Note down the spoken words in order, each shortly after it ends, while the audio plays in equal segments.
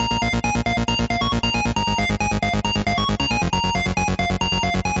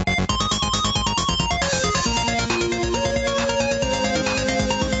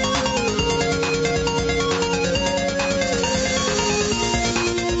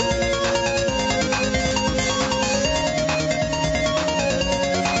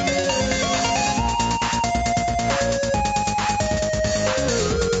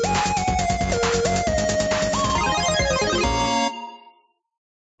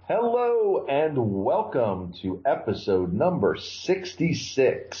Hello and welcome to episode number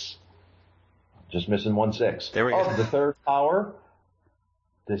 66. Just missing 16. There we go. Of the Third Power.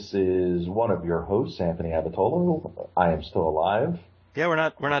 This is one of your hosts, Anthony Abatolo. I am still alive. Yeah, we're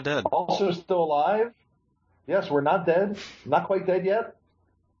not dead. Also still alive. Yes, we're not dead. Not quite dead yet.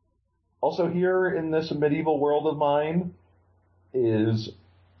 Also here in this medieval world of mine is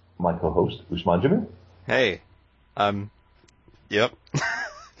my co-host, Usman Jamil. Hey. Yep.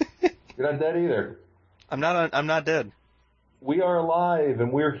 You're not dead either. I'm not dead. We are alive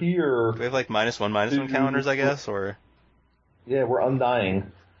and we're here. Do we have like -1 counters, I guess, or? Yeah, we're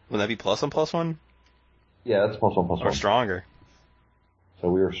undying. Would that be +1/+1? Yeah, that's +1/+1. Or stronger. So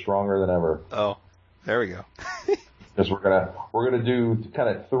we are stronger than ever. Oh, there we go. Because we're gonna do kind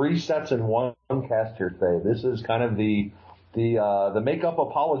of 3 sets in one cast here today. This is kind of the Makeup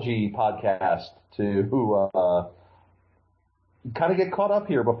Apology podcast to kind of get caught up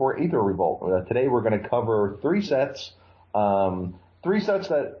here before Aether Revolt. Today we're going to cover 3 sets, 3 sets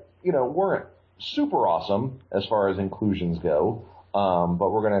that weren't super awesome as far as inclusions go, but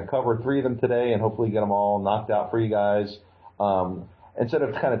we're going to cover 3 of them today and hopefully get them all knocked out for you guys. Instead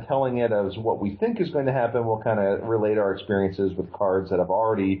of kind of telling it as what we think is going to happen, we'll kind of relate our experiences with cards that have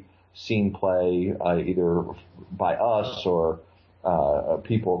already seen play, either by us or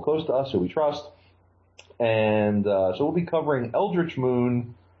people close to us who we trust. And so we'll be covering Eldritch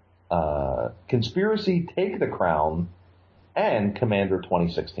Moon, Conspiracy Take the Crown, and Commander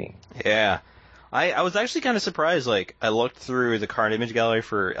 2016. Yeah. I was actually kind of surprised. Like, I looked through the card image gallery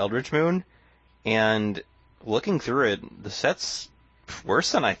for Eldritch Moon, and looking through it, the set's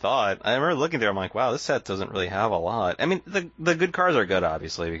worse than I thought. I remember looking there, I'm like, wow, this set doesn't really have a lot. I mean, the good cards are good,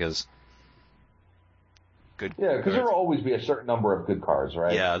 obviously, because... Yeah, because there will always be a certain number of good cards,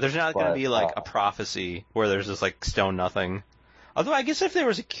 right? Yeah, there's not going to be like a prophecy where there's just like stone nothing. Although I guess if there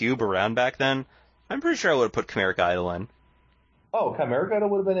was a cube around back then, I'm pretty sure I would have put Chimeric Idol in. Oh, Chimeric Idol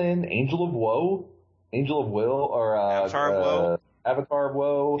would have been in. Angel of Woe, Angel of Will, or Avatar of Woe. Avatar of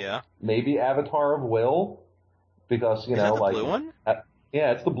Woe. Yeah. Maybe Avatar of Will, because Is that the blue one?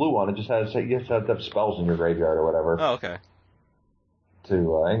 Yeah, it's the blue one. It just has you have to have spells in your graveyard or whatever. Oh, okay.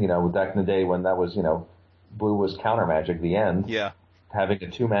 And back in the day when that was blue was counter magic, the end. Yeah. Having a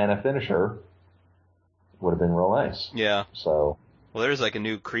 2-mana finisher would have been real nice. Yeah. So. Well, there's like a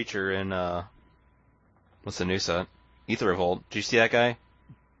new creature in, what's the new set? Aether Revolt. Did you see that guy?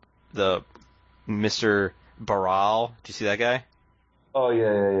 The Mr. Baral. Did you see that guy? Oh,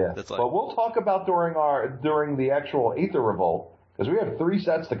 yeah. That's like... But we'll talk about during the actual Aether Revolt, because we have 3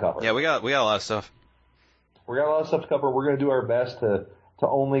 sets to cover. Yeah, we got a lot of stuff. We got a lot of stuff to cover. We're going to do our best to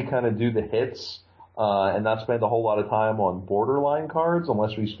only kind of do the hits, and not spend a whole lot of time on borderline cards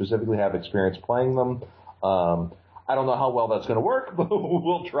unless we specifically have experience playing them. I don't know how well that's going to work, but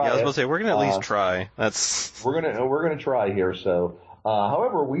we'll try. Yeah, I was going to say we're going to at least try. We're going to try here. So,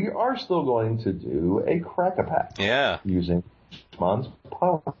 however, we are still going to do a Crack-a-Pack. Yeah. Using Usman's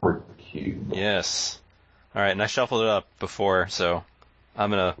Power Cube. Yes. All right, and I shuffled it up before, so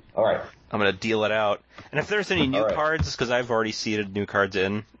I'm gonna. All right. I'm gonna deal it out. And if there's any new cards, because I've already seeded new cards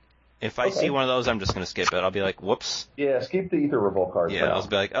in. If I see one of those, I'm just going to skip it. I'll be like, whoops. Yeah, skip the Aether Revolt card. Yeah, I'll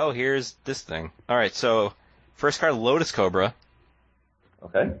be like, oh, here's this thing. All right, so first card, Lotus Cobra.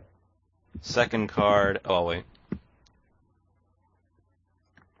 Okay. Second card, oh, wait.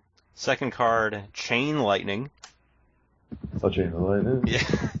 Second card, Chain Lightning. Oh, Chain Lightning? Yeah.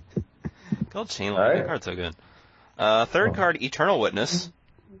 Called Chain Lightning. That card's so good. Third card, Eternal Witness.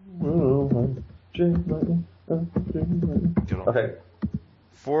 Chain Lightning. Okay.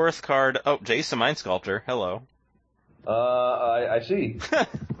 Fourth card, Jace the Mind Sculptor. Hello. I see.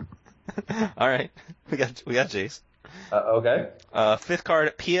 All right, we got Jace. Okay. Fifth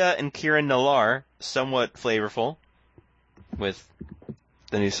card, Pia and Kieran Nalaar, somewhat flavorful with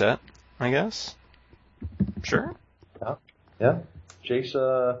the new set, I guess. Sure. Yeah. Jace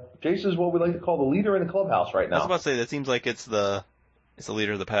is what we like to call the leader in the clubhouse right now. I was about to say that seems like it's the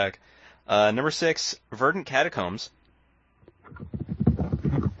leader of the pack. Number 6, Verdant Catacombs.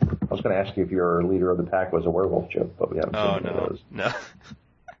 I was going to ask you if your leader of the pack was a werewolf joke, but we haven't seen one of those.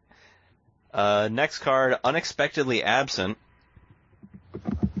 No. Next card, Unexpectedly Absent.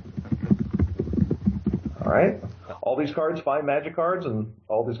 All right. All these cards fine magic cards, and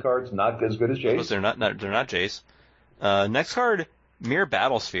all these cards not as good as Jace. They're not Jace. Next card, Mere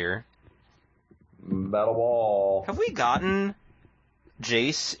Battlesphere. Battle Ball. Have we gotten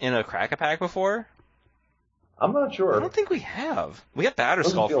Jace in a Crack-a-Pack before? I'm not sure. I don't think we have. We have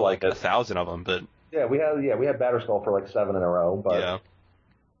Batterskull for like 1,000 of them, but yeah, we had Batterskull for like 7 in a row. But yeah.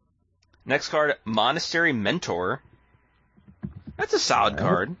 Next card, Monastery Mentor. That's a solid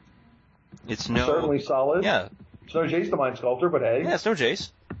card. It's no... Certainly solid. Yeah. It's no Jace the Mind Sculptor, but hey. Yeah, it's no Jace.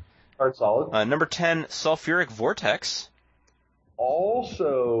 Card solid. Number 10, Sulfuric Vortex.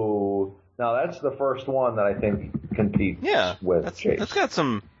 Also, now that's the first one that I think competes with Jace. That's got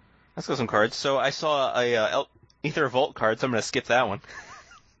some cards. So I saw a Aether Volt card, so I'm going to skip that one.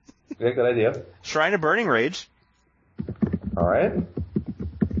 Yeah, good idea. Shrine of Burning Rage. All right.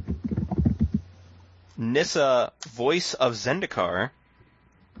 Nissa, Voice of Zendikar.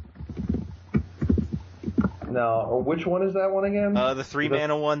 Now, which one is that one again? The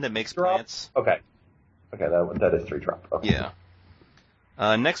 3-mana one that makes drop? plants. Okay, that is 3 drop. Okay.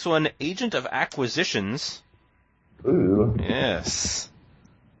 Yeah. Next one, Agent of Acquisitions. Ooh. Yes.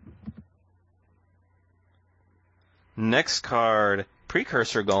 Next card,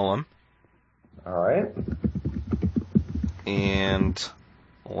 Precursor Golem. All right. And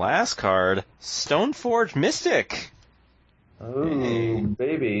last card, Stoneforge Mystic. Ooh,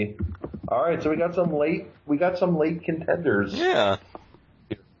 baby. All right, so we got some late contenders. Yeah.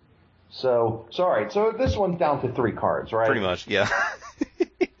 So this one's down to 3 cards, right? Pretty much, yeah.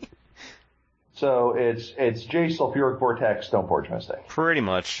 So it's Jace, Sulfuric Vortex, Stoneforge Mystic. Pretty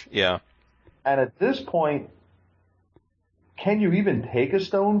much, yeah. And at this point, can you even take a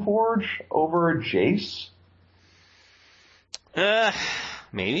Stoneforge over a Jace?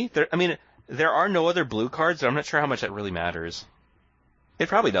 Maybe. There are no other blue cards, so I'm not sure how much that really matters. It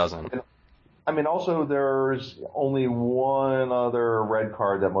probably doesn't. Also there's only one other red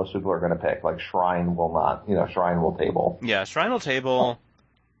card that most people are going to pick. Like Shrine will not. Shrine will table. Yeah, Shrine will table.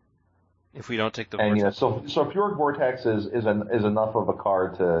 If we don't take the and Vortex. So Sulfuric Vortex is enough of a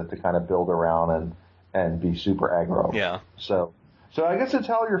card to kind of build around and be super aggro. Yeah. So I guess it's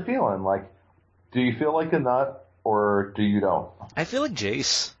how you're feeling. Like, do you feel like a nut or do you don't? I feel like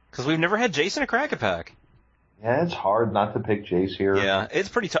Jace, because we've never had Jace in a Crack-a-Pack. Yeah, it's hard not to pick Jace here. Yeah, it's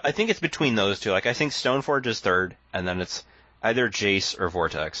pretty tough. I think it's between those two. Like, I think Stoneforge is third, and then it's either Jace or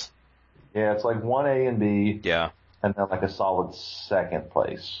Vortex. Yeah, it's like 1A and B. Yeah. And then like a solid second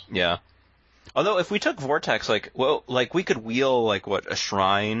place. Yeah. Although if we took Vortex, we could wheel a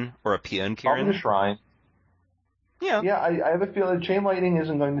Shrine or a Pia and Kieran. Probably a Shrine. Yeah. Yeah, I have a feeling Chain Lightning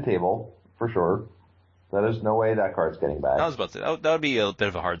isn't going to table for sure. There's no way that card's getting back. I was about to say that would be a bit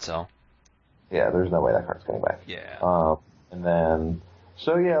of a hard sell. Yeah, there's no way that card's getting back. Yeah. And then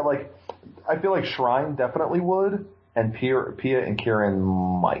I feel like Shrine definitely would, and Pia and Kieran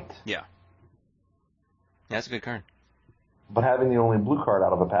might. Yeah. Yeah, that's a good card. But having the only blue card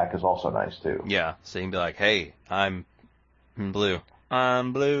out of a pack is also nice too. Yeah, so you can be like, hey, I'm blue.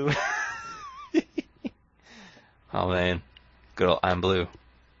 I'm blue. Oh man. Good old I'm blue.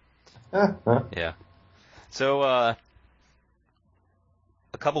 Yeah. So, a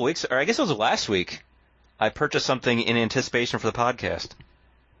couple weeks, or I guess it was last week, I purchased something in anticipation for the podcast.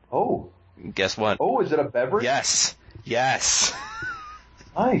 Oh. Guess what? Oh, is it a beverage? Yes. Yes.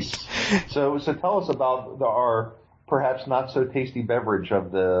 Nice. So tell us about our perhaps not so tasty beverage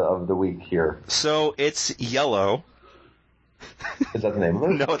of the week here. So it's yellow. Is that the name of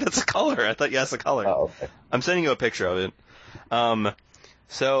it? No, that's a color. I thought you asked the color. Oh, okay. I'm sending you a picture of it.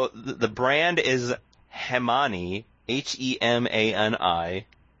 So the brand is Hemani, Hemani.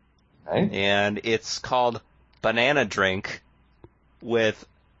 Okay. And it's called Banana Drink with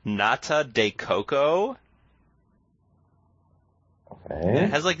Nata de Coco. Okay. It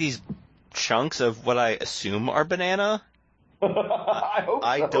has these chunks of what I assume are banana. I hope so.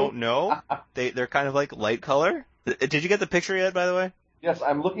 I don't know. They're kind of light color. Did you get the picture yet, by the way? Yes,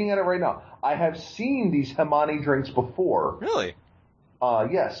 I'm looking at it right now. I have seen these Hemani drinks before. Really?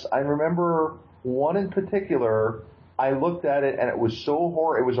 Yes, I remember one in particular. I looked at it and it was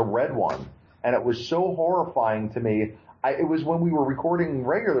so it was a red one, and it was so horrifying to me. It was when we were recording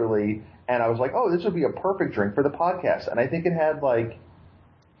regularly, and I was like, "Oh, this would be a perfect drink for the podcast." And I think it had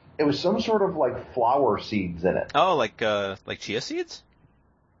it was some sort of flower seeds in it. Oh, like chia seeds?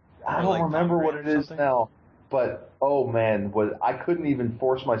 I don't remember what it is now. But, oh man, I couldn't even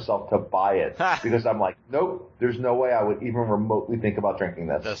force myself to buy it because I'm like, nope, there's no way I would even remotely think about drinking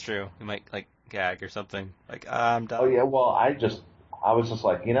this. That's true. You might gag or something. I'm done. Oh yeah, well, I was just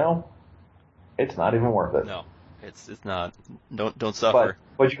like, it's not even worth it. No, it's not. Don't suffer.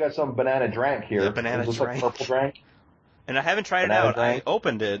 But you got some banana drink here. The banana drink. Like purple drink. And I haven't tried banana it out. Drink. I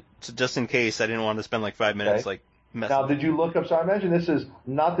opened it just in case. I didn't want to spend 5 minutes messing. Now, did you look up? So I imagine this is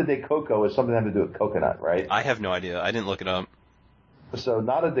Nata de Coco is something that has to do with coconut, right? I have no idea. I didn't look it up. So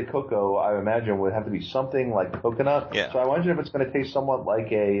Nata de Coco, I imagine, would have to be something like coconut. Yeah. So I imagine if it's going to taste somewhat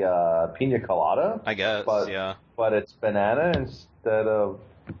like a pina colada. I guess, yeah. But it's banana instead of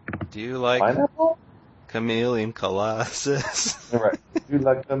do you like? Pineapple? Chameleon Colossus. Right. You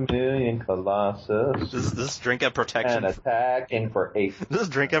like Chameleon Colossus. Does this drink have protection? And attacking for 8. Does this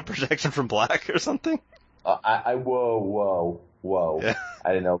drink have protection from black or something? Whoa. Yeah. I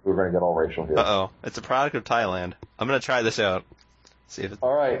didn't know if we were going to get all racial here. Uh-oh. It's a product of Thailand. I'm going to try this out. See if it's...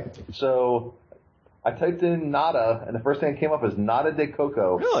 All right. So I typed in nada, and the first thing that came up is nada de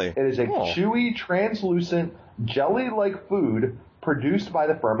coco. Really? It is a chewy, translucent, jelly-like food produced by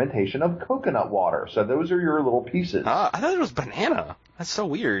the fermentation of coconut water. So those are your little pieces. I thought it was banana. That's so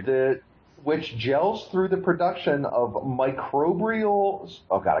weird. Which gels through the production of microbial...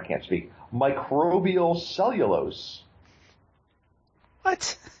 Oh, God, I can't speak. Microbial cellulose.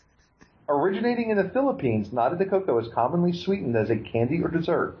 What? Originating in the Philippines, nata de coco is commonly sweetened as a candy or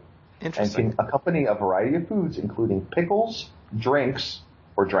dessert. Interesting. And can accompany a variety of foods, including pickles, drinks,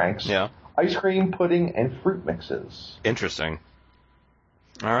 yeah, ice cream, pudding, and fruit mixes. Interesting.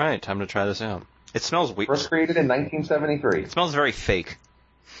 All right, time to try this out. It smells weird. First created in 1973. It smells very fake.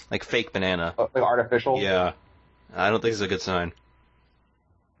 Like fake banana. Like artificial? Yeah. I don't think it's a good sign.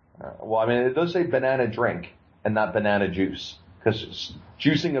 Well, I mean, it does say banana drink and not banana juice. Because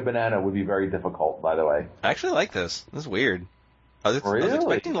juicing a banana would be very difficult, by the way. I actually like this. This is weird. I was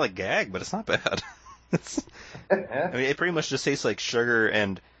expecting to, like, gag, but it's not bad. I mean, it pretty much just tastes like sugar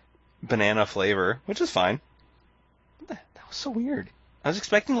and banana flavor, which is fine. That was so weird. I was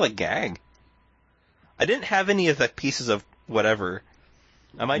expecting to, like, gag. I didn't have any of the pieces of whatever.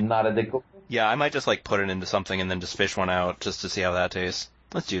 Not a dickle? Yeah, I might just, like, put it into something and then just fish one out just to see how that tastes.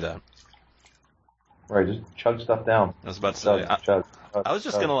 Let's do that. Right, just chug stuff down. I was about to say, I was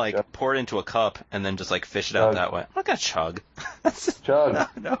just going to, like, pour it into a cup and then just, like, fish it out that way. I'm not going to chug. Chug.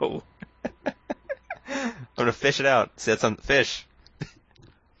 No. I'm going to fish it out. See, that's on fish.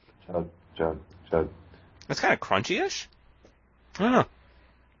 Chug. It's kind of crunchy-ish. I don't know.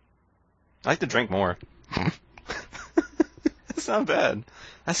 I like to drink more. That's not bad.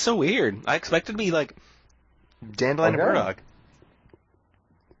 That's so weird. I expected to be, like, dandelion and burdock.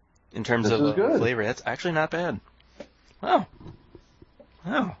 In terms of flavor, that's actually not bad. Wow,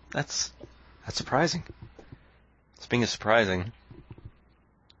 that's surprising. Speaking of surprising,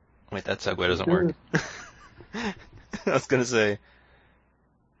 wait, that segue doesn't work. I was gonna say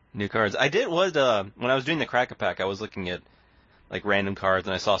new cards. I did when I was doing the Crack-A-Pack, I was looking at like random cards,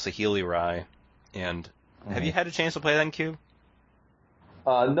 and I saw Saheeli Rai. And have you had a chance to play that in Cube?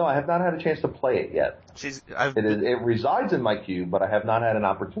 No, I have not had a chance to play it yet. It resides in my cube, but I have not had an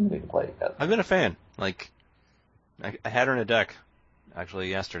opportunity to play it yet. I've been a fan. Like, I had her in a deck, actually,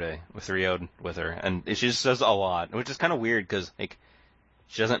 yesterday, with 3-0'd with her, and she just does a lot, which is kind of weird, because, like,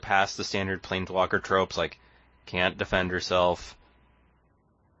 she doesn't pass the standard Planeswalker tropes, like, can't defend herself.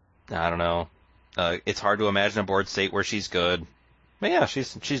 I don't know. It's hard to imagine a board state where she's good. But yeah,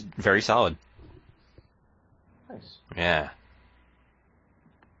 she's very solid. Nice. Yeah.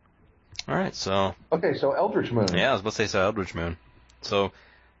 Alright, so... Okay, so Eldritch Moon. Yeah, I was about to say Eldritch Moon. So,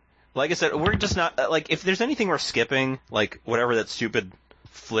 like I said, we're just not... Like, if there's anything we're skipping, like, whatever that stupid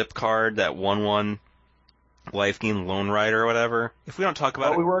flip card, that 1/1 Life Gain Lone Rider or whatever, if we don't talk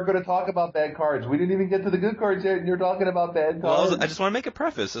about it... we weren't going to talk about bad cards. We didn't even get to the good cards yet, and you're talking about bad cards. Well, I just want to make a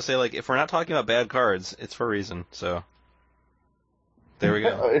preface to say, like, if we're not talking about bad cards, it's for a reason, so... There we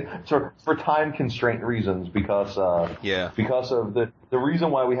go. For time constraint reasons, because of the reason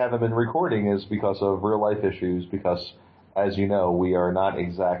why we haven't been recording is because of real life issues. Because, as you know, we are not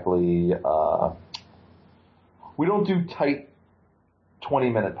exactly we don't do tight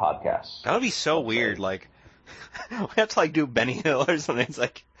 20-minute podcasts. That would be so weird. Like we have to like do Benny Hill or something. It's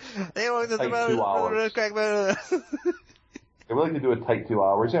like they want to like 2 hours. We like to do a tight 2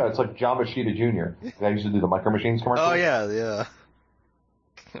 hours. Yeah, it's like John Machida Jr. I used to do the Micro Machines commercial. Oh yeah.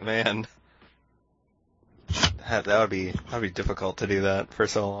 Man, that would be difficult to do that for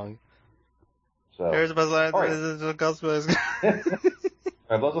so long. So here's the best line. Blessed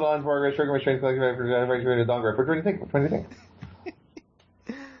Lines, Margaret, Sugar Machine, what do you think?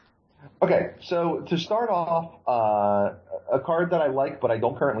 Okay, so to start off, a card that I like but I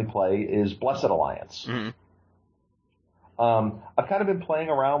don't currently play is Blessed Alliance. Mm-hmm. I've kind of been playing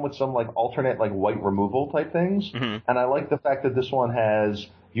around with some like alternate like white removal type things, and I like the fact that this one has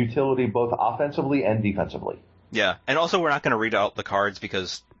utility both offensively and defensively. Yeah, and also we're not going to read out the cards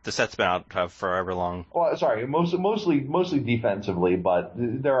because the set's been out for forever long. Well, sorry, mostly defensively, but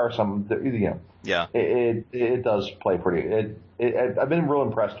there are some, Yeah. It does play pretty. I've been real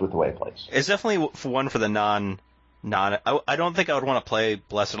impressed with the way it plays. It's definitely one for the non. I don't think I would want to play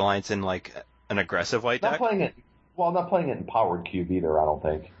Blessed Alliance in like an aggressive white deck. Not playing it in Powered Cube either, I don't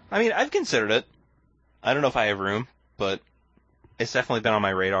think. I mean, I've considered it. I don't know if I have room, but it's definitely been on my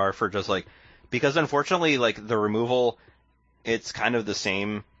radar for just like because unfortunately, like, the removal, it's kind of the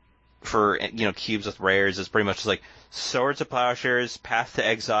same for, cubes with rares. It's pretty much just like Swords of Plowshares, Path to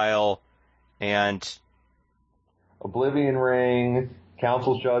Exile, and Oblivion Ring,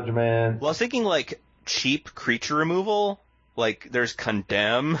 Council's Judgment. Well, I was thinking, like, cheap creature removal. Like, there's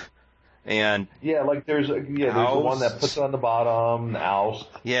Condemn, and Yeah, like there's the one that puts it on the bottom, Oust.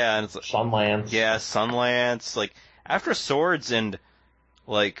 Yeah, and it's Sunlance. Yeah, Sunlance. Like, after Swords and,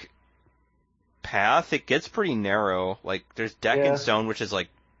 like, Path, it gets pretty narrow. Like, there's Deck and Stone, which is, like,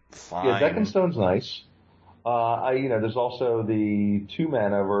 fine. Yeah, Deck and Stone's nice. There's also the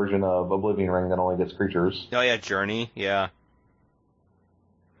 2-mana version of Oblivion Ring that only gets creatures. Oh yeah, Journey, yeah.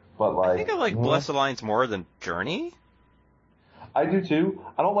 But I think I like Blessed Alliance more than Journey. I do too.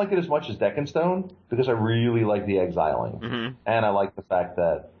 I don't like it as much as Deck and Stone because I really like the exiling. Mm-hmm. And I like the fact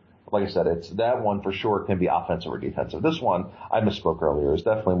that, like I said, it's that one for sure can be offensive or defensive. This one, I misspoke earlier, is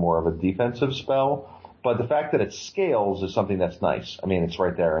definitely more of a defensive spell. But the fact that it scales is something that's nice. I mean, it's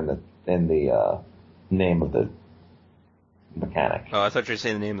right there in the name of the mechanic. Oh, I thought you were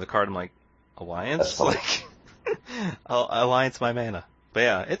saying the name of the card. I'm like, Alliance? Like, Alliance my mana. But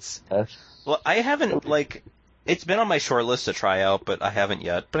yeah, well, I haven't, like, it's been on my short list to try out, but I haven't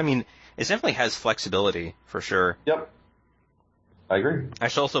yet. But I mean, it definitely has flexibility, for sure. Yep. I agree. I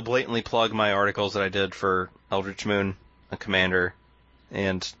should also blatantly plug my articles that I did for Eldritch Moon, a Commander,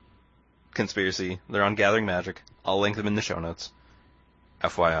 and Conspiracy. They're on Gathering Magic. I'll link them in the show notes.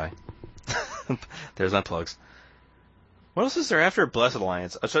 FYI. There's my plugs. What else is there after Blessed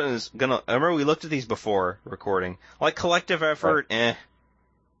Alliance? I remember we looked at these before recording. Like Collective Effort, right.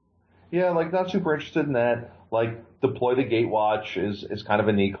 Yeah, like not super interested in that. Like Deploy the Gatewatch is kind of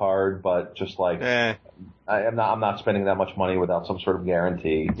a neat card, but just like I'm not spending that much money without some sort of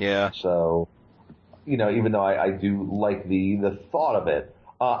guarantee. Yeah. So, even though I do like the thought of it,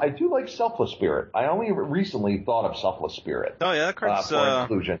 I do like Selfless Spirit. I only recently thought of Selfless Spirit. Oh yeah, that card's for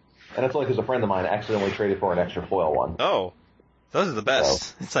inclusion. And it's like because a friend of mine accidentally traded for an extra foil one. Oh, those are the best.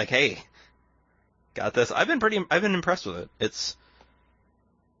 So. It's like, hey, got this. I've been impressed with it. It's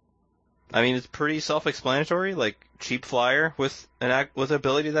pretty self-explanatory. Like cheap flyer with with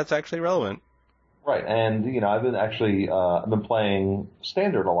ability that's actually relevant. Right, and I've been playing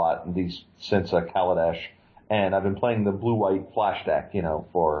Standard a lot since Kaladesh, and I've been playing the blue-white flash deck,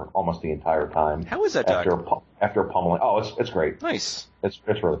 for almost the entire time. How is that deck? After pummeling. Oh, it's great. Nice. It's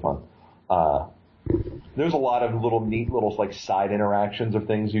really fun. There's a lot of neat little like side interactions of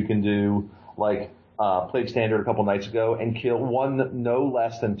things you can do. Like played Standard a couple nights ago and killed no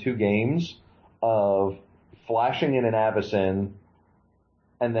less than 2 games of flashing in an Avacyn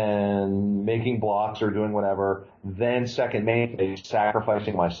and then making blocks or doing whatever. Then second main phase,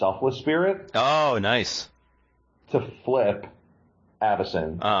 sacrificing my Selfless Spirit. Oh, nice. To flip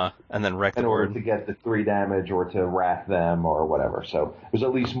Avacyn. And then wreck the in board. order to get the 3 damage or to wrath them or whatever. So there's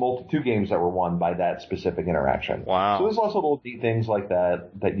at least 2 games that were won by that specific interaction. Wow. So there's lots of little neat things like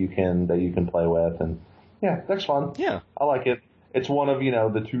that you can play with, and yeah, that's fun. Yeah. I like it. It's one of,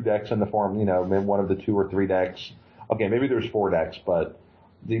 the 2 decks in the form, maybe one of the 2 or 3 decks. Okay, maybe there's 4 decks, but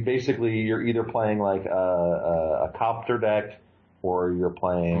basically you're either playing like a Copter deck or you're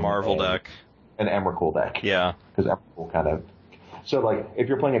playing Marvel deck. An Emrakul deck. Yeah. Because Emrakul kind of... So, like, if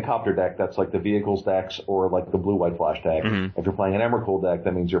you're playing a Copter deck, that's like the Vehicles decks or like the blue-white flash deck. Mm-hmm. If you're playing an Emrakul deck,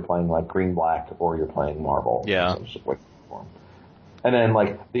 that means you're playing like green-black or you're playing Marvel. Yeah. And then,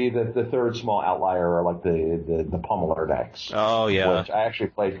 like, the third small outlier are like the Pummeler decks. Oh, yeah. Which I actually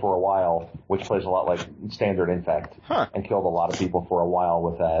played for a while, which plays a lot like Standard Infect. Huh. And killed a lot of people for a while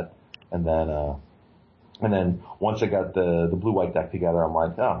with that. And then once I got the blue-white deck together, I'm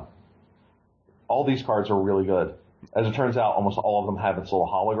like, oh, all these cards are really good. As it turns out, almost all of them have its little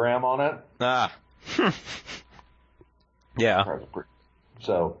hologram on it. Ah. Yeah.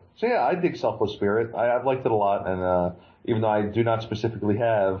 So yeah, I dig Selfless Spirit. I've liked it a lot, and even though I do not specifically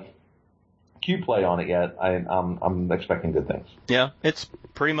have Q play on it yet, I'm expecting good things. Yeah, it's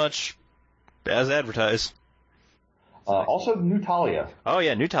pretty much as advertised. Also, New Talia. Oh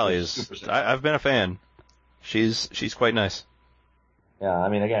yeah, New Talia is. I've been a fan. She's quite nice. Yeah, I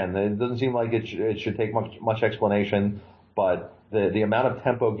mean, again, it doesn't seem like it should take much explanation, but the amount of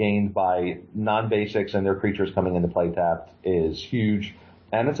tempo gained by non-basics and their creatures coming into play tapped is huge,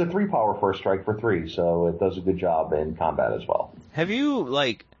 and it's a 3 power first strike for 3, so it does a good job in combat as well. Have you,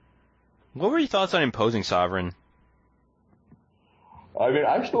 what were your thoughts on Imposing Sovereign? I mean,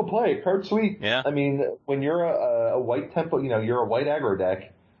 I still play it. Card's sweet. Yeah. I mean, when you're a white tempo, you're a white aggro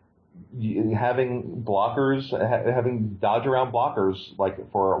deck, having blockers, having dodge around blockers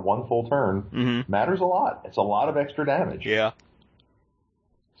like for 1 full turn matters a lot. It's a lot of extra damage. Yeah.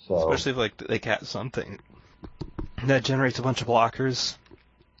 So, especially if like they cast something that generates a bunch of blockers.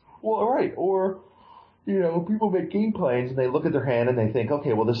 well, right, or people make game plans and they look at their hand and they think,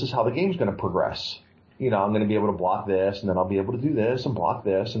 okay, well, this is how the game's going to progress. I'm going to be able to block this, and then I'll be able to do this and block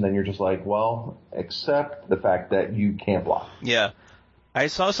this, and then you're just like, well, accept the fact that you can't block. Yeah, I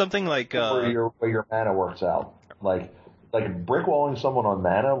saw something like where your mana works out, like brick walling someone on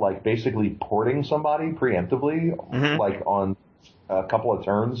mana, like basically porting somebody preemptively, like on a couple of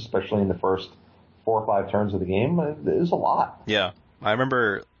turns, especially in the first 4 or 5 turns of the game, is a lot. Yeah, I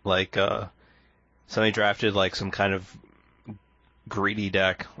remember like somebody drafted like some kind of greedy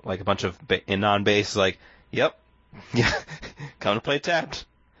deck, like a bunch of non-base, like, yep, yeah, come to play tapped,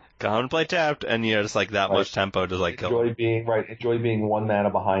 and just like that much tempo to like kill. Enjoy being 1 mana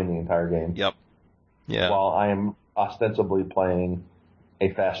behind the entire game. Yep. Yeah. While I am ostensibly playing a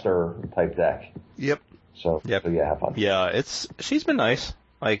faster type deck. Yep. So yeah, have fun. Yeah, she's been nice.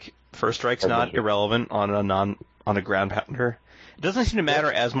 Like, first strike's not irrelevant on a ground pounder. It doesn't seem to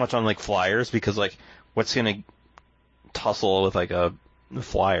matter as much on like flyers, because like what's gonna tussle with like a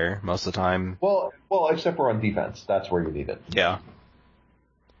flyer most of the time. Well, except for on defense, that's where you need it. Yeah.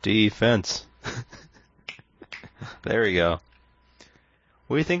 Defense. There we go.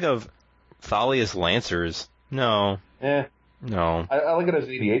 What do you think of Thalia's Lancers? No. No. I like it as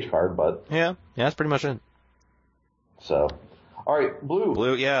an EDH card, but yeah, that's pretty much it. So, all right, blue.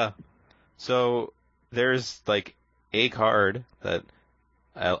 Blue, yeah. So there's like a card that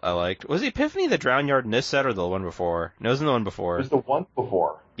I liked. Was it Epiphany the Drown Yard in this set or the one before? No, it wasn't the one before. It was the one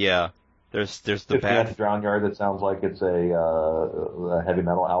before. Yeah. There's the Epiphany the Drown Yard that sounds like it's a heavy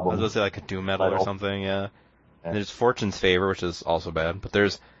metal album. I was going to say like a doom metal or something, yeah. And there's Fortune's Favor, which is also bad. But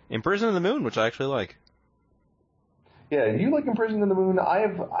there's Imprisoned in the Moon, which I actually like. Yeah, you like Imprisoned in the Moon.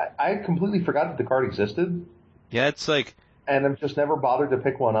 I completely forgot that the card existed. Yeah, it's like... And I've just never bothered to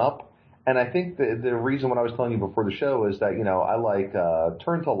pick one up. And I think the reason what I was telling you before the show is that, I like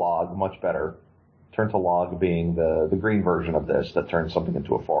Turn to Log much better. Turn to Log being the green version of this that turns something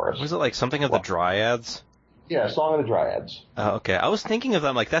into a forest. Was it like something of the Dryads? Yeah, Song of the Dryads. Oh, okay. I was thinking of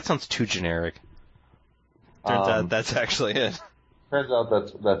them like, that sounds too generic. Turns out that's actually it. Turns out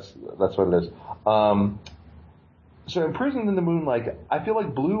that's what it is. So Imprisoned in the Moon, like, I feel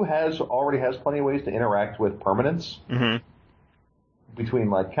like blue already has plenty of ways to interact with permanents. Mm-hmm. Between,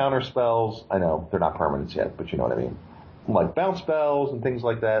 like, counter spells. I know they're not permanents yet, but you know what I mean. Like bounce spells and things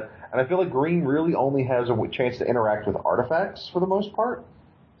like that. And I feel like green really only has a chance to interact with artifacts for the most part.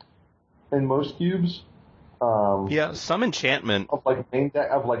 In most cubes. Yeah, some enchantment. Of main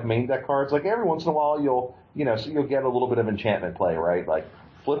deck cards. Like every once in a while you'll get a little bit of enchantment play, right? Like,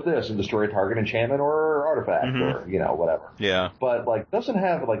 flip this and destroy a target enchantment or artifact or, whatever. Yeah. But,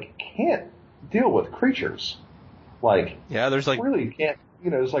 can't deal with creatures. Like, yeah, there's like... really can't,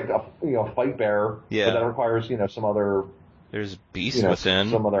 there's like a, Fight Bear. Yeah. But that requires, some other... There's Beast Within.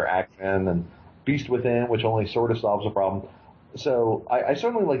 Some other action and Beast Within, which only sort of solves a problem. So, I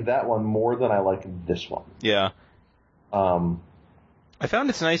certainly like that one more than I like this one. Yeah. I found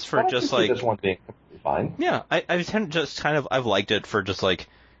it's nice for just like... this one being fine. Yeah, I've liked it for just like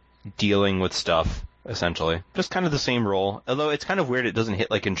dealing with stuff, essentially. Just kind of the same role. Although it's kind of weird it doesn't hit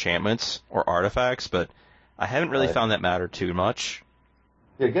like enchantments or artifacts, but I haven't really found that matter too much.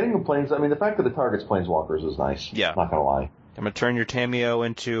 Yeah, getting the fact that it targets planeswalkers is nice. Yeah. Not gonna lie. I'm gonna turn your Tamiyo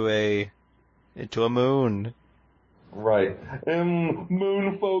into a moon. Right.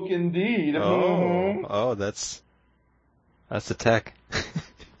 Moonfolk indeed. Oh, that's the tech.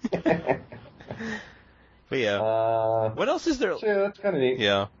 But yeah. What else is there? So yeah, that's kind of neat.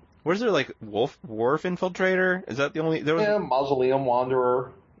 Yeah. What is there, like, Wharf Infiltrator? Is that the only... Mausoleum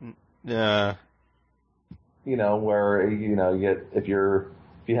Wanderer. Yeah. Where, you get, if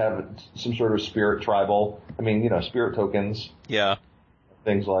you have some sort of spirit tribal, spirit tokens. Yeah.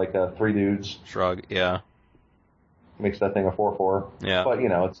 Things like 3 dudes. Shrug, yeah. Makes that thing a 4/4. Yeah. But,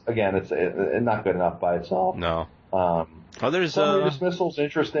 it's not good enough by itself. No. There's Dismissal's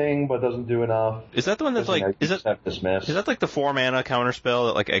interesting, but doesn't do enough. Is that the one that's like... Is that like the 4-mana counterspell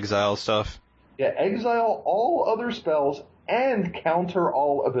that like exiles stuff? Yeah, exile all other spells and counter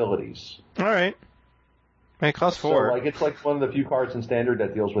all abilities. Alright. It costs 4. So, it's like one of the few cards in Standard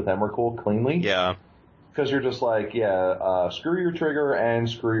that deals with Emrakul cleanly. Yeah. Because you're just like, screw your trigger and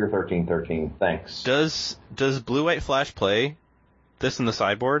screw your 13/13. Thanks. Does Blue-White Flash play this in the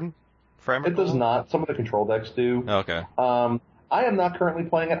sideboard for Emrakul? It does not. Some of the control decks do. Okay. I am not currently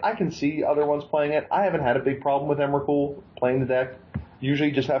playing it. I can see other ones playing it. I haven't had a big problem with Emrakul playing the deck. Usually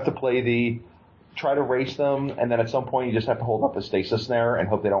you just have to play try to race them, and then at some point you just have to hold up a stasis snare and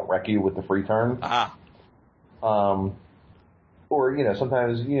hope they don't wreck you with the free turn. or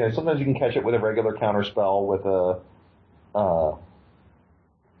sometimes you can catch it with a regular counterspell with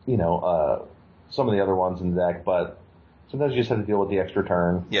some of the other ones in the deck, but sometimes you just have to deal with the extra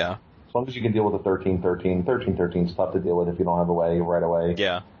turn. Yeah. As long as you can deal with the 13-13. 13-13 is tough to deal with if you don't have a way right away.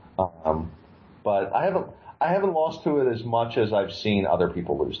 Yeah. But I haven't lost to it as much as I've seen other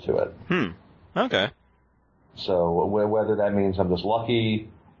people lose to it. Okay. So whether that means I'm just lucky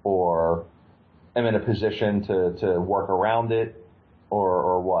or am in a position to work around it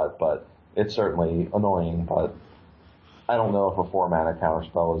or what, but it's certainly annoying, but I don't know if a 4-mana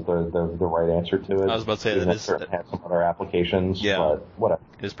counterspell is the right answer to it. I was about to say that it certainly has some other applications, but whatever.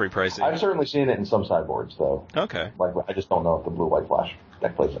 It's pretty pricey. I've certainly seen it in some sideboards, though. Okay. Like, I just don't know if the blue-white flash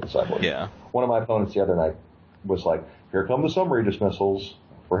deck plays in the sideboard. Yeah. One of my opponents the other night was like, here come the summary dismissals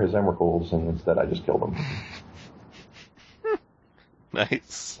for his Emrakul's, and instead I just killed him.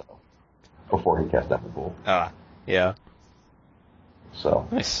 Nice. So, before he cast Emrakul. Yeah. So.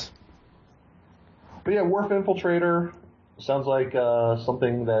 Nice. But yeah, Wharf Infiltrator sounds like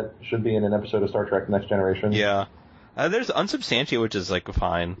something that should be in an episode of Star Trek Next Generation. Yeah. There's Unsubstantiate, which is like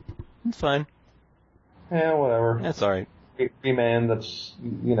fine. It's fine. Yeah, whatever. That's alright. 3-man, that's,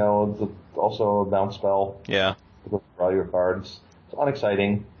 also a bounce spell. Yeah. Draw your cards. It's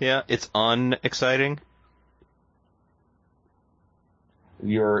unexciting. Yeah, it's unexciting.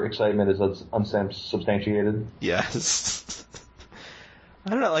 Your excitement is unsubstantiated. Yes.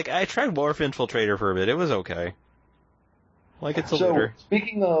 I don't know, I tried Wharf Infiltrator for a bit. It was okay. It's a looter.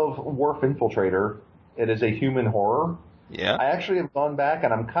 Speaking of Wharf Infiltrator, it is a human horror. Yeah. I actually have gone back,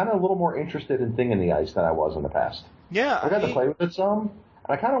 and I'm kind of a little more interested in Thing in the Ice than I was in the past. Yeah. I got to play with it some, and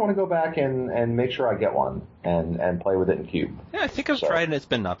I kind of want to go back and make sure I get one and play with it in Cube. Yeah, I think I've tried and it's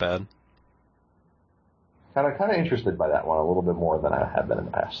been not bad. Kind of interested by that one a little bit more than I have been in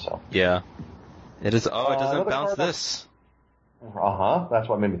the past. So. Yeah. It is. Oh, it doesn't bounce this. That's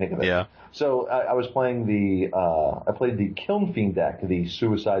what made me think of it. Yeah. So I was playing I played the Kiln Fiend deck, the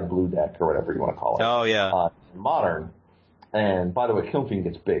Suicide Blue deck, or whatever you want to call it. Oh, yeah. Modern. And by the way, Kiln Fiend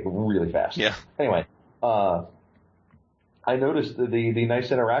gets big really fast. Yeah. Anyway, I noticed the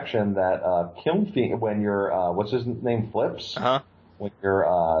nice interaction that Kiln Fiend, when your what's his name flips, when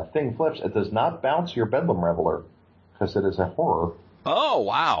your thing flips, it does not bounce your Bedlam Reveler because it is a horror. Oh,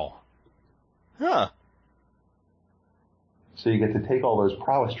 wow. Huh. So you get to take all those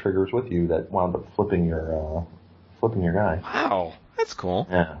prowess triggers with you that wound up flipping your guy. Wow, that's cool.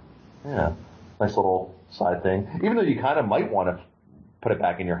 Yeah. Nice little side thing. Even though you kind of might want to put it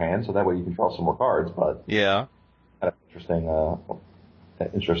back in your hand, so that way you can draw some more cards. But yeah, kind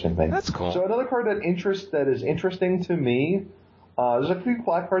of interesting thing. That's cool. So another card that is interesting to me. There's a few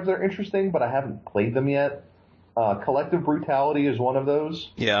black cards that are interesting, but I haven't played them yet. Collective Brutality is one of those.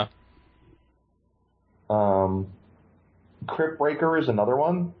 Yeah. Crypt Breaker is another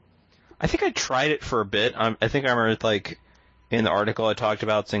one. I think I tried it for a bit. I think I remember, in the article I talked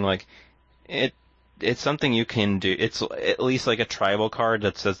about saying, it's something you can do. It's at least, a tribal card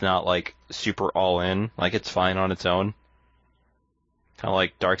that's not, super all-in. It's fine on its own. Kind of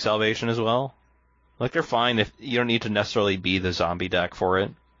like Dark Salvation as well. They're fine if you don't need to necessarily be the zombie deck for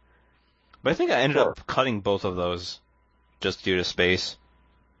it. But I think I ended up cutting both of those just due to space.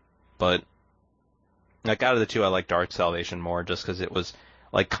 But... out of the two, I like Dark Salvation more, just because it was,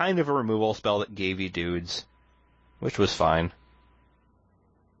 kind of a removal spell that gave you dudes, which was fine.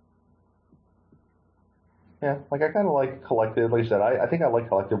 Yeah, I kind of like Collective. Like I said, I think I like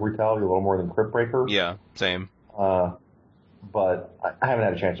Collective Brutality a little more than Crypt Breaker. Yeah, same. But I haven't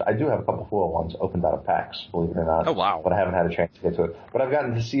had a chance. I do have a couple Foil ones opened out of packs, believe it or not. Oh, wow. But I haven't had a chance to get to it. But I've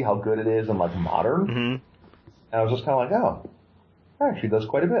gotten to see how good it is in, Modern. Mm-hmm. And I was just kind of oh, it actually does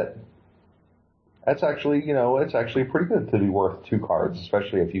quite a bit. That's actually, it's actually pretty good to be worth 2 cards,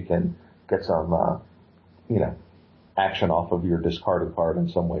 especially if you can get some, action off of your discarded card in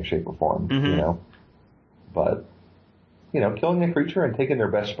some way, shape, or form, mm-hmm. But, killing a creature and taking their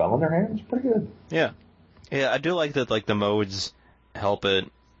best spell in their hand is pretty good. Yeah. Yeah, I do like that, the modes help it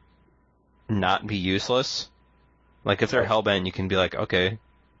not be useless. If they're hellbent, you can be okay,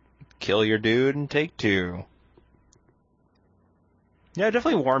 kill your dude and take 2. Yeah, I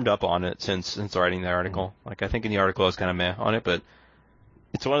definitely warmed up on it since writing the article. I think in the article I was kind of meh on it, but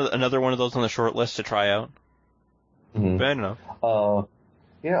it's another one of those on the short list to try out. Mm-hmm. But I don't know.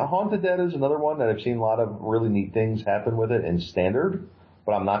 Yeah, Haunted Dead is another one that I've seen a lot of really neat things happen with it in Standard,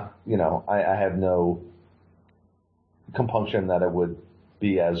 but I'm not, I have no compunction that it would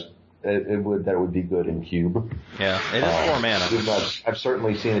be it would be good in Cube. Yeah, it is 4 mana. I've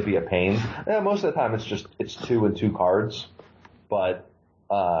certainly seen it be a pain. Yeah, most of the time it's 2 and 2 cards. But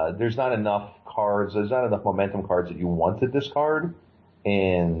there's not enough cards, there's not enough momentum cards that you want to discard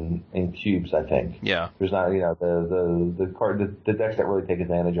in cubes, I think. Yeah. There's not, the decks that really take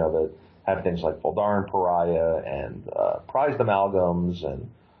advantage of it have things like Voldaren Pariah and, prized amalgams and,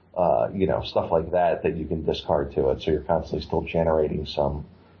 stuff like that you can discard to it. So you're constantly still generating some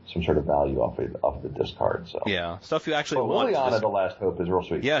sort of value off of the discard. So yeah, stuff you actually want. Liliana, the Last Hope, is real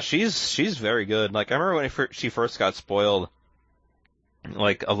sweet. Yeah, she's very good. Like I remember when she first got spoiled,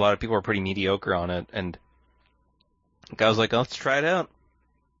 like a lot of people were pretty mediocre on it, and I was like, let's try it out.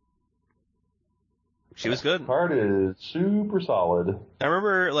 She was good. The card is super solid. I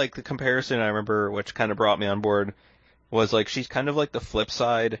remember like the comparison. Which kind of brought me on board was like she's kind of like the flip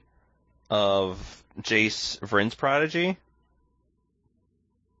side of Jace Vryn's Prodigy.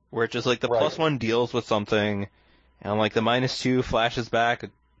 Where it's just like the right. +1 deals with something, and like the -2 flashes back a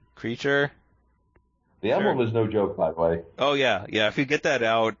creature. The emblem is no joke, by the way. Oh yeah. If you get that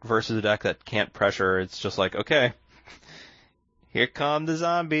out versus a deck that can't pressure, it's just like, okay, here come the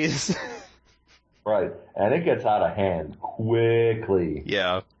zombies. Right, and it gets out of hand quickly.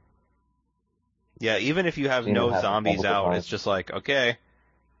 Yeah. Yeah, even if you have no zombies out, it's just like, okay,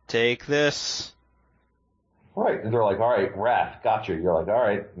 take this. Right, and they're like, all right, Wrath, gotcha. You're like, all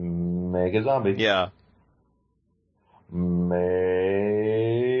right, make a zombie. Yeah. Make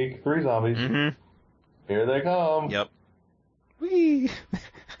 3 zombies. Mm-hmm. Here they come. Yep. Whee!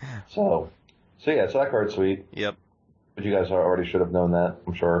 So that card's sweet. Yep. But you guys already should have known that,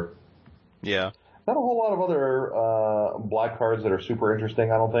 I'm sure. Yeah. Not a whole lot of other black cards that are super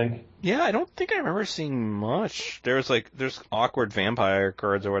interesting, I don't think. Yeah, I don't think I remember seeing much. There's awkward vampire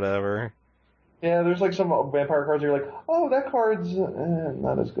cards or whatever. Yeah, there's like some vampire cards where you're like, oh, that card's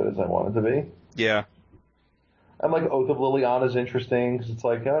not as good as I want it to be. Yeah. And like Oath of Liliana is interesting because it's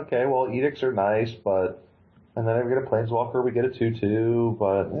like, okay, well, edicts are nice, but and then if we get a Planeswalker, we get a 2/2,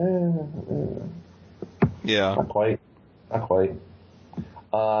 but yeah, not quite.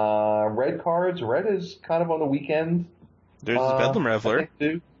 Red cards. Red is kind of on the weekend. There's the Bedlam Reveler.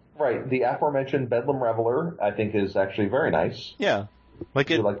 Right, the aforementioned Bedlam Reveler, I think, is actually very nice. Yeah. I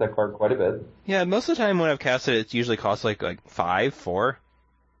like that card quite a bit. Yeah, most of the time when I've cast it, it usually costs like 5, 4.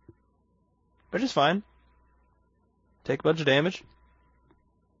 Which is fine. Take a bunch of damage.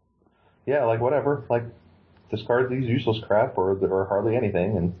 Yeah, like whatever. Like, discard these useless crap or hardly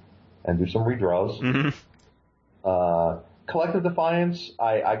anything and do some redraws. Mm-hmm. Collective Defiance,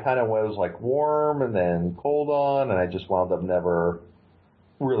 I kind of was like warm and then cold on, and I just wound up never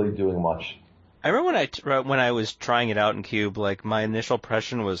really doing much. I remember when I was trying it out in Cube, like my initial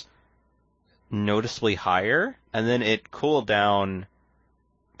impression was noticeably higher, and then it cooled down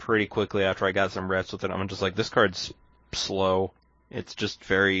pretty quickly after I got some reps with it. I'm just like, this card's slow. It's just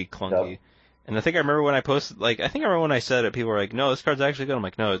very clunky. Yep. And I think I remember when I posted, I remember when I said it, people were like, no, this card's actually good. I'm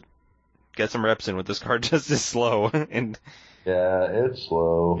like, no, get some reps in with this card, just is slow. And yeah, it's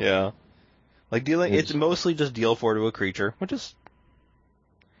slow. Yeah. Like it's mostly just deal 4 to a creature, which is,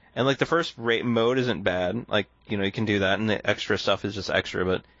 and like the first rate mode isn't bad. Like, you can do that, and the extra stuff is just extra,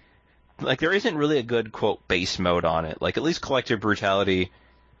 but like there isn't really a good quote base mode on it. Like at least Collective Brutality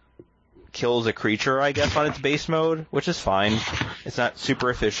kills a creature, I guess, on its base mode, which is fine. It's not super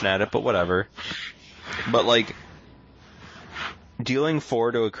efficient at it, but whatever. But like dealing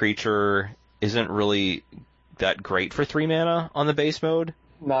 4 to a creature isn't really that great for 3 mana on the base mode.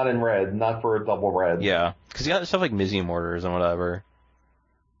 Not in red, not for a double red. Yeah, because you got stuff like Mizzy Mortars and whatever.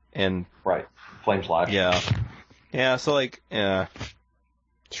 And right, Flame Slash. Yeah. So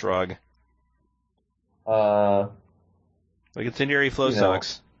shrug. Like Incendiary Flow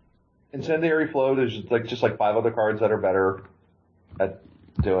sucks. Incendiary Flow. There's just 5 other cards that are better at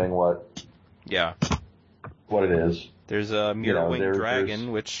doing what. Yeah. What it is. There's a Mirror-Winged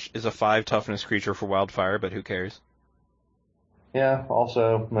Dragon, which is a 5 toughness creature for Wildfire, but who cares? Yeah.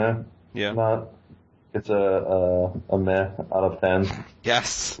 Also, meh. Yeah. Not. It's a meh out of 10.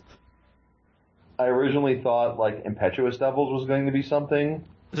 Yes. I originally thought Impetuous Devils was going to be something.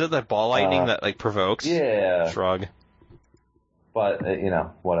 Is it that ball lightning that provokes? Yeah. Shrug. But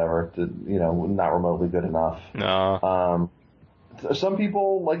whatever. Not remotely good enough. No. Some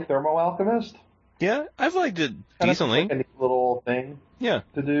people like Thermo Alchemist. Yeah, I've liked it decently. Like a neat little thing. Yeah.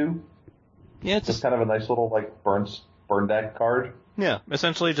 To do. Yeah, it's just kind of a nice little burn deck card. Yeah,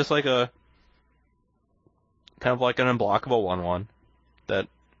 essentially just like a kind of like an unblockable 1/1 that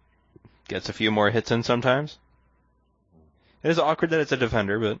gets a few more hits in sometimes. It is awkward that it's a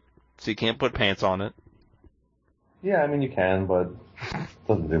defender, but so you can't put pants on it. Yeah, I mean you can, but it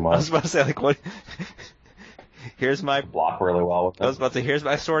doesn't do much. I was about to say what? Here's my block really well with it. I was about to say here's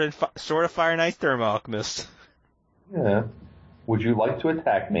my Sword of Fire and Ice Thermo Alchemist. Yeah. Would you like to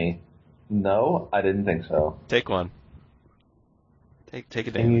attack me? No, I didn't think so. Take one. Take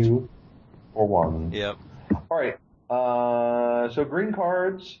a damage. Continue for one. Yep. All right. So green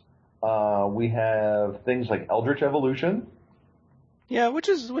cards. We have things like Eldritch Evolution. Yeah, which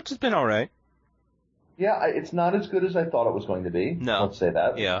has been all right. Yeah, it's not as good as I thought it was going to be. No. Let's say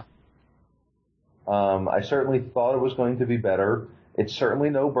that. Yeah. I certainly thought it was going to be better. It's certainly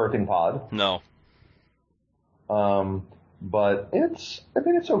no birthing pod. No. But it's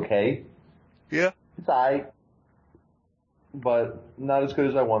okay. Yeah. It's alright. But not as good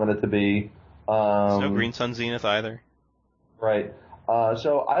as I wanted it to be. There's no Green Sun Zenith either. Right.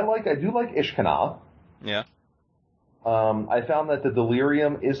 So I do like Ishkana. Yeah. I found that the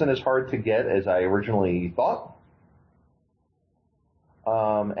Delirium isn't as hard to get as I originally thought.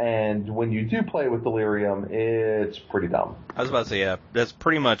 And when you do play with Delirium, it's pretty dumb. I was about to say, yeah, that's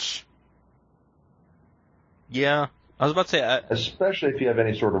pretty much... Yeah, I was about to say... Especially if you have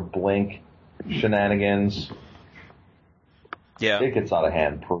any sort of blink shenanigans. Yeah. It gets out of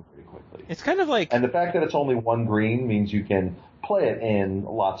hand pretty quickly. It's kind of like... And the fact that it's only one green means you can play it in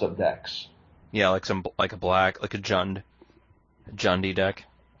lots of decks. Yeah, like a black, like a Jundy deck.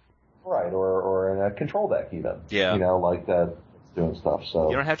 Right, or in a control deck even. Yeah. You know, like that, it's doing stuff, so...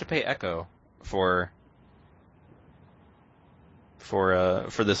 You don't have to pay Echo for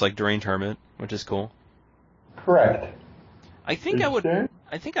this, like, Drain Tournament, which is cool. Correct. I think I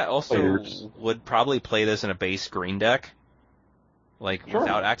also Players. would probably play this in a base green deck. Like, Sure.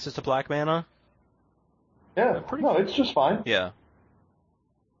 without access to black mana. Yeah, no, it's just fine. Yeah.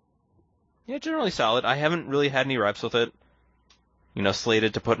 Yeah, generally solid. I haven't really had any reps with it. You know,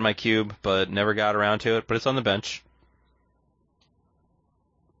 slated to put in my cube, but never got around to it, but it's on the bench.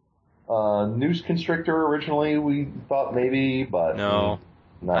 Noose Constrictor originally we thought maybe, but... No.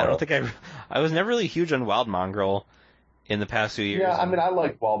 No. I don't think I was never really huge on Wild Mongrel in the past few years. Yeah, I mean, I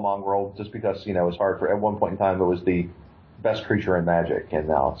like Wild Mongrel just because, you know, it's hard at one point in time it was the best creature in Magic, and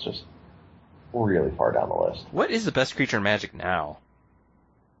now it's just really far down the list. What is the best creature in Magic now?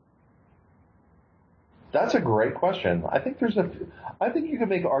 That's a great question. I think you could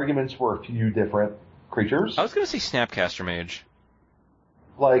make arguments for a few different creatures. I was going to say Snapcaster Mage.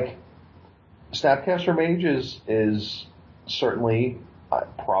 Like, Snapcaster Mage is certainly,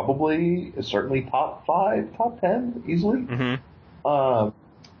 certainly top 5, top 10, easily. Mm-hmm.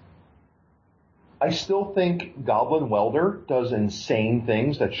 I still think Goblin Welder does insane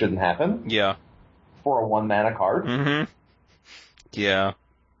things that shouldn't happen. Yeah. For a 1-mana card. Mm-hmm. Yeah.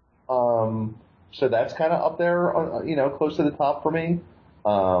 So that's kind of up there, you know, close to the top for me.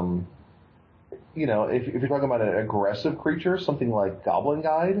 You know, if you're talking about an aggressive creature, something like Goblin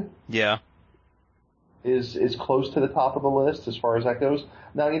Guide. Yeah. Is close to the top of the list as far as that goes.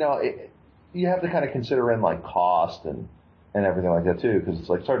 Now, you know, you have to kind of consider in like cost and everything like that too, because it's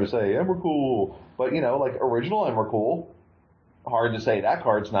like it's hard to say Emrakul, but you know, like original Emrakul, hard to say that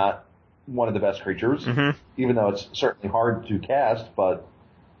card's not one of the best creatures, even though it's certainly hard to cast, but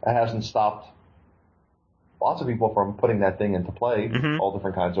it hasn't stopped lots of people from putting that thing into play all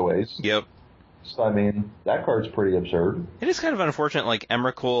different kinds of ways. Yep. So I mean, that card's pretty absurd. It is kind of unfortunate, like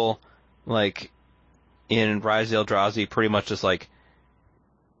Emrakul, like in Rise of Eldrazi, pretty much just like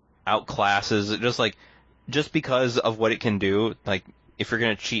outclasses, just because of what it can do. Like, if you're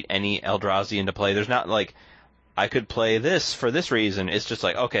gonna cheat any Eldrazi into play, there's not like I could play this for this reason. It's just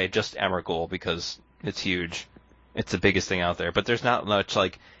like, okay, just Emrakul because it's huge. It's the biggest thing out there. But there's not much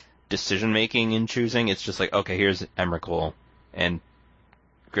like decision making in choosing. It's just like, okay, here's Emrakul and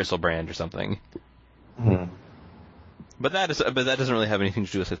Gristlebrand or something. Mm-hmm. But that doesn't really have anything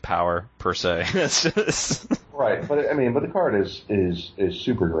to do with his power per se. That's just right. But the card is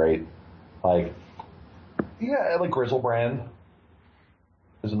super great. Like, yeah, like Grizzlebrand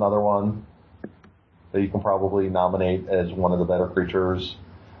is another one that you can probably nominate as one of the better creatures.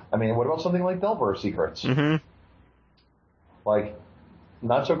 I mean, what about something like Delver Secrets? Mm-hmm. Like,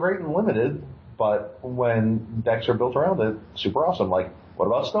 not so great and limited, but when decks are built around it, super awesome. Like, what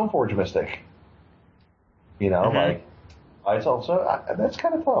about Stoneforge Mystic? You know, like, it's also that's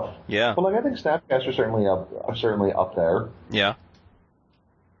kind of tough. Yeah. But like, I think Snapcaster certainly up there. Yeah.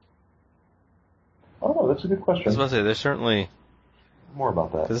 I don't know. That's a good question. I was about to say, there's certainly more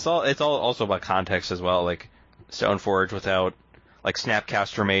about that. Because it's all also about context as well. Like Stoneforge without, like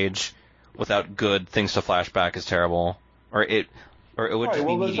Snapcaster Mage without good things to flashback is terrible, or it would just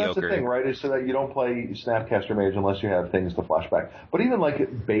be mediocre. That's the thing, right? Is so that you don't play Snapcaster Mage unless you have things to flashback. But even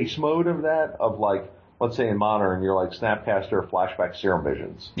like base mode of that, of like, let's say in Modern, you're like Snapcaster flashback Serum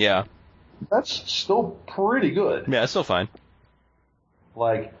Visions. Yeah. That's still pretty good. Yeah, it's still fine.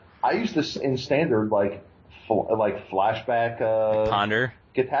 Like, I used to, in Standard, like, like flashback Ponder.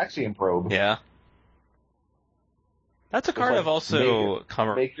 Gitaxian Probe. Yeah. That's a card like I've also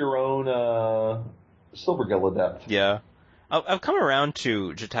make your own Silvergill Adept. Yeah. I've come around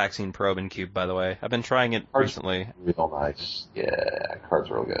to Gitaxian Probe in Cube, by the way. I've been trying it recently. Real nice. Yeah, card's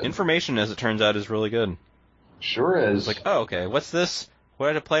real good. Information, as it turns out, is really good. Sure is. It's like, oh, okay, what's this? What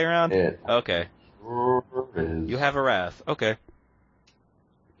did I play around? Okay. Sure is. You have a Wrath. Okay.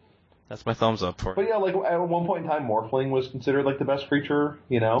 That's my thumbs up for it. But yeah, like at one point in time, Morphling was considered like the best creature,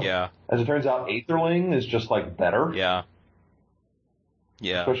 you know? Yeah. As it turns out, Aetherling is just like better. Yeah.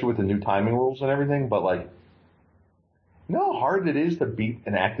 Yeah. Especially with the new timing rules and everything, but like, you know how hard it is to beat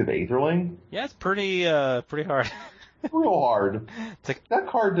an active Aetherling? Yeah, it's pretty hard. Real hard. That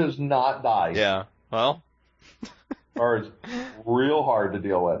card does not die. Yeah. Well. Or it's real hard to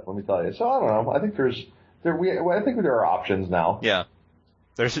deal with, let me tell you. So I don't know. I think I think there are options now. Yeah.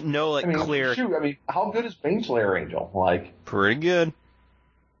 There's no clear. Shoot, how good is Baneslayer Angel? Like, pretty good.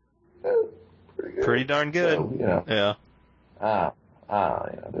 Pretty good. Pretty darn good. So, you know. Yeah.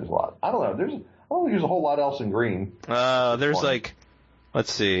 There's a lot. I don't know. I don't think there's a whole lot else in green. There's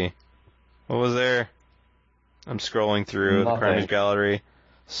let's see. What was there? I'm scrolling through the Carnage Gallery.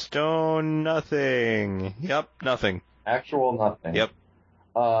 Stone nothing. Yep, nothing. Actual nothing. Yep.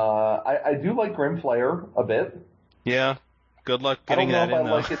 I do like Grimflayer a bit. Yeah. Good luck getting that in,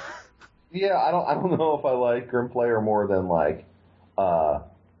 though. Like it. Yeah, I don't know if I like Grimflayer more than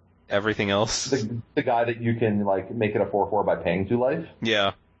everything else. The guy that you can make it a 4/4 by paying 2 life.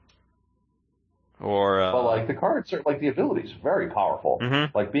 Yeah. Or but the cards are the abilities very powerful.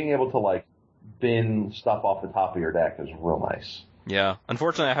 Mm-hmm. Like being able to bin stuff off the top of your deck is real nice. Yeah.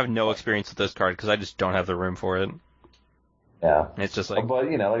 Unfortunately, I have no experience with this card because I just don't have the room for it. Yeah. It's just but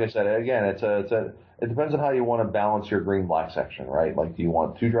like I said, again, it depends on how you want to balance your green-black section, right? Like, do you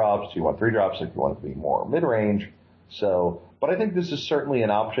want 2 drops? Do you want 3 drops? Like, do you want it to be more mid-range? So, but I think this is certainly an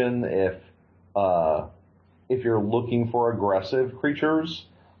option if you're looking for aggressive creatures.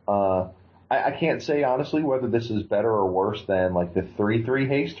 I can't say honestly whether this is better or worse than the 3/3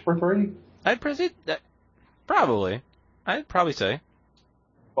 haste for 3. I'd say that probably. I'd probably say.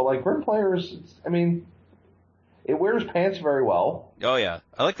 But Grimflayers, it wears pants very well. Oh yeah,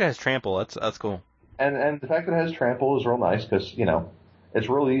 I like that it has trample. That's cool. And the fact that it has trample is real nice because it's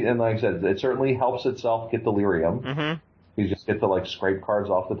really, and like I said, it certainly helps itself get delirium. Mm-hmm. You just get to scrape cards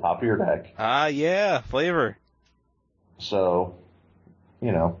off the top of your deck. Ah, yeah, flavor. So,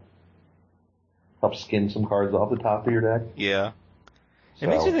 help skin some cards off the top of your deck. Yeah. So, it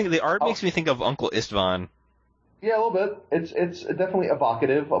makes me think. The art makes me think of Uncle Istvan. Yeah, a little bit. It's definitely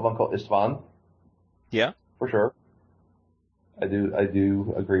evocative of Uncle Istvan. Yeah, for sure. I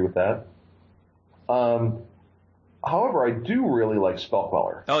do agree with that. However, I do really like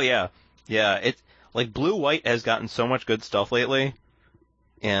Spellqueller. Oh yeah. It's blue-white has gotten so much good stuff lately,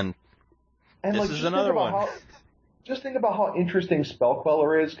 and this is another one. Just think about how interesting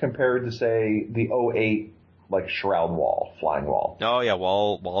Spellqueller is compared to, say, the 08 Shroud Wall, Flying Wall. Oh yeah,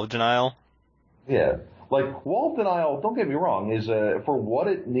 Wall of Denial. Yeah, Wall of Denial. Don't get me wrong, is for what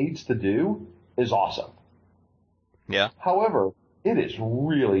it needs to do is awesome. Yeah. However, it is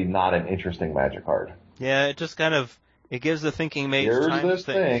really not an interesting Magic card. Yeah, it just it gives the thinking mates time to think.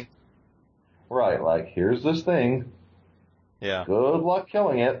 Thing. Right, here's this thing. Yeah. Good luck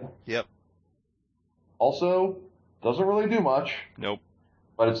killing it. Yep. Also, doesn't really do much. Nope.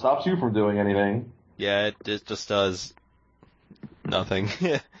 But it stops you from doing anything. Yeah, it just does nothing.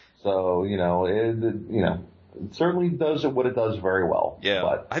 So, it certainly does what it does very well. Yeah.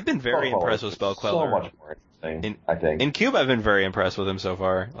 But I've been very impressed with Spellqueller. So much more interesting, I think. In Cube, I've been very impressed with him so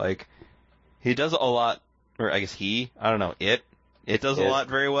far. He does a lot, or I guess it does a lot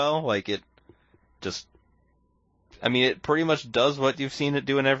very well. It pretty much does what you've seen it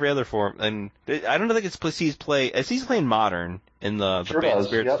do in every other form. And I don't think it's sees playing Modern in the Banned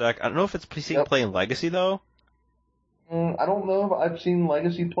Spirits deck. I don't know if it's seeing play in Legacy, though. I don't know if I've seen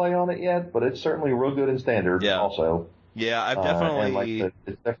Legacy play on it yet, but it's certainly real good in Standard also. Yeah, I've definitely... and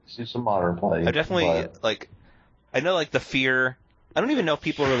definitely see some Modern play. I definitely, I know, the fear... I don't even know if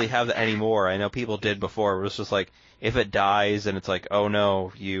people really have that anymore. I know people did before. It was just if it dies, and it's oh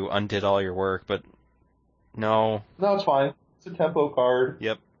no, you undid all your work, but no. No, it's fine. It's a tempo card.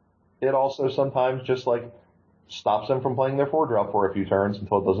 Yep. It also sometimes just, stops them from playing their 4-drop for a few turns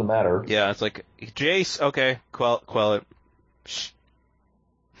until it doesn't matter. Yeah, it's Jace, okay, quell it. Shh.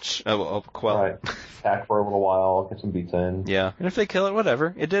 Quell right. Attack for a little while, get some beats in. Yeah, and if they kill it,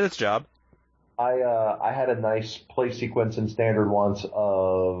 whatever. It did its job. I had a nice play sequence in Standard once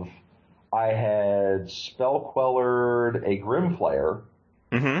of I had Spellquellered a Grimflayer,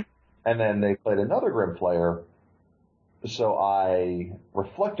 mm-hmm. And then they played another Grim Player, so I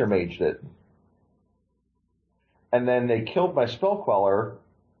Reflector Maged it. And then they killed my Spell Queller,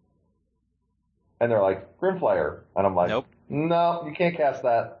 and they're like, Grim Player. And I'm like, Nope. No, you can't cast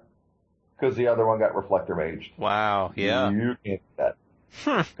that, because the other one got Reflector Maged. Wow, yeah. You can't do that.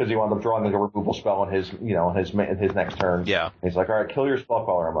 Because he wound up drawing like a removal spell in his, in his next turn. Yeah. And he's like, all right, kill your Spell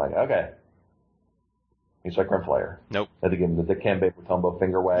Queller. I'm like, okay. He's like, Grim Player. Nope. I had to give him the Dikembe Mutombo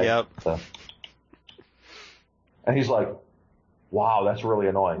finger wag. Yep. So. And he's like, wow, that's really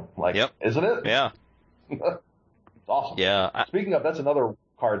annoying. Like, Yep. Isn't it? Yeah. It's awesome. Yeah. Speaking of, that's another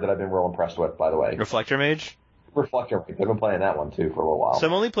card that I've been real impressed with, by the way. Reflector Mage? Reflector. I've been playing that one, too, for a little while. So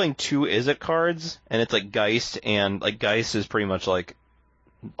I'm only playing 2 Izzet cards, and it's like Geist, and like Geist is pretty much like...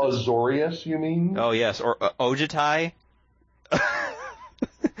 Azorius, you mean? Oh, yes, or Ojutai.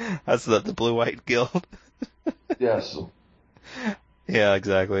 That's the blue-white guild. Yes. Yeah,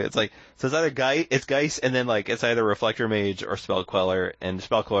 exactly. It's like, so it's either it's Geist, and then like, it's either Reflector Mage or Spell Queller, and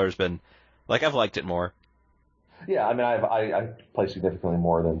Spell Queller's been, like, I've liked it more. Yeah, I mean, I play significantly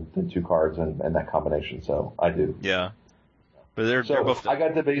more than 2 cards and that combination, so I do. Yeah. But they're So both... I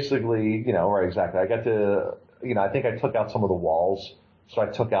got to basically, right, exactly. I got to, I think I took out some of the walls. So I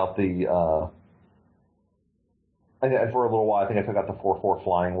took out the, and for a little while, I think I took out the 4/4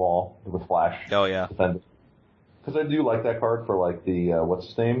 flying wall with Flash. Oh, yeah. Because I do like that card for, like, the, what's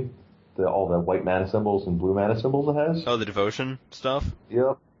its name? All the white mana symbols and blue mana symbols it has. Oh, the devotion stuff?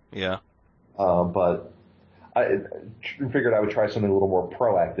 Yep. Yeah. But I figured I would try something a little more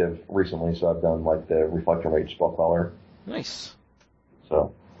proactive recently, so I've done, like, the Reflector Mage Spell Queller. Nice.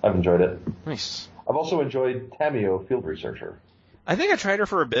 So, I've enjoyed it. Nice. I've also enjoyed Tamio Field Researcher. I think I tried her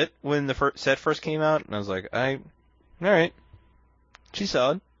for a bit when the set first came out, and I was like, alright. She's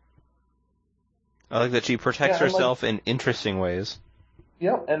solid. I like that she protects herself in interesting ways.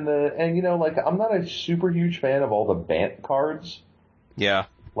 Yep, and I'm not a super huge fan of all the Bant cards. Yeah.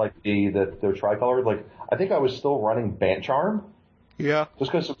 Like the tricolored. Like, I think I was still running Bant Charm. Yeah.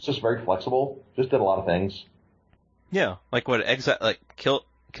 Just because it's just very flexible. Just did a lot of things. Yeah. Like what,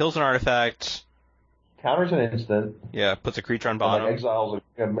 kills an artifact. Counters an instant. Yeah, puts a creature on bottom. And, exiles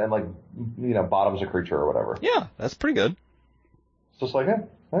bottoms a creature or whatever. Yeah, that's pretty good. It's just like,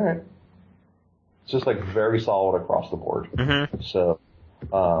 alright. It's just like very solid across the board. Mm-hmm. So,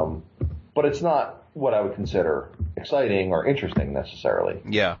 but it's not what I would consider exciting or interesting necessarily.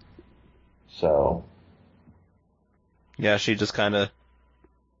 Yeah. So. Yeah, she just kind of...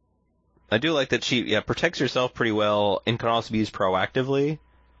 I do like that she, protects herself pretty well and can also be used proactively.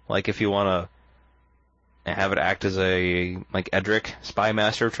 Like if you want to have it act as a, like, Edric, Spy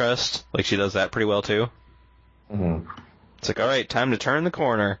Master of Trust. Like, she does that pretty well, too. Mm-hmm. It's like, alright, time to turn the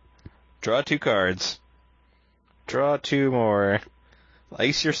corner. Draw 2 cards. Draw 2 more.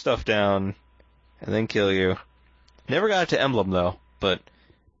 Ice your stuff down. And then kill you. Never got it to Emblem, though. But,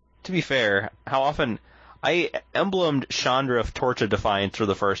 to be fair, how often... I emblemed Chandra Torch of Defiance for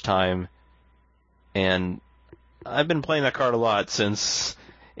the first time. And I've been playing that card a lot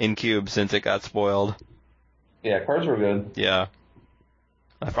in Cube since it got spoiled. Yeah, cards were good. Yeah.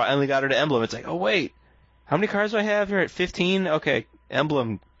 I finally got her to Emblem. It's like, oh wait, how many cards do I have here at 15? Okay,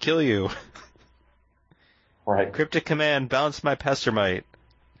 Emblem, kill you. Right. Cryptic Command, bounce my Pestermite.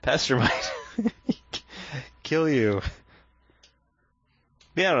 Pestermite. Kill you.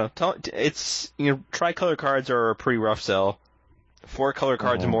 Yeah, I don't know. It's, tricolor cards are a pretty rough sell. 4-color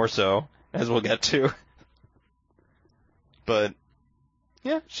cards more so, as we'll get to. But,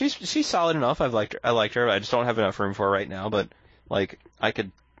 yeah, she's solid enough. I liked her. I just don't have enough room for her right now, but, like, I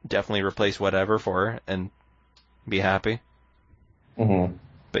could definitely replace whatever for her and be happy. Mm-hmm.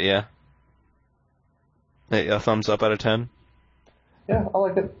 But yeah. A thumbs up out of 10? Yeah, I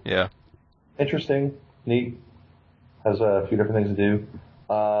like it. Yeah. Interesting. Neat. Has a few different things to do.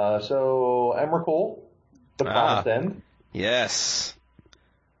 So, Emrakul, The Promised End. Yes.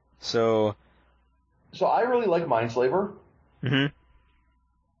 So I really like Mindslaver. Mm-hmm.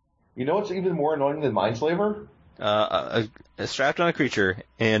 You know what's even more annoying than Mindslaver? Strapped on a creature,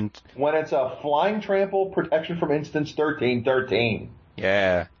 and... When it's a flying trample, protection from instants, 13/13.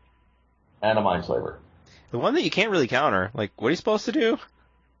 Yeah. And a Mindslaver. The one that you can't really counter. Like, what are you supposed to do?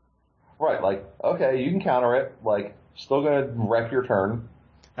 Right, like, okay, you can counter it, like, still gonna wreck your turn.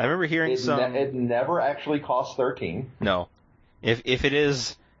 I remember hearing it never actually costs 13. No. If it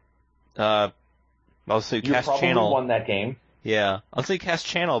is, I'll say you cast probably channel. won that game. Yeah. I'll say cast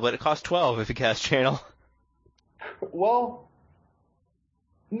channel, but it costs 12 if you cast channel. Well,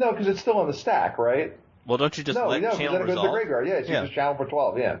 no, because it's still on the stack, right? Well, don't you just let channel then it goes to the resolve? graveyard. Yeah, so you just channel for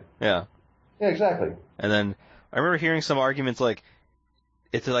 12, yeah. Yeah. Yeah, exactly. And then I remember hearing some arguments like,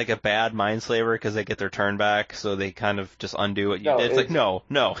 it's like a bad Mindslaver because they get their turn back, so they kind of just undo what you No, did. It's like, no,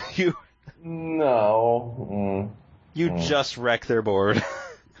 no, just wreck their board.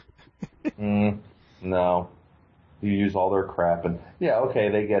 no. You use all their crap, and yeah, okay,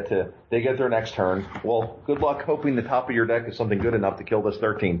 they get their next turn. Well, good luck hoping the top of your deck is something good enough to kill this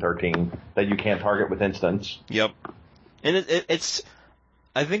 13/13 that you can't target with instants. Yep. And it's,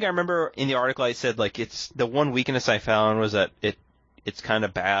 I think I remember in the article I said, like, it's, the one weakness I found was that it's kind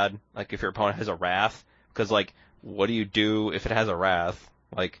of bad, like, if your opponent has a Wrath, because, like, what do you do if it has a Wrath?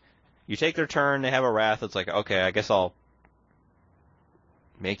 Like, you take their turn, they have a Wrath, it's like, okay, I guess I'll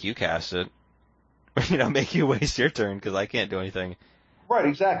make you cast it. Make you waste your turn, because I can't do anything. Right,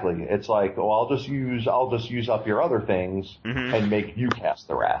 exactly. It's like, well, I'll just use up your other things and make you cast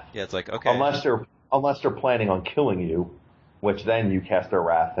the Wrath. Yeah, it's like, okay. Unless they're planning on killing you, which then you cast their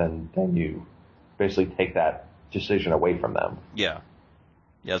Wrath and then you basically take that decision away from them. Yeah.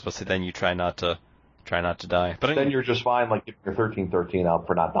 Yeah, I was supposed to say, then you try not to die. But then you're just fine, like, giving your 13/13 out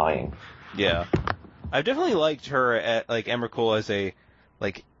for not dying. Yeah. I've definitely liked her at, like, Emrakul as a,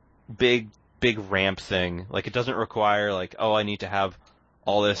 like, big ramp thing. Like, it doesn't require, like, oh, I need to have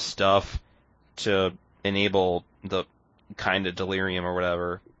all this stuff to enable the kind of delirium or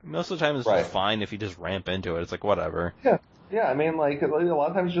whatever. Most of the time it's just fine if you just ramp into it. It's like, whatever. Yeah, I mean, like, a lot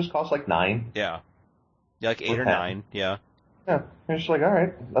of times it just costs, like, 9. Yeah, like 8 or 9, yeah. Yeah, you're just like,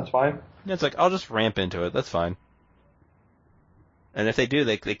 alright, that's fine. Yeah, it's like, I'll just ramp into it, that's fine. And if they do,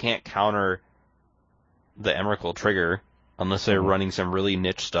 they can't counter the Emrakul trigger unless they're running some really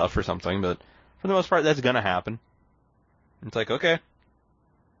niche stuff or something, but for the most part, that's gonna happen. It's like, okay,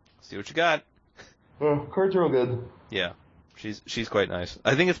 see what you got. Cards are all good. Yeah, she's quite nice.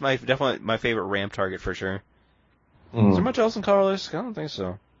 I think it's definitely my favorite ramp target for sure. Mm. Is there much else in Colorless? I don't think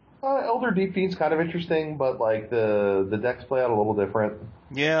so. Elder Deep Fiend's kind of interesting, but like the decks play out a little different.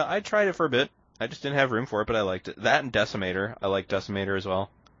 Yeah, I tried it for a bit. I just didn't have room for it, but I liked it. That and Decimator. I like Decimator as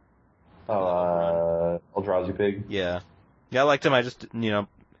well. Eldrazi Pig. Yeah, I liked him. I just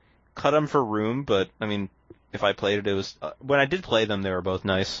cut him for room, but I mean, if I played it was when I did play them, they were both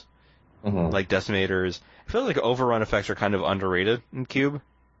nice. Mm-hmm. Like Decimators. I feel like overrun effects are kind of underrated in Cube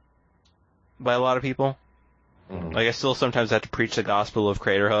by a lot of people. Mm-hmm. Like, I still sometimes have to preach the gospel of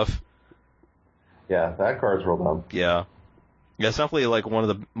Craterhoof. Yeah, that card's real dumb. Yeah, it's definitely like one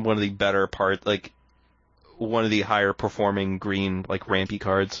of the better parts, like one of the higher performing green like rampy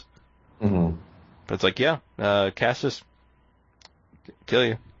cards. Mm-hmm. But it's like, cast just kill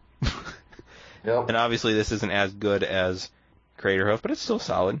you. Yep. And obviously this isn't as good as Craterhoof, but it's still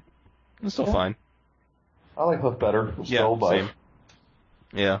solid. It's still fine. I like Hoof better. Still, but same.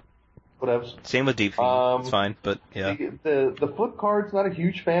 Yeah. Whatevs. Same with Deep Fiend. It's fine, but yeah. The flip cards, not a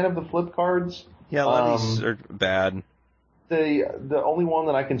huge fan of the flip cards. Yeah, a lot of these are bad. The only one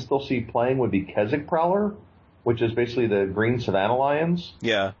that I can still see playing would be Keswick Prowler, which is basically the green Savannah Lions.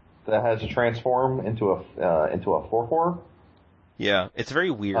 Yeah. That has a transform into a 4/4. Yeah, it's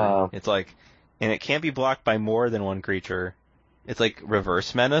very weird. It's like, and it can't be blocked by more than one creature. It's like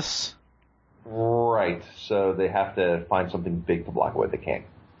reverse menace. Right. So they have to find something big to block it with. They can't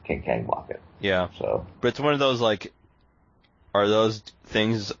block it. Yeah. So, but it's one of those like, are those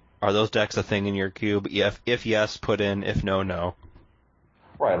decks a thing in your cube? If yes, put in. If no, no.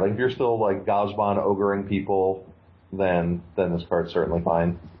 Right. Like if you're still like Gosbon ogring people, then this card's certainly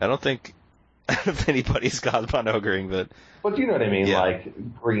fine. I don't think anybody's Gosbon ogring, but you know what I mean. Yeah.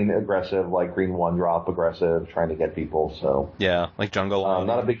 Like green aggressive, like green 1-drop aggressive, trying to get people. So yeah, like Jungle Lion.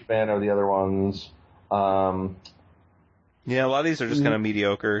 Not a big fan of the other ones. Yeah, a lot of these are just kind of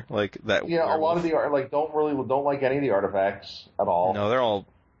mediocre, like that. Yeah, werewolf. A lot of the art, like don't like any of the artifacts at all. No, they're all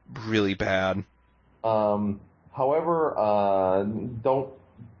really bad. However,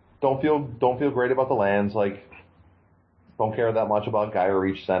 don't feel great about the lands. Like, don't care that much about Gaia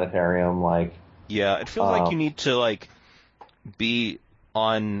Reach Sanitarium. Like, yeah, it feels like you need to like be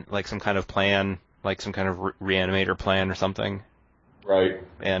on like some kind of plan, like some kind of reanimator plan or something. Right.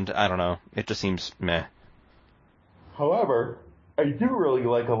 And I don't know, it just seems meh. However, I do really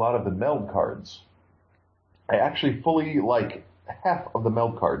like a lot of the meld cards. I actually fully like half of the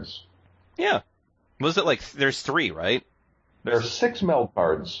meld cards. Yeah. Was it like, there's 3, right? There's 6 meld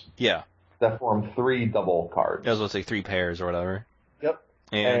cards. Yeah. That form 3 double cards. I was going to say 3 pairs or whatever. Yep.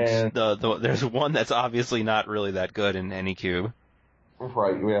 And there's one that's obviously not really that good in any cube.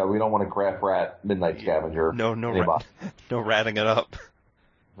 Right, yeah, we don't want to Graph Rat Midnight Scavenger. No ratting it up.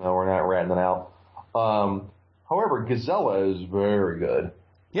 No, we're not ratting it out. However, Gazella is very good.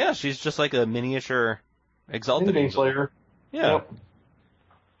 Yeah, she's just like a miniature Exalted Slayer. Yeah.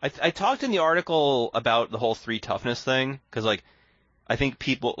 Yep. I talked in the article about the whole 3 toughness thing, because like, I think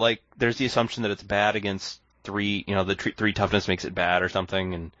people, like, there's the assumption that it's bad against 3, the 3 toughness makes it bad or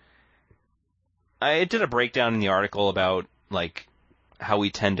something, and I did a breakdown in the article about, like, how we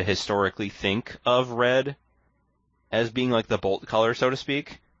tend to historically think of red as being, like, the bolt color, so to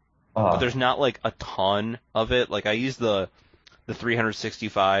speak. But there's not, like, a ton of it. Like, I use the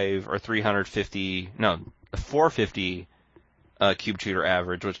 365 or 450 cube tutor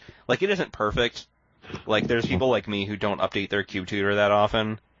average, which, like, it isn't perfect. Like, there's people like me who don't update their cube tutor that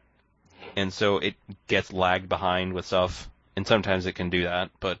often, and so it gets lagged behind with stuff, and sometimes it can do that.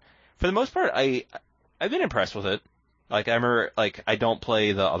 But for the most part, I've been impressed with it. Like, I remember, like, I don't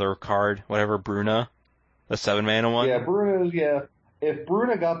play the other card, whatever, Bruna, the 7-mana one. Yeah, Bruna's, yeah. If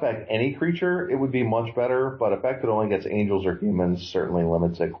Bruna got back any creature, it would be much better, but the fact that it only gets angels or humans certainly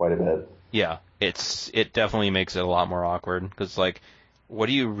limits it quite a bit. Yeah, it definitely makes it a lot more awkward, because, like, what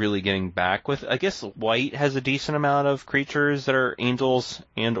are you really getting back with? I guess white has a decent amount of creatures that are angels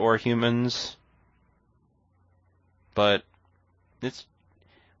and or humans, but it's,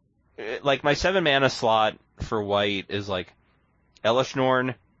 like, my 7-mana slot for white is, like, Elesh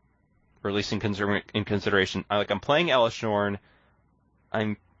Norn, or at least in consideration. I'm playing Elesh Norn.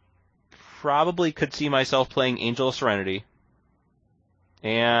 I'm probably could see myself playing Angel of Serenity.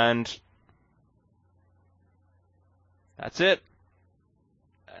 And that's it.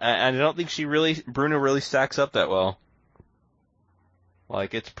 I don't think Bruna really stacks up that well.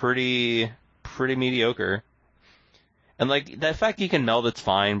 Like, it's pretty mediocre. And, like, the fact you can meld, it's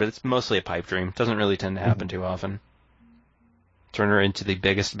fine, but it's mostly a pipe dream. It doesn't really tend to happen too often. Turn her into the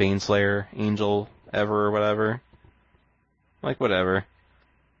biggest Baneslayer angel ever or whatever. Like, whatever.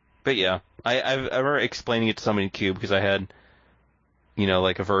 But yeah, I remember explaining it to somebody in Cube because I had,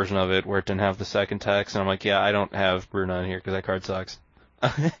 like a version of it where it didn't have the second text, and I'm like, yeah, I don't have Bruna in here because that card sucks.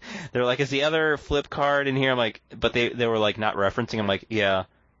 They're like, is the other flip card in here? I'm like, but they were like not referencing. I'm like, yeah,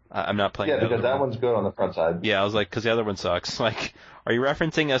 I'm not playing. Yeah, because that one's good on the front side. Yeah, I was like, because the other one sucks. Like, are you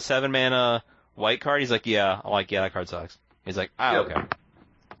referencing a 7-mana white card? He's like, yeah. I'm like, yeah, that card sucks. He's like, okay.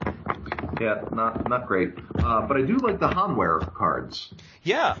 Yeah, not great. But I do like the Hanweir cards.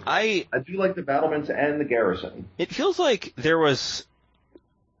 Yeah, I do like the Battlements and the Garrison. It feels like there was,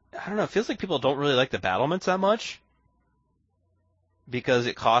 I don't know, it feels like people don't really like the Battlements that much because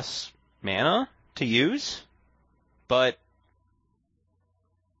it costs mana to use, but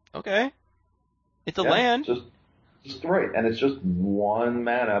okay. It's a land. Just right, and it's just 1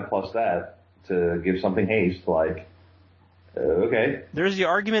 mana plus that to give something haste, like, okay. There's the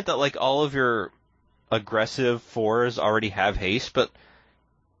argument that, like, all of your aggressive 4s already have haste, but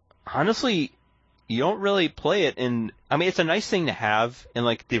honestly, you don't really play it in, I mean, it's a nice thing to have in,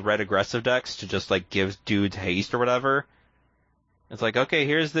 like, the red aggressive decks to just, like, give dudes haste or whatever. It's like, okay,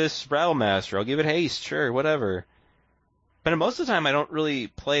 here's this Rattlemaster, I'll give it haste, sure, whatever. But most of the time, I don't really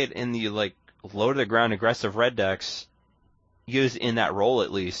play it in the, like, low-to-the-ground aggressive red decks, used in that role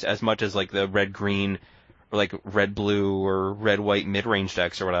at least, as much as, like, the red-green, or, like, red-blue, or red-white mid-range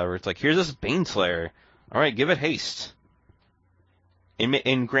decks or whatever. It's like, here's this Baneslayer. Alright, give it haste.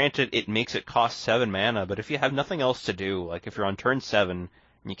 And granted, it makes it cost 7 mana, but if you have nothing else to do, like, if you're on turn 7, and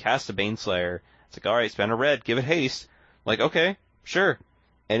you cast a Baneslayer, it's like, alright, spend a red, give it haste. Like, okay, sure.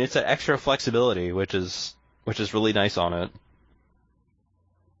 And it's an extra flexibility, which is really nice on it.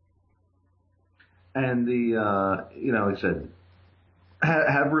 And like I said,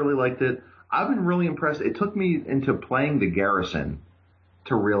 have really liked it. I've been really impressed. It took me into playing the Garrison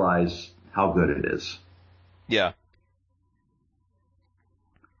to realize how good it is. Yeah.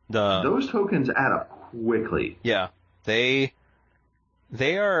 Those tokens add up quickly. Yeah. They're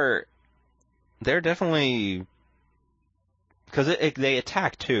definitely, because they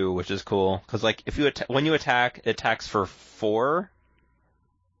attack too, which is cool. Because, like, if you when you attack, it attacks for 4.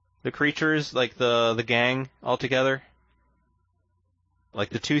 The creatures, like the gang altogether. Like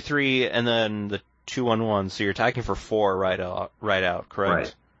the 2/3 and then the 2/1/1, so you're attacking for 4 right out, correct?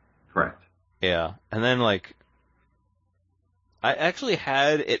 Right. Correct. Yeah. And then, like, I actually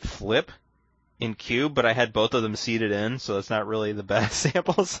had it flip in Cube, but I had both of them seeded in, so that's not really the best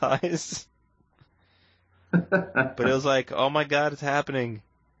sample size. But it was like, oh my god, it's happening.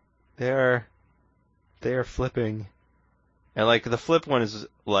 They are flipping. And, like, the flip one is,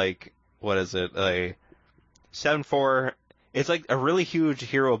 like, what is it? A 7/4. It's like a really huge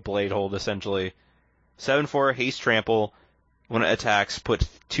hero blade hold, essentially. 7/4 haste trample. When it attacks, put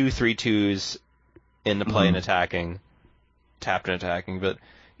 2/3/2s into play and attacking. Tapped and attacking. But,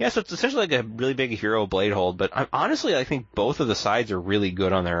 yeah, so it's essentially like a really big hero blade hold. But honestly, I think both of the sides are really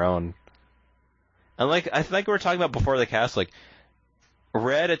good on their own. And, like, I think we were talking about before the cast, like,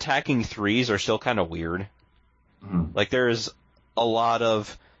 red attacking 3s are still kind of weird. Like, there's a lot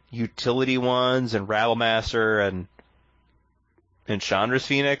of utility ones and Rabblemaster and Chandra's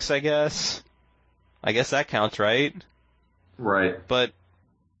Phoenix, I guess. I guess that counts, right? Right. But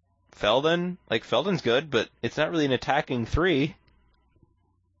Feldon's good, but it's not really an attacking 3.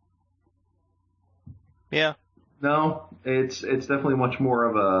 Yeah. No, it's definitely much more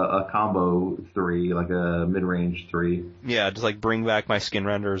of a combo 3, like a mid-range 3. Yeah, just like bring back my skin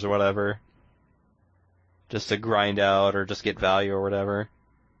renders or whatever. Just to grind out or just get value or whatever.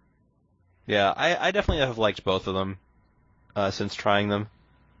 Yeah, I definitely have liked both of them since trying them.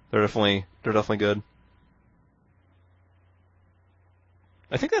 They're definitely good.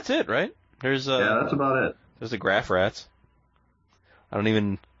 I think that's it, right? Yeah, that's about it. There's the Graph Rats.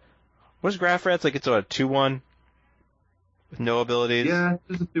 What's Graph Rats? Like it's a 2-1 with no abilities? Yeah,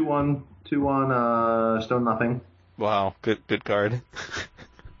 just a 2-1 Stone Nothing. Wow, good card.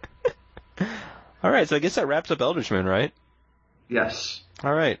 Alright, so I guess that wraps up Eldritch Moon, right? Yes.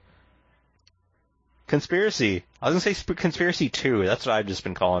 Alright. Conspiracy. I was gonna say Conspiracy 2, that's what I've just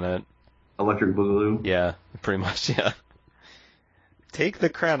been calling it. Electric Boogaloo. Yeah, pretty much, yeah. Take the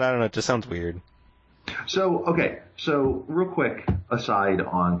crown, I don't know, it just sounds weird. So real quick aside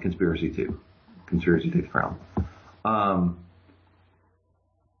on Conspiracy 2. Conspiracy Take the Crown.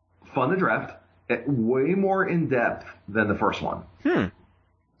 Fun to draft. Way more in depth than the first one.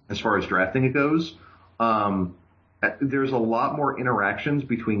 As far as drafting it goes. There's a lot more interactions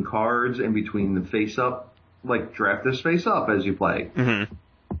between cards and between the face up, like draft this face up as you play. Mm-hmm.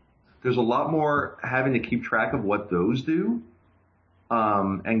 There's a lot more having to keep track of what those do.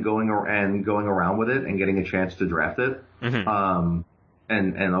 And going around with it and getting a chance to draft it. Mm-hmm.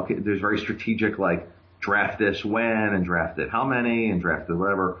 And okay, there's very strategic, like draft this when and draft it how many and draft it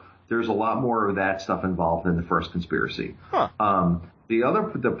whatever. There's a lot more of that stuff involved in the first Conspiracy. Huh.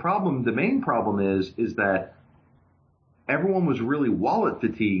 The main problem is that everyone was really wallet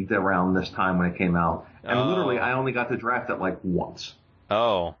fatigued around this time when it came out. And literally I only got to draft it like once.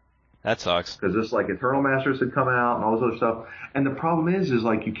 Oh. That sucks. Because this, like, Eternal Masters had come out and all this other stuff. And the problem is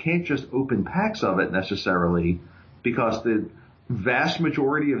like, you can't just open packs of it necessarily, because the vast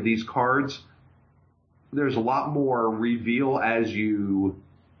majority of these cards, there's a lot more reveal as you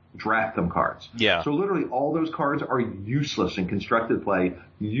draft them cards. Yeah. So literally all those cards are useless in constructed play,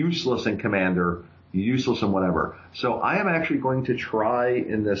 useless in Commander, useless in whatever. So I am actually going to try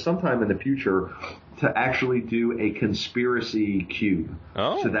sometime in the future to actually do a Conspiracy cube.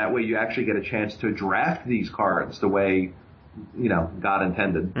 Oh. So that way you actually get a chance to draft these cards the way, God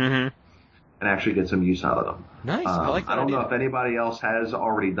intended. Mm-hmm. And actually get some use out of them. Nice. I like that I don't idea. know if anybody else has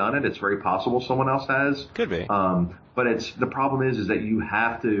already done it. It's very possible someone else has. Could be. But the problem is that you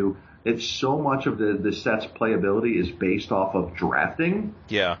have to, it's so much of the set's playability is based off of drafting.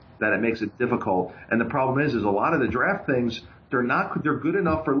 Yeah. That it makes it difficult. And the problem is a lot of the draft things, they're good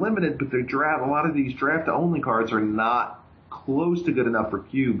enough for limited, but a lot of these draft only cards are not close to good enough for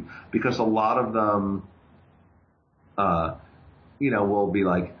cube, because a lot of them, will be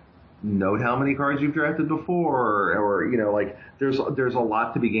like, note how many cards you've drafted before, or like there's a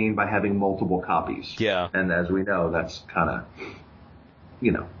lot to be gained by having multiple copies. Yeah. And as we know, that's kind of,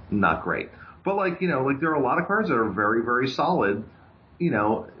 not great. But like there are a lot of cards that are very, very solid,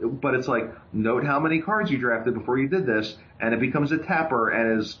 but it's like, note how many cards you drafted before you did this, and it becomes a tapper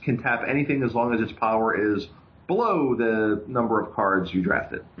and can tap anything as long as its power is below the number of cards you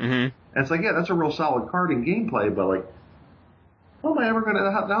drafted. Mm-hmm. And it's like, yeah, that's a real solid card in gameplay, but like, how am I ever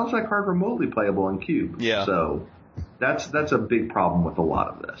how's that card remotely playable in Cube? Yeah. So that's a big problem with a lot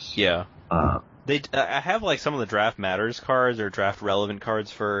of this. Yeah. I have like some of the Draft Matters cards or draft relevant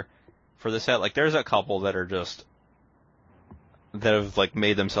cards for the set. Like there's a couple that are just that have like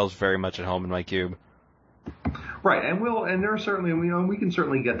made themselves very much at home in my cube. Right, and there are certainly, we can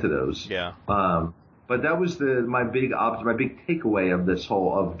certainly get to those. Yeah. But that was my big takeaway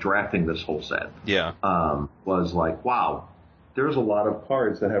of drafting this whole set. Yeah. Was like, wow, there's a lot of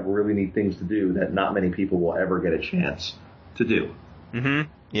cards that have really neat things to do that not many people will ever get a chance to do. Mm-hmm.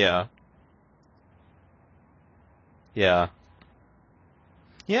 Yeah. Yeah.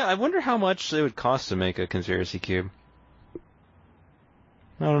 Yeah, I wonder how much it would cost to make a Conspiracy cube.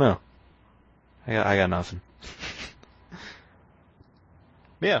 I don't know. I got nothing.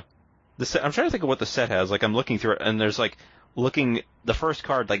 Yeah. I'm trying to think of what the set has. Like, I'm looking through it, and there's like, the first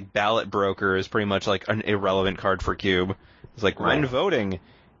card, like Ballot Broker, is pretty much like an irrelevant card for cube. It's like, right. When voting,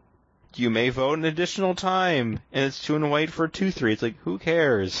 you may vote an additional time, and it's 2 and white for 2/3. It's like, who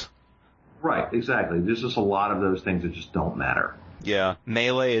cares? Right, exactly. There's just a lot of those things that just don't matter. Yeah.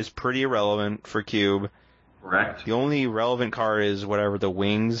 Melee is pretty irrelevant for cube. Correct. The only relevant card is whatever the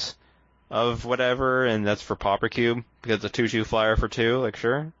wings of whatever, and that's for Pauper Cube because it's a 2/2 flyer for 2. Like,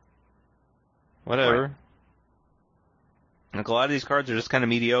 sure, whatever. Right. Like, a lot of these cards are just kind of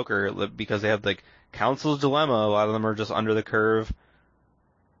mediocre because they have like Council's Dilemma. A lot of them are just under the curve.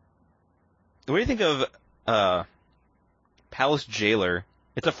 What do you think of Palace Jailer?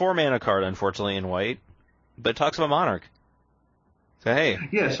 It's a 4-mana card, unfortunately, in white, but it talks about Monarch. So hey.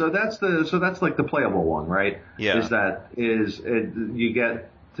 Yeah, so that's like the playable one, right? Yeah. You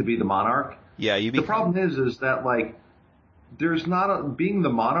get to be the Monarch. Yeah, The problem is that like there's not being the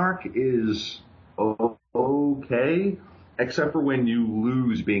Monarch is okay, except for when you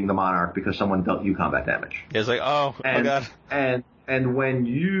lose being the Monarch because someone dealt you combat damage. It's like, oh god. And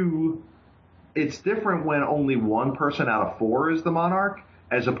when it's different when only one person out of 4 is the Monarch,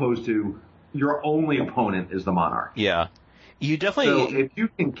 as opposed to your only opponent is the Monarch. Yeah. You definitely. So if you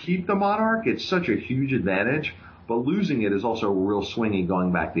can keep the Monarch, it's such a huge advantage, but losing it is also real swingy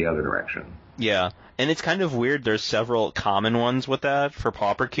going back the other direction. Yeah. And it's kind of weird. There's several common ones with that for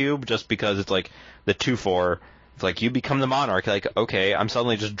Pauper Cube, just because it's like the 2/4. It's like you become the Monarch. Like, okay, I'm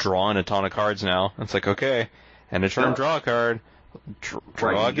suddenly just drawing a ton of cards now. It's like, okay, and a turn, draw a card.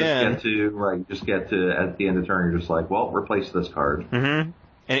 Draw again. You just get to, at the end of the turn, you're just like, well, replace this card. Mm-hmm.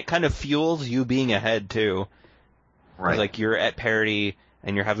 And it kind of fuels you being ahead, too. Right. It's like you're at parity,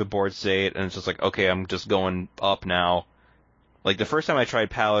 and you're having board state, and it's just like, okay, I'm just going up now. Like, the first time I tried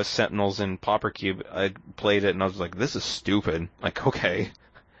Palace, Sentinels, and Pauper Cube, I played it, and I was like, this is stupid. Like, okay.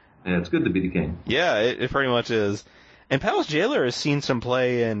 Yeah, it's good to be the king. Yeah, it pretty much is. And Palace Jailer has seen some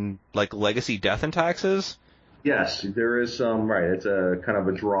play in, like, Legacy Death and Taxes. Yes, there is some, right, it's a kind of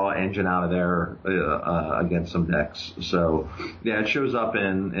a draw engine out of there against some decks. So, yeah, it shows up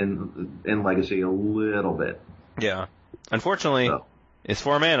in Legacy a little bit. Yeah. Unfortunately, It's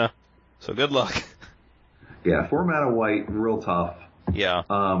 4 mana, so good luck. Yeah, 4 mana white, real tough. Yeah.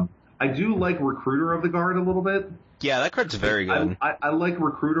 I do like Recruiter of the Guard a little bit. Yeah, that card's very good. I like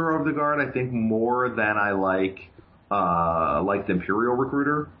Recruiter of the Guard, I think, more than I liked Imperial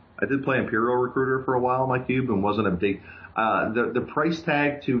Recruiter. I did play Imperial Recruiter for a while in my cube and wasn't a big... the price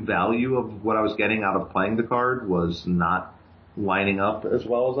tag to value of what I was getting out of playing the card was not lining up as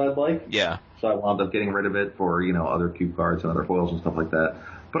well as I'd like. Yeah. So I wound up getting rid of it for, other cube cards and other foils and stuff like that.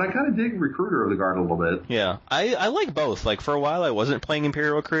 But I kind of dig Recruiter of the Guard a little bit. Yeah. I like both. Like, for a while I wasn't playing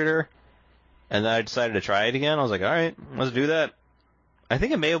Imperial Recruiter, and then I decided to try it again. I was like, alright, let's do that. I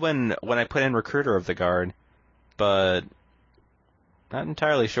think it may have been when I put in Recruiter of the Guard, but... not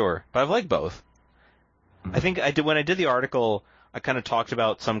entirely sure, but I've liked both. I think when I did the article, I kind of talked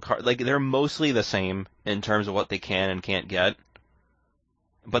about some cards, like, they're mostly the same in terms of what they can and can't get.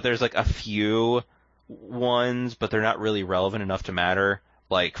 But there's, like, a few ones, but they're not really relevant enough to matter.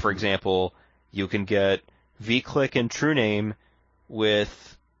 Like, for example, you can get V-Click and True Name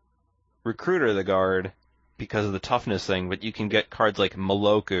with Recruiter of the Guard because of the toughness thing, but you can get cards like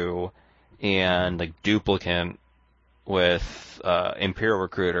Moloku and, like, Duplicant with Imperial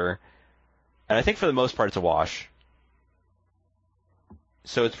Recruiter, and I think for the most part it's a wash.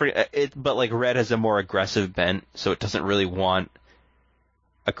 So it's but like red has a more aggressive bent, so it doesn't really want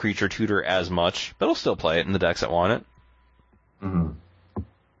a creature tutor as much, but it'll still play it in the decks that want it. Mm-hmm.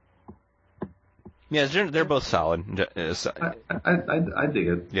 Yeah, they're both solid. I dig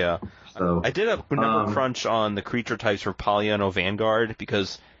it. Yeah. So I did a number crunch on the creature types for Polyano Vanguard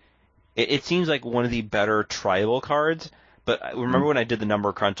because it seems like one of the better tribal cards, but I remember when I did the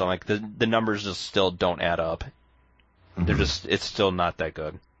number crunch on, like, the numbers just still don't add up. They're it's still not that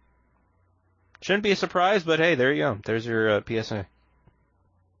good. Shouldn't be a surprise, but hey, there you go. There's your PSA.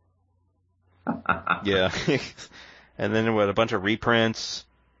 Yeah. And then with a bunch of reprints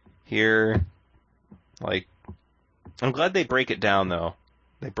here. Like, I'm glad they break it down, though.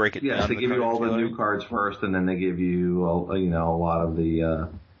 They break it down. Yes, they give you all the new cards first, and then they give you, a lot of the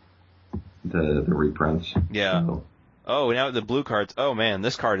reprints. Yeah. So. Oh, now the blue cards. Oh man,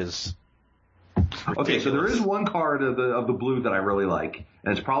 this card is ridiculous. Okay, so there is one card of the blue that I really like,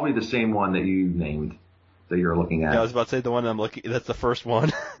 and it's probably the same one that you named that you're looking at. Yeah, I was about to say the one I'm looking. That's the first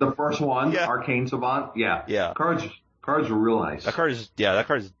one. The first one, yeah. Arcane Savant. Yeah. Yeah. Cards are real nice. That card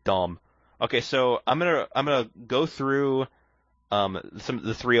is dumb. Okay, so I'm gonna go through some of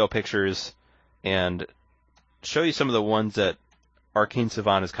the 3.0 pictures and show you some of the ones that Arcane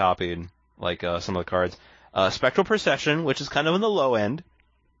Savant has copied, like some of the cards. Spectral Procession, which is kind of on the low end.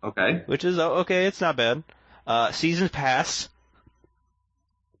 Okay. Which is okay, it's not bad. Seasons Pass.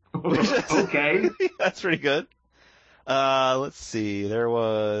 Okay. That's pretty good. Let's see. There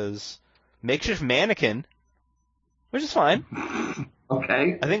was Makeshift Mannequin, which is fine.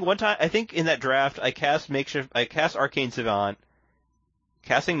 Okay. I think in that draft I cast Arcane Savant,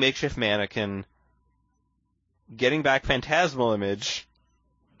 casting Makeshift Mannequin, getting back Phantasmal Image.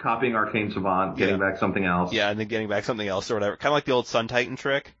 Copying Arcane Savant, getting back something else. Yeah, and then getting back something else or whatever. Kind of like the old Sun Titan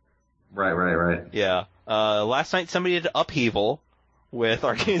trick. Right. Yeah. Last night somebody did Upheaval with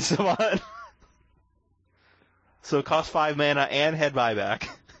Arcane Savant. So it cost 5 mana and head buyback.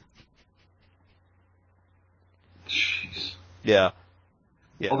 Jeez. Yeah.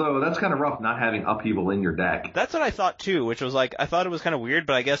 Although that's kind of rough not having Upheaval in your deck. That's what I thought too, which was like, I thought it was kind of weird,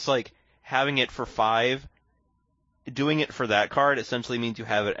 but I guess like having it for 5, doing it for that card essentially means you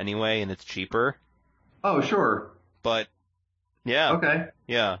have it anyway and it's cheaper. Oh, sure. But, yeah. Okay.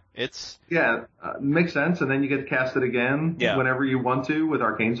 Yeah, it's... Yeah, makes sense, and then you get to cast it again whenever you want to with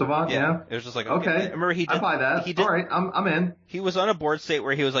Arcane Savant, yeah. It was just like, okay. I remember he did... I buy that. All right, I'm in. He was on a board state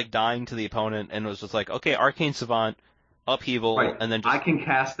where he was like dying to the opponent and was just like, okay, Arcane Savant, Upheaval, and then just... I can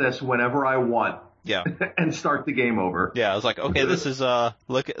cast this whenever I want. Yeah. And start the game over. Yeah, I was like, okay, this is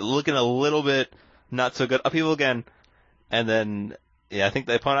looking a little bit not so good. Upheaval again. And then, I think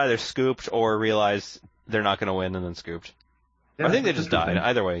the opponent either scooped or realized they're not going to win and then scooped. Yeah, I think they just died.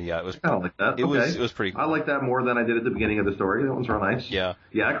 Either way, it was. I don't like that. It was pretty cool. I like that more than I did at the beginning of the story. That one's real nice. Yeah.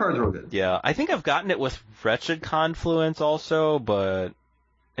 Yeah, that card's real good. Yeah, I think I've gotten it with Wretched Confluence also, but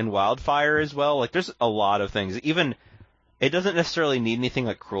in Wildfire as well. Like, there's a lot of things. Even, it doesn't necessarily need anything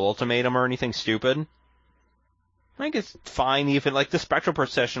like Cruel Ultimatum or anything stupid. I think it's fine even. Like, the Spectral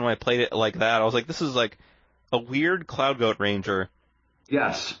Procession, when I played it like that, I was like, this is like a weird Cloud Goat Ranger.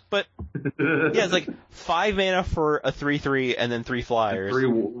 Yes. But, it's like 5 mana for a 3/3 and then 3 flyers. 3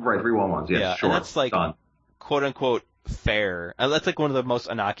 1/1s, yes, yeah, sure. And that's like, done. quote unquote, fair. And that's like one of the most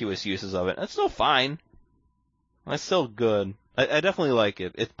innocuous uses of it. That's still fine. That's still good. I definitely like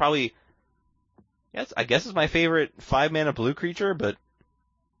it. It's probably, I guess it's my favorite 5 mana blue creature, but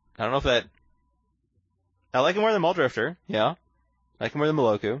I don't know if that, I like it more than Muldrifter, yeah. I like it more than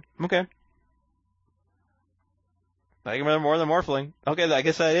Moloku. Okay. I like it more than Morphling. Okay, I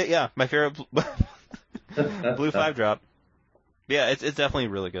guess that yeah, my favorite blue 5-drop. Yeah, it's definitely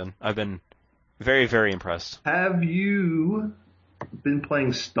really good. I've been very, very impressed. Have you been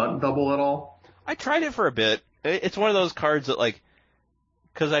playing Stunt Double at all? I tried it for a bit. It's one of those cards that, like,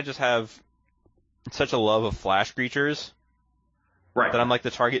 because I just have such a love of flash creatures, right? That I'm like the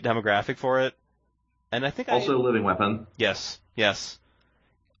target demographic for it. And I think also Living Weapon. Yes.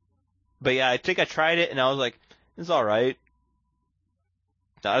 But yeah, I think I tried it and I was like, it's all right.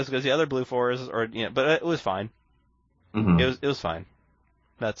 Not as good as the other blue 4s, but it was fine. Mm-hmm. It was fine.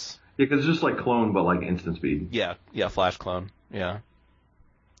 That's because it's just like clone, but like instant speed. Yeah, flash clone. Yeah,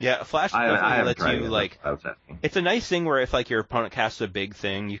 flash definitely lets you like. It's a nice thing where if like your opponent casts a big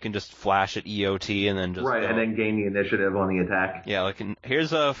thing, you can just flash at EOT and then just and then gain the initiative on the attack. Yeah, like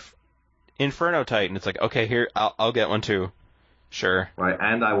here's a Inferno Titan. It's like, okay, here I'll get one too. Sure. Right,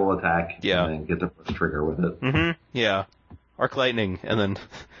 and I will attack. Yeah. And then get the first trigger with it. Mm-hmm. Yeah. Arc Lightning, and then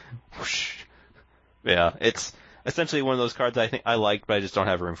whoosh. Yeah, it's essentially one of those cards I think I like, but I just don't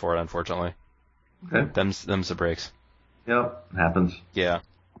have room for it, unfortunately. Okay. Them's the breaks. Yep, it happens. Yeah.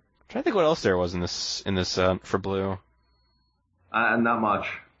 I'm trying to think what else there was in this for blue. Not much.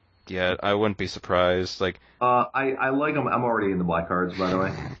 Yeah, I wouldn't be surprised. Like, I like them. I'm already in the black cards, by the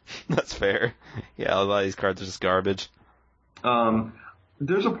way. That's fair. Yeah, a lot of these cards are just garbage.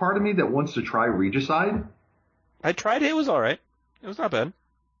 There's a part of me that wants to try Regicide. I tried it. It was all right. It was not bad.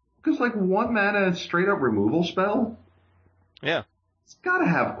 Because like 1 mana straight up removal spell. Yeah. It's got to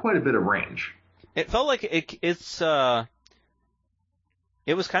have quite a bit of range. It felt like it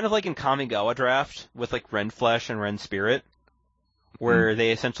was kind of like in Kamigawa Draft with like Rend Flesh and Rend Spirit, where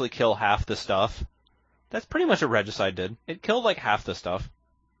they essentially kill half the stuff. That's pretty much what Regicide did. It killed like half the stuff.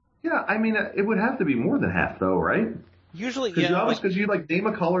 Yeah, I mean, it would have to be more than half though, right? Usually, Because you name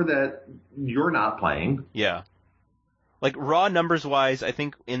a color that you're not playing. Yeah. Like, raw numbers-wise, I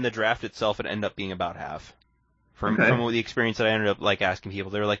think in the draft itself it ended up being about half. From the experience that I ended up, like, asking people.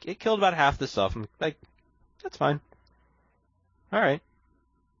 They were like, it killed about half the stuff. I'm like, that's fine. Alright.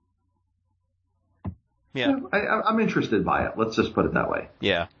 Yeah. I'm interested by it. Let's just put it that way.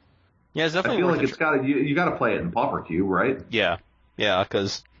 Yeah. Yeah, it's definitely I feel like you gotta play it in Pauper Cube, right? Yeah. Yeah,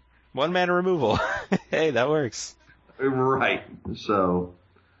 because 1 mana removal. Hey, that works. Right. So,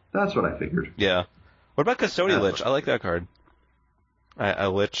 that's what I figured. Yeah. What about Custodial Lich? I like that card. I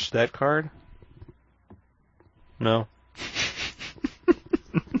lich that card? No.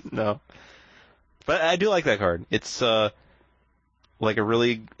 No. But I do like that card. It's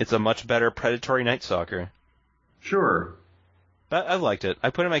it's a much better Predatory Night Stalker. Sure. But I've liked it. I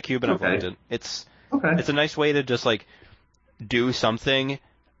put it in my cube and I've liked it. It's a nice way to just like do something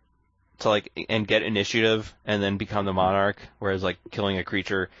to like and get initiative and then become the monarch, whereas like killing a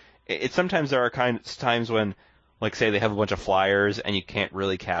creature, it sometimes there are times when, like, say they have a bunch of flyers and you can't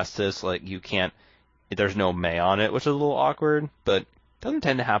really cast this, like you can't, there's no May on it, which is a little awkward, but it doesn't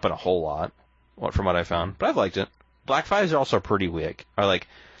tend to happen a whole lot, from what I found. But I've liked it. Black 5s are also pretty weak. Are like,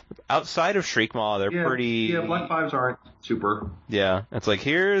 outside of Shriekmaw, they're pretty... Yeah, Black 5s aren't super. Yeah, it's like,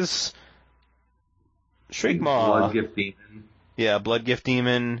 here's Shriekmaw. Blood Gift Demon. Yeah, Blood Gift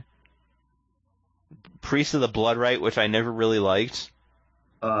Demon. Priest of the Bloodright, which I never really liked.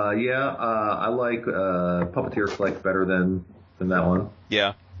 I like Puppeteer Click better than that one.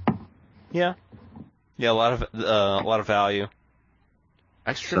 Yeah. Yeah. Yeah, a lot of value.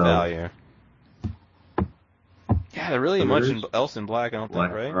 Extra value. Yeah, there really much else in black, I don't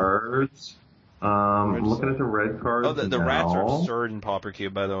think, right? Cards. I'm looking at the red cards. Oh, the rats are absurd in Pauper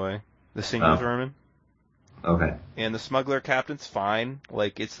Cube, by the way. The single vermin. Okay. And the Smuggler Captain's fine.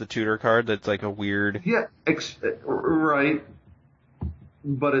 Like, it's the tutor card that's like a weird... Yeah, right.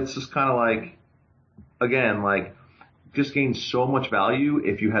 But it's just kind of like, again, like, just gains so much value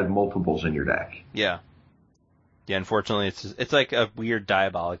if you had multiples in your deck. Yeah. Yeah, unfortunately, it's like a weird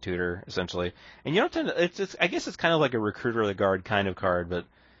diabolic tutor, essentially. And you don't tend to, I guess it's kind of like a Recruiter of the Guard kind of card, but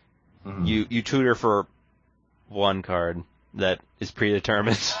you tutor for one card that is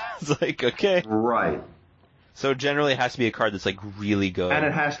predetermined. It's like, okay. Right. So generally it has to be a card that's like really good. And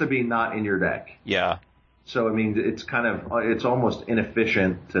it has to be not in your deck. Yeah. So, I mean, it's almost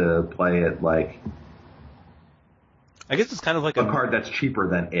inefficient to play it like... I guess it's kind of like a card that's cheaper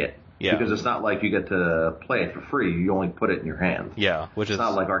than it. Yeah. Because it's not like you get to play it for free. You only put it in your hand. Yeah, which it's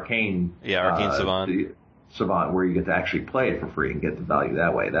not like Arcane. Yeah, Arcane Savant. Savant, where you get to actually play it for free and get the value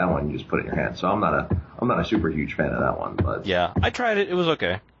that way. That one you just put it in your hand. So I'm not a super huge fan of that one. But yeah, I tried it. It was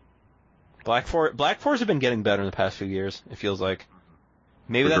okay. Black Fours have been getting better in the past few years. It feels like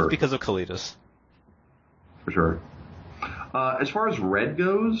maybe that's because of Kalitas. For sure. As far as red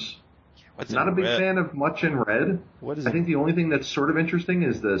goes. Not a big fan of much in red. What is I think the only thing that's sort of interesting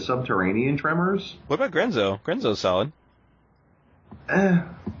is the Subterranean Tremors. What about Grenzo? Grenzo's solid. I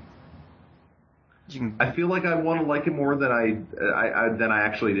feel like I want to like it more than I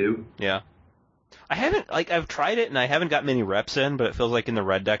actually do. Yeah. I've tried it and I haven't got many reps in, but it feels like in the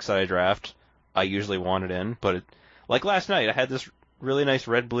red decks that I draft, I usually want it in. But like last night, I had this really nice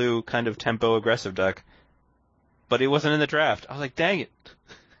red-blue kind of tempo aggressive deck, but it wasn't in the draft. I was like, dang it.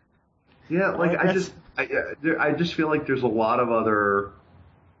 Yeah, like I just feel like there's a lot of other.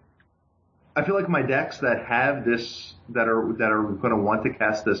 I feel like my decks that have this that are going to want to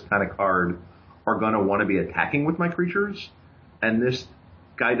cast this kind of card are going to want to be attacking with my creatures, and this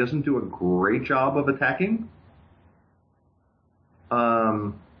guy doesn't do a great job of attacking.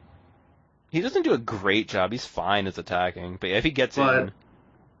 He doesn't do a great job. He's fine as attacking, but if he gets in.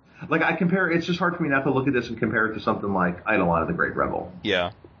 Like I compare, it's just hard for me not to look at this and compare it to something like Eidolon of the Great Rebel.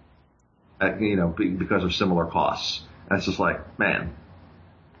 Yeah. Because of similar costs. And it's just like, man,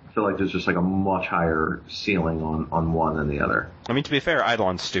 I feel like there's just like a much higher ceiling on one than the other. I mean, to be fair,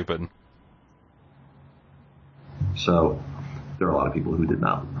 Eidolon's stupid. So, there are a lot of people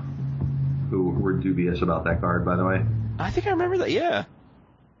who were dubious about that card, by the way. I think I remember that, yeah.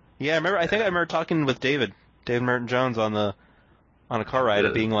 Yeah, I think I remember talking with David Merton Jones on a car ride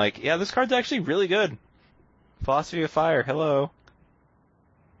and being like, yeah, this card's actually really good. Philosophy of Fire, hello.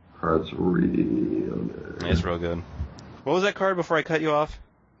 Card's real good. It's real good. What was that card before I cut you off?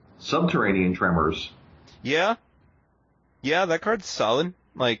 Subterranean Tremors. Yeah. Yeah, that card's solid.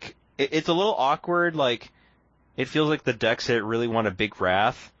 Like, it's a little awkward, like, it feels like the decks that really want a big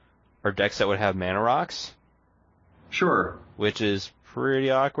Wrath are decks that would have Mana Rocks. Sure. Which is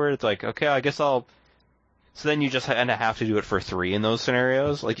pretty awkward. It's like, okay, I guess I'll... So then you just kind of have to do it for 3 in those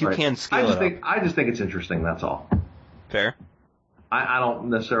scenarios. Like, you can scale it up. I just think it's interesting, that's all. Fair. I don't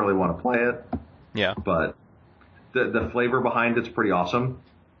necessarily want to play it. Yeah. But the flavor behind it's pretty awesome.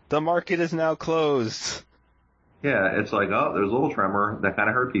 The market is now closed. Yeah, it's like, oh, there's a little tremor. That kind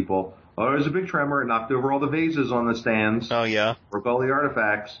of hurt people. Oh, there's a big tremor. It knocked over all the vases on the stands. Oh, yeah. Broke all the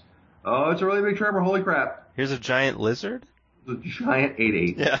artifacts. Oh, it's a really big tremor. Holy crap. Here's a giant lizard? It's a giant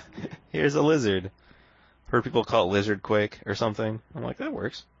 8/8. Yeah. Here's a lizard. Heard people call it Lizard Quake or something. I'm like, that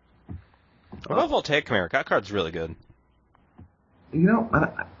works. What about Voltaic Chimera? That card's really good.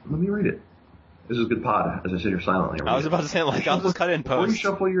 Let me read it. This is a good pod, as I sit here silently. I was about to say, like, I'll just cut it in post. Before you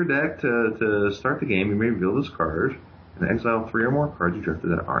shuffle your deck to start the game, you may reveal this card and exile 3 or more cards you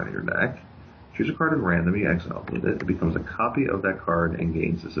drafted that aren't in your deck. Choose a card at random, you exile with it. It becomes a copy of that card and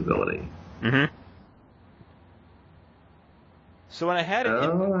gains this ability. Mm-hmm. So when I had it,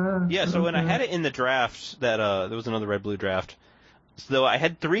 when I had it in the draft, that there was another red-blue draft. So I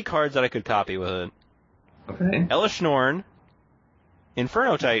had 3 cards that I could copy with it. Okay. Elesh Norn,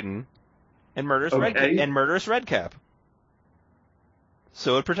 Inferno Titan, and Murderous Redcap.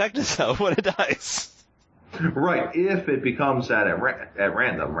 So it protects itself when it dies. Right, if it becomes that at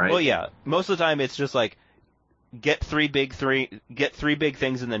random, right? Well, yeah. Most of the time, it's just like get three big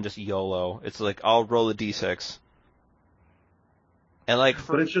things, and then just YOLO. It's like I'll roll a d6. And like,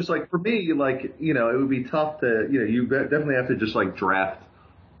 but it's just like for me, like it would be tough to you definitely have to just like draft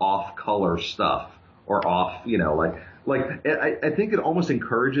off color stuff or off I think it almost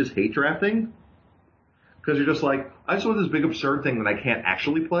encourages hate drafting. Because you're just like, I just want this big absurd thing that I can't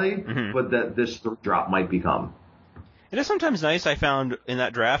actually play, but that this drop might become. It is sometimes nice, I found, in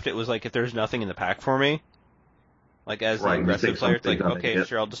that draft, it was like, if there's nothing in the pack for me, like as an aggressive player, it's like, okay,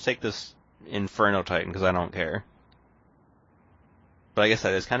 sure, I'll just take this Inferno Titan, because I don't care. But I guess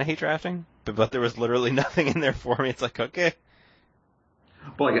that is kind of hate drafting. But there was literally nothing in there for me, it's like, okay.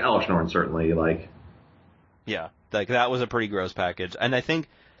 But like Elesh Norn, certainly, like... Yeah, like that was a pretty gross package. And I think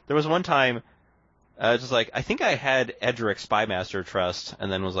there was one time... I was just like, I think I had Edric Spymaster Trust,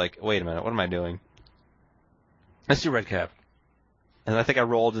 and then was like, wait a minute, what am I doing? Let's do Redcap. And I think I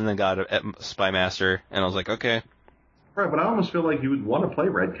rolled and then got a Spymaster, and I was like, okay. Right, but I almost feel like you would want to play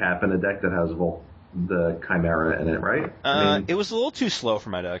Redcap in a deck that has the Chimera in it, right? It was a little too slow for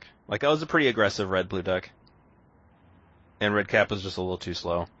my deck. Like, that was a pretty aggressive red-blue deck. And Redcap was just a little too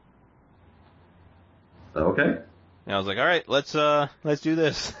slow. Okay. And I was like, alright, let's do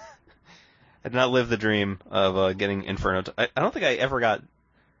this. I did not live the dream of getting Inferno. I don't think I ever got...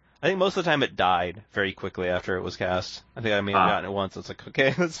 I think most of the time it died very quickly after it was cast. I think I may have gotten it once. It's like,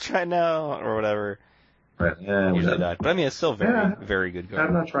 okay, let's try now, or whatever. Right. Yeah, usually died. But I mean, it's still very good card.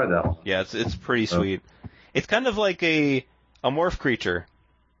 I've not tried that one. Yeah, it's pretty sweet. It's kind of like a morph creature.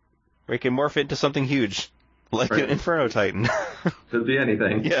 Where you can morph into something huge. Like an Inferno Titan. Could be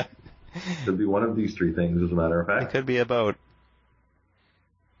anything. Yeah. Could be one of these 3 things, as a matter of fact. It could be a boat.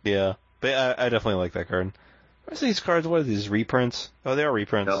 Yeah. But I definitely like that card. What's these cards? What are these, reprints? Oh, they are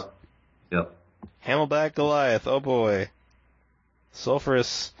reprints. Yep. Hammelback Goliath, oh boy.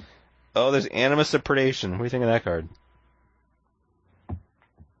 Sulfurous. Oh, there's Animus of Predation. What do you think of that card?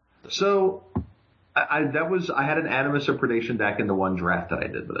 So, I had an Animus of Predation deck in the one draft that I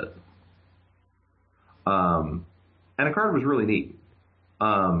did with it. And the card was really neat.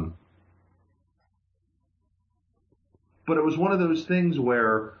 But it was one of those things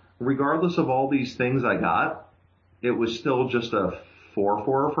where, regardless of all these things I got, it was still just a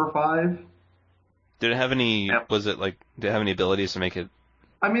 4/4 for 5. Did it have any? Did it have any abilities to make it?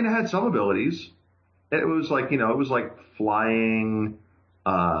 I mean, it had some abilities. It was like it was like flying.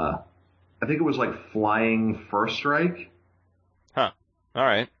 I think it was like flying first strike. Huh. All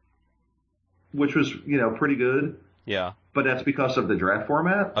right. Which was pretty good. Yeah. But that's because of the draft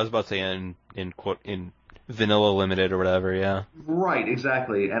format. I was about to say in vanilla limited or whatever. Yeah. Right.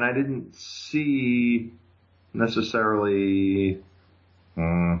 Exactly. And I didn't see necessarily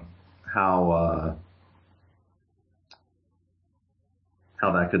how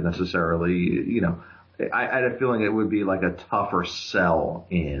that could necessarily, I had a feeling it would be like a tougher sell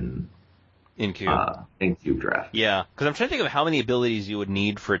in Cube. In Cube draft. Yeah, because I'm trying to think of how many abilities you would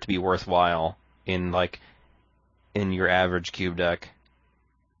need for it to be worthwhile in your average Cube deck.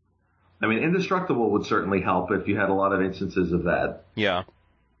 I mean, Indestructible would certainly help if you had a lot of instances of that. Yeah.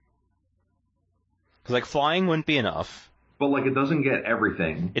 Because flying wouldn't be enough. But it doesn't get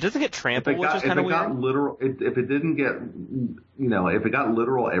everything. It doesn't get trampled, which is kind of weird. If it didn't get, if it got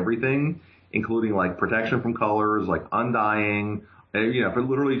literal everything, including protection from colors, undying, if it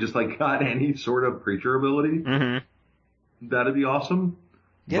literally just got any sort of creature ability, that'd be awesome.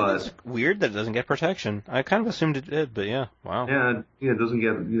 Yeah, but it's weird that it doesn't get protection. I kind of assumed it did, but yeah, wow. Yeah, it doesn't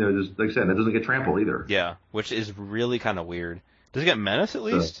get, just like I said, it doesn't get trample either. Yeah, which is really kind of weird. Does it get menace at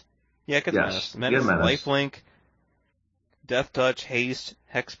least? Yeah, it gets menace. Menace, lifelink. Death Touch, Haste,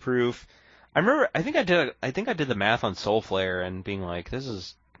 Hexproof. I remember. I think I did the math on Soulflare and being like, "This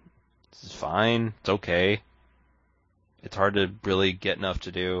is fine. It's okay. It's hard to really get enough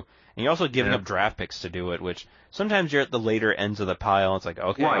to do." And you're also giving up draft picks to do it, which sometimes you're at the later ends of the pile. And it's like,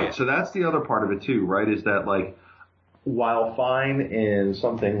 okay, right. So that's the other part of it too, right? Is that while fine in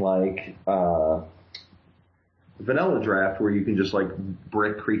something like vanilla draft, where you can just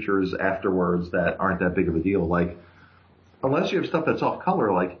brick creatures afterwards that aren't that big of a deal, unless you have stuff that's off color,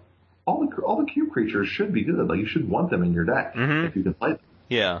 all the cube creatures should be good. You should want them in your deck if you can play them.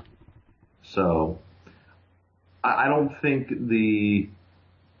 Yeah. So I don't think the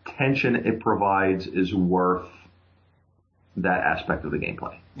tension it provides is worth that aspect of the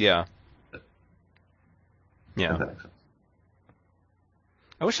gameplay. Yeah. If that makes sense.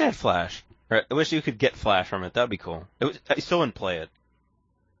 I wish I had Flash. Or I wish you could get Flash from it. That would be cool. I still wouldn't play it.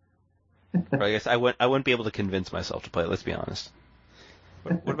 Or I guess I wouldn't be able to convince myself to play it. Let's be honest.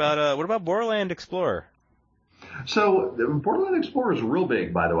 What about Borderland Explorer? So Borderland Explorer is real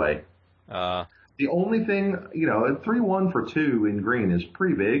big, by the way. The only thing, 3-1 for 2 in green is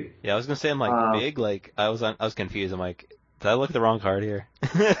pretty big. Yeah, I was gonna say I'm like big. Like I was confused. I'm like, did I look at the wrong card here?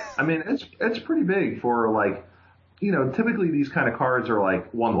 I mean, it's pretty big for like, typically these kind of cards are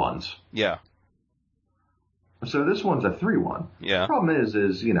like 1/1s. Yeah. So this one's a 3-1. Yeah. The problem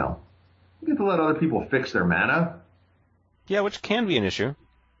is you get to let other people fix their mana. Yeah, which can be an issue.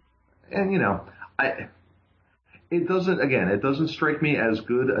 And it doesn't strike me as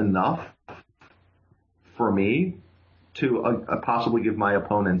good enough for me to possibly give my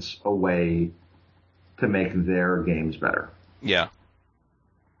opponents a way to make their games better. Yeah.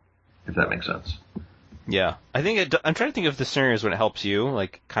 If that makes sense. Yeah. I'm trying to think of the scenarios when it helps you,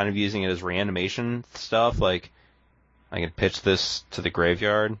 like kind of using it as reanimation stuff, like I can pitch this to the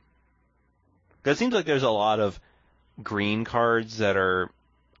graveyard. Because it seems like there's a lot of green cards that are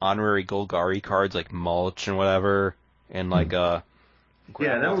honorary Golgari cards, like Mulch and whatever, and like that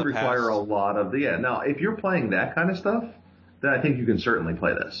would require a lot of Now, if you're playing that kind of stuff, then I think you can certainly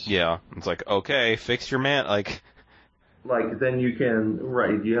play this. Yeah, it's like, okay, fix your man, like then you can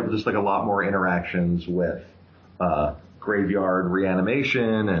you have just like a lot more interactions with graveyard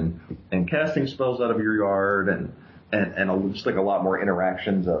reanimation and casting spells out of your yard and just like a lot more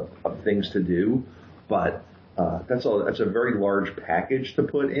interactions of things to do, but that's a very large package to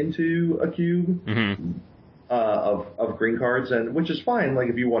put into a cube. Mm-hmm. Of green cards, and which is fine. Like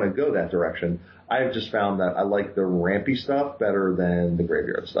if you want to go that direction, I've just found that I like the rampy stuff better than the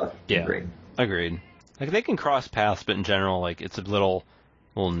graveyard stuff. Yeah, green. Agreed. Like they can cross paths, but in general, like it's a little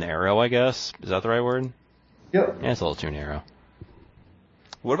narrow. I guess is that the right word? Yep. Yeah, it's a little too narrow.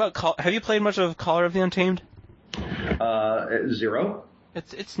 What about have you played much of Caller of the Untamed? 0.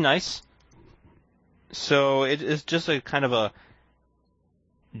 It's nice. So it is just a kind of a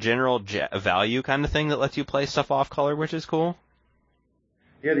general value kind of thing that lets you play stuff off color, which is cool.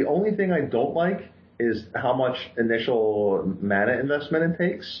 Yeah, the only thing I don't like is how much initial mana investment it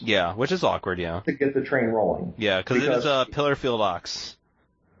takes. Yeah, which is awkward, yeah. To get the train rolling. Yeah, because it is a Pillar Field Ox.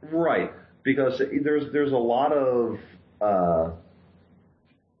 Right, because there's a lot of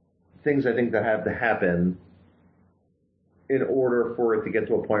things I think that have to happen in order for it to get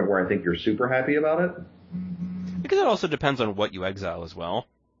to a point where I think you're super happy about it. Because it also depends on what you exile as well.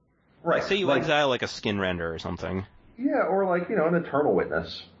 Right. Like, say you exile like a Skin Render or something. Yeah, or like, an Eternal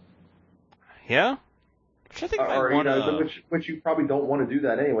Witness. Yeah? Which I think which you probably don't want to do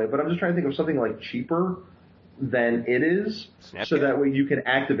that anyway, but I'm just trying to think of something like cheaper than it is, so that way you can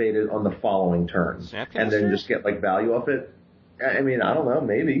activate it on the following turn. And then just get like value off it. I mean, I don't know,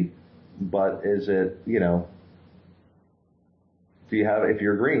 maybe. But is it, do you have, if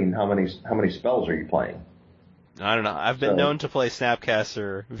you're green, how many spells are you playing? I don't know. I've been known to play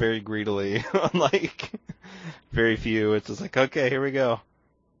Snapcaster very greedily on like very few. It's just like, okay, here we go.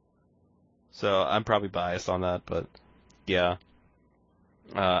 So I'm probably biased on that, but yeah.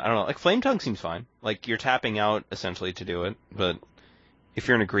 I don't know. Like Flame Tongue seems fine. Like you're tapping out essentially to do it, but if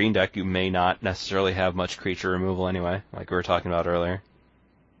you're in a green deck, you may not necessarily have much creature removal anyway, like we were talking about earlier.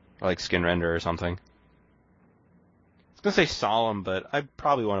 Or like Skin Render or something. I was gonna say Solemn, but I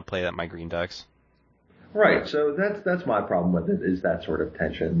probably want to play that in my green decks. Right, so that's my problem with it, is that sort of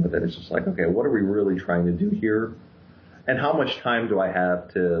tension with it. It's just like, okay, what are we really trying to do here? And how much time do I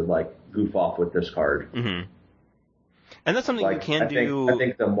have to, like, goof off with this card? Mm-hmm. And that's something like, you can do... I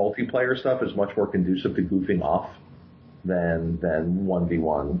think the multiplayer stuff is much more conducive to goofing off than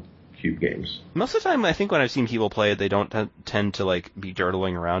 1v1 cube games. Most of the time, I think when I've seen people play it, they don't tend to, like, be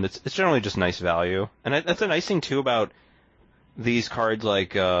dirtling around. It's generally just nice value. And that's a nice thing, too, about these cards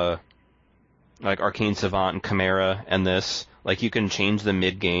like Arcane Savant and Chimera and this, like you can change the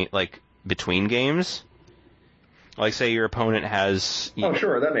mid-game, like between games. Like say your opponent has... Oh,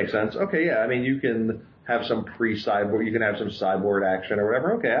 sure, that makes sense. Okay, yeah, I mean you can have some pre-sideboard, you can have some sideboard action or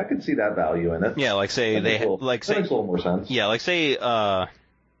whatever. Okay, I can see that value in it. Yeah, like say that makes a little more sense. Yeah, like say, trying to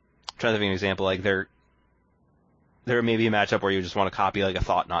think of an example, like there may be a matchup where you just want to copy like a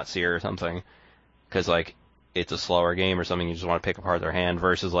Thought-Knot Seer or something, because like it's a slower game or something, you just want to pick apart their hand,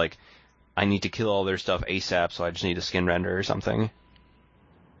 versus like I need to kill all their stuff ASAP, so I just need a Skin Render or something.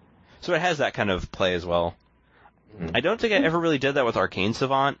 So it has that kind of play as well. Mm-hmm. I don't think I ever really did that with Arcane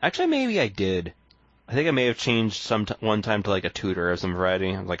Savant. Actually, maybe I did. I think I may have changed one time to like a tutor of some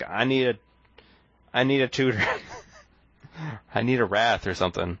variety. I was like, I need a tutor. I need a Wrath or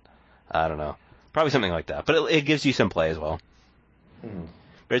something. I don't know. Probably something like that. But it gives you some play as well. Mm-hmm.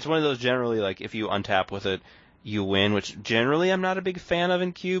 But it's one of those generally, like, if you untap with it, you win, which generally I'm not a big fan of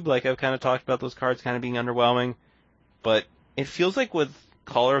in Cube. Like, I've kind of talked about those cards kind of being underwhelming. But it feels like with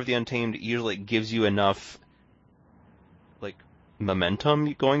Caller of the Untamed, it usually gives you enough, like,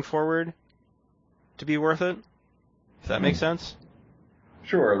 momentum going forward to be worth it. If that makes sense?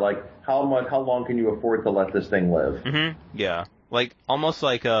 Sure, like, how long can you afford to let this thing live? Mm-hmm. Yeah. Like, almost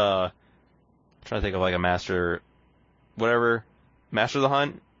like I'm trying to think of like a Master of the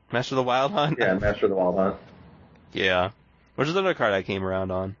Hunt? Master of the Wild Hunt? Yeah, Master of the Wild Hunt. Yeah. Which is another card I came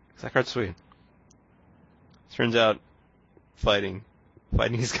around on. 'Cause that card's sweet. Turns out, fighting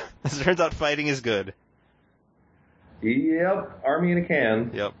is good. Turns out fighting is good. Yep, Army in a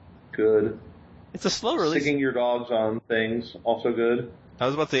Can. Yep. Good. It's a slow release. Sticking your dogs on things, also good. I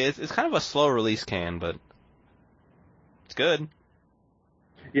was about to say, it's kind of a slow release can, but it's good.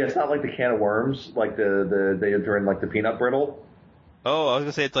 Yeah, it's not like the can of worms, like they during like the peanut brittle. Oh, I was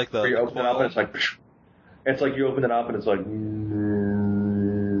gonna say it's like the. Where you open it up and it's like you open it up and it's like.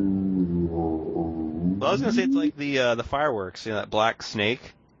 Well, I was gonna say it's like the fireworks, that black snake.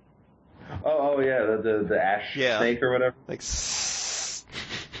 Oh yeah, the ash snake or whatever. Like.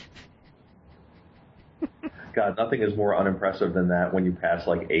 God, nothing is more unimpressive than that when you pass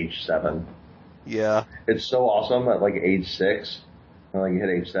like age 7. Yeah. It's so awesome at like age 6. And like you hit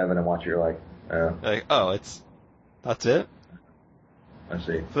age 7 and watch it, you're like, Like, oh, that's it? I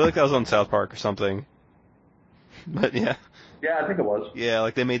see. I feel like that was on South Park or something. But yeah. Yeah, I think it was. Yeah,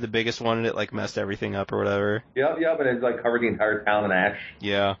 like they made the biggest one and it like messed everything up or whatever. Yep, and it like covered the entire town in ash.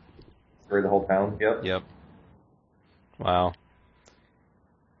 Yeah. Or the whole town, yep. Wow.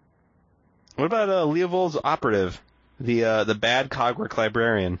 What about Leovold's Operative? The bad Cogwork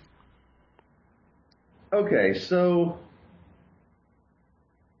Librarian. Okay, so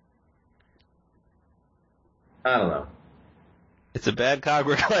I don't know. It's a bad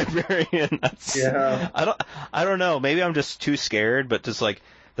Cogwork Librarian. Yeah. I don't know. Maybe I'm just too scared, but just like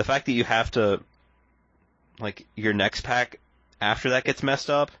the fact that you have to, like, your next pack after that gets messed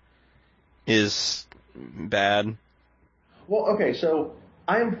up is bad. Well, okay, so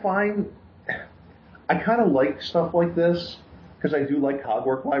I am fine. I kind of like stuff like this because I do like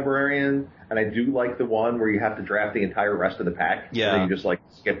Cogwork Librarian, and I do like the one where you have to draft the entire rest of the pack. Yeah. And then you just like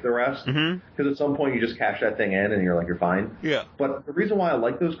skip the rest. Because at some point you just cash that thing in and you're fine. Yeah. But the reason why I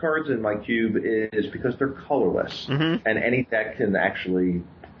like those cards in my cube is because they're colorless, and any deck can actually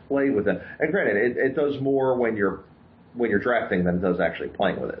play with them. And granted, it does more when you're drafting than it does actually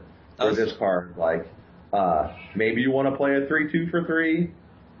playing with it. Or this card, like, maybe you want to play a 3/2 for 3,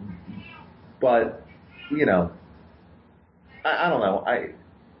 but, you know, I don't know.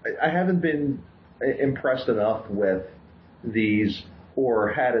 I haven't been impressed enough with these or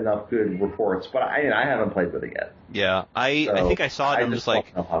had enough good reports, but I haven't played with it yet. Yeah, I think I saw it and I'm just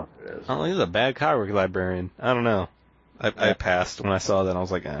like, don't know how good it is. oh, this is a bad Cogwork Librarian. I don't know. I passed when I saw that and I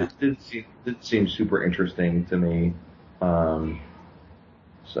was like, eh. It did seem super interesting to me.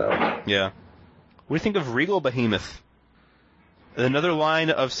 So. Yeah. What do you think of Regal Behemoth? Another line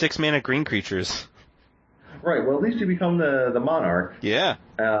of 6-mana green creatures. Right, well at least you become the Monarch. Yeah.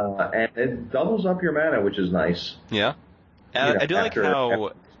 And it doubles up your mana, which is nice. Yeah. I do like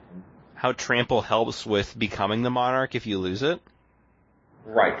how Trample helps with becoming the Monarch if you lose it.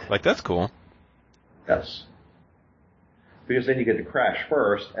 Right. Like, that's cool. Yes. Because then you get to crash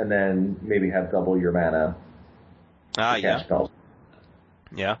first, and then maybe have double your mana. Yeah. Spells.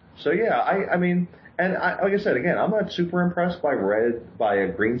 Yeah. So yeah, I mean, and like I said, again, I'm not super impressed by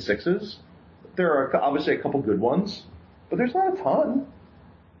green 6s. There are obviously a couple good ones, but there's not a ton.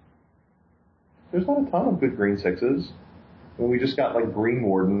 There's not a ton of good green 6s. I mean, we just got like Green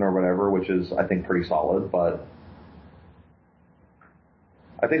Warden or whatever, which is, I think, pretty solid, but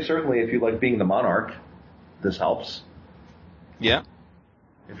I think certainly if you like being the Monarch, this helps. Yeah.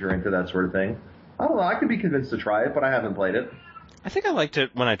 If you're into that sort of thing. I don't know, I could be convinced to try it, but I haven't played it. I think I liked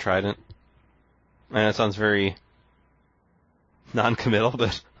it when I tried it. And it sounds very non-committal,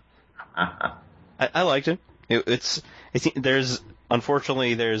 but I liked it.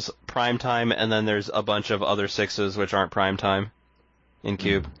 Unfortunately, there's prime time, and then there's a bunch of other 6s which aren't prime time in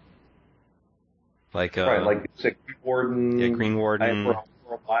Cube. Like, right, like Green Warden. Yeah, Green Warden.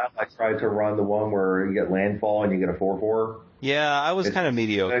 For a while, I tried to run the one where you get landfall and you get a 4/4. Yeah, I was kind of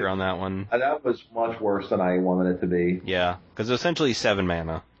mediocre on that one. That was much worse than I wanted it to be. Yeah, because essentially 7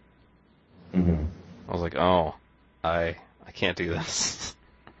 mana. Mm-hmm. I was like, oh, I can't do this.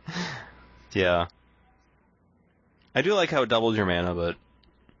 Yeah. I do like how it doubles your mana, but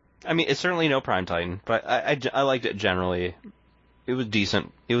I mean, it's certainly no Prime Titan, but I liked it generally. It was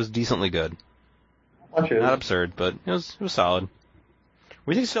decent. It was decently good. Not absurd, but it was solid.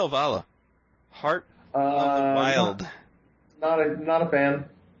 What do you think of Selvala? Heart of the Wild. Not a fan.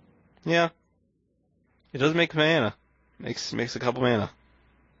 Yeah. It does make mana. Makes a couple mana.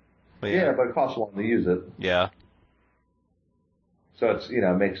 But Yeah, but it costs one to use it. Yeah. So it's,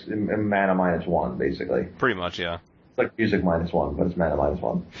 makes mana -1, basically. Pretty much, yeah. It's like music -1, but it's mana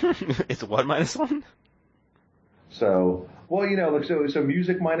 -1. It's what -1? So, well, so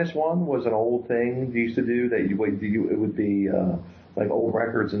music -1 was an old thing you used to do that it would be, like old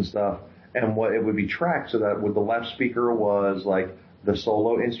records and stuff. And what it would be tracked so that with the left speaker was like the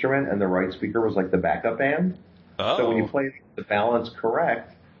solo instrument and the right speaker was like the backup band. Oh. So when you played the balance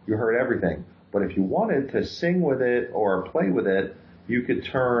correct, you heard everything. But if you wanted to sing with it or play with it, you could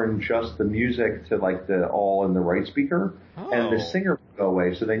turn just the music to like the all in the right speaker, and the singer would go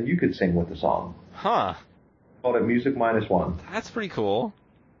away. So then you could sing with the song. Huh. Called it music -1. That's pretty cool.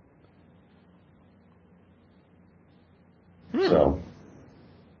 So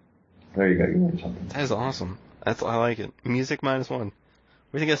there you go. You learned something. That is awesome. I like it. Music -1. What do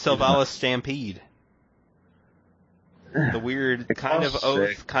you think of Selvala Stampede? The weird kind of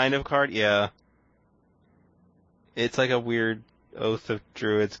oath kind of card? Yeah. It's like a weird Oath of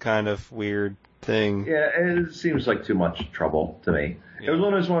Druids kind of weird thing. Yeah, it seems like too much trouble to me. Yeah. It was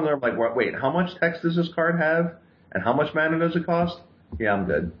one of those ones where I'm like, wait, how much text does this card have? And how much mana does it cost? Yeah, I'm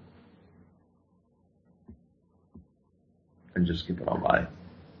good. And just skip it on by.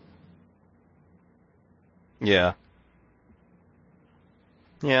 Yeah.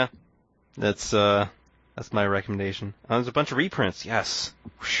 Yeah. That's my recommendation. Oh, there's a bunch of reprints. Yes.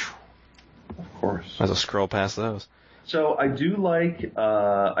 Whew. Of course. I'll just scroll past those. So I do like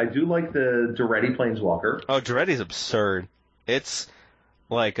the Daretti Planeswalker. Oh, Daretti's absurd. It's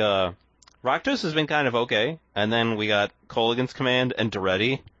like Rakdos has been kind of okay, and then we got Kolaghan's Command and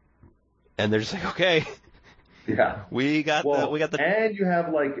Daretti, and they're just like, okay. Yeah. We got the and you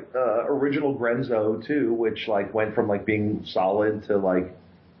have like original Grenzo too, which like went from like being solid to like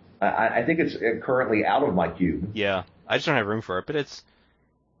I think it's currently out of my cube. Yeah, I just don't have room for it, but it's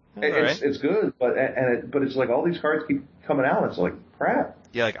good, but it's like all these cards keep coming out. It's like crap.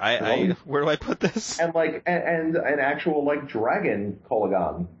 Yeah, like where do I put this? And like and an actual like dragon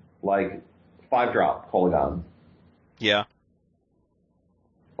Kolaghan, like 5-drop Kolaghan. Yeah.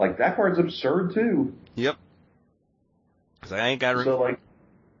 Like that card's absurd too. Yep. Cause I ain't got room.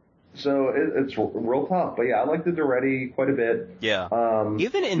 So it's real tough, but yeah, I like the Daretti quite a bit. Yeah.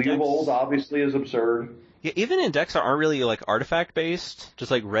 Even in Leovold obviously is absurd. Yeah, even in decks that aren't really like artifact based, just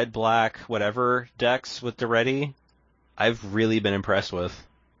like red, black, whatever decks with Daretti, I've really been impressed with.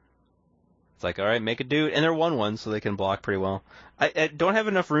 It's like, alright, make a dude, and they're 1/1, so they can block pretty well. I don't have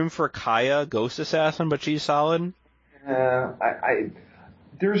enough room for Kaya, Ghost Assassin, but she's solid. There's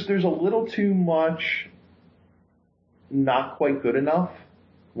a little too much not quite good enough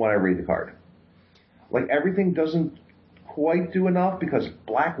when I read the card. Like everything doesn't quite do enough because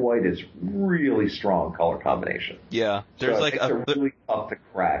black-white is really strong color combination. Yeah, there's so like it's really tough to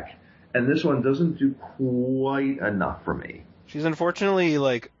crack, and this one doesn't do quite enough for me. She's unfortunately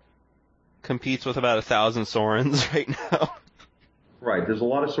like competes with about 1,000 Sorens right now. Right, there's a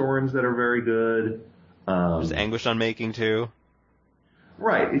lot of Sorens that are very good. There's Anguished Unmaking too.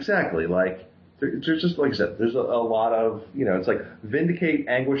 Right, exactly. Like there's just like I said, there's a lot of it's like Vindicate,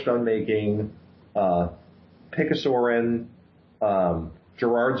 Anguished Unmaking, pick a Sorin,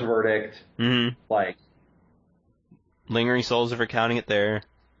 Gerard's Verdict, like Lingering Souls if you're counting it there.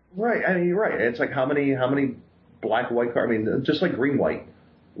 Right, I mean, right. It's like how many black-white cards? I mean, just like green-white,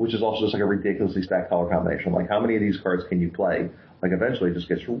 which is also just like a ridiculously stacked color combination. Like how many of these cards can you play? Like eventually it just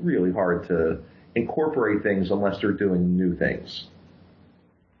gets really hard to incorporate things unless they're doing new things.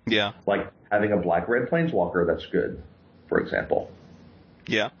 Yeah. Like having a black-red Planeswalker that's good, for example.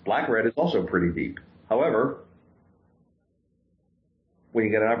 Yeah. Black-red is also pretty deep. However, when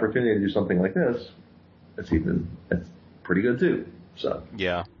you get an opportunity to do something like this, it's pretty good too. So.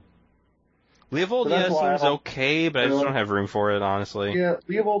 Yeah. Leovold, seems okay, but I just don't have room for it, honestly. Yeah,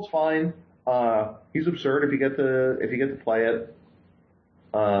 Leovold's fine. He's absurd if you get to play it.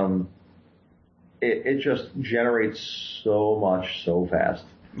 It just generates so much so fast.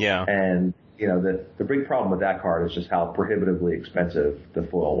 Yeah. And the big problem with that card is just how prohibitively expensive the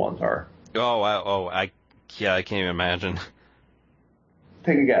foil ones are. I can't even imagine.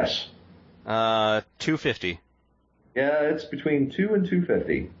 Take a guess. $250. Yeah, it's between $2 and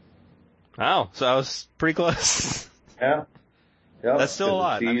 $250. Wow, so I was pretty close. Yeah. Yep. That's still a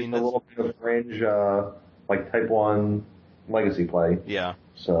lot. I mean, a little bit of fringe, like Type 1 legacy play. Yeah.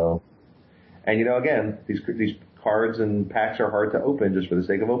 So, and again, these cards and packs are hard to open just for the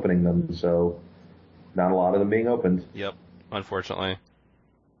sake of opening them. So, not a lot of them being opened. Yep. Unfortunately.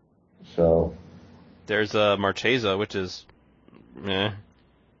 So There's Marchesa, which is, eh,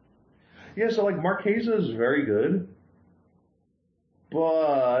 yeah, so like Marquesa is very good,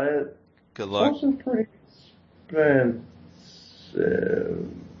 but good it's luck. also pretty expensive.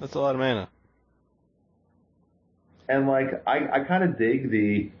 That's a lot of mana. And like I kind of dig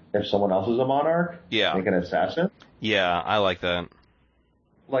the if someone else is a monarch, Yeah. make an assassin. Yeah, I like that.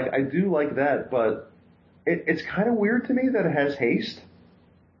 Like I do like that, but it's kind of weird to me that it has haste.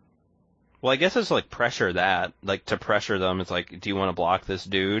 Well, I guess it's like pressure that, like to pressure them. It's like, do you want to block this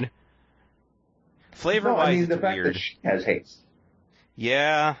dude? Flavor No, I wise, mean the it's fact that weird. she has haste.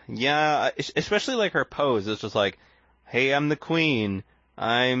 Yeah, especially like her pose. It's just like, hey, I'm the queen.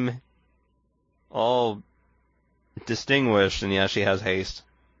 I'm all distinguished, and yeah, she has haste.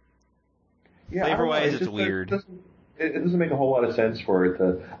 Yeah, I Flavor don't know. wise, It it's just weird. it doesn't make a whole lot of sense for it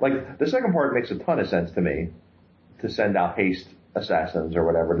to like the second part makes a ton of sense to me to send out haste assassins or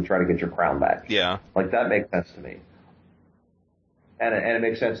whatever to try to get your crown back. Yeah. Like that makes sense to me. And it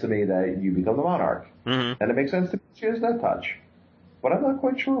makes sense to me that you become the monarch. Mm-hmm. And it makes sense to me she has that touch. But I'm not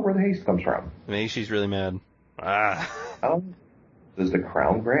quite sure where the haste comes from. Maybe she's really mad. Ah, I don't, does the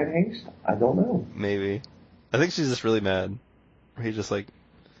crown grant haste? I don't know. maybe. I think she's just really mad. He's just like,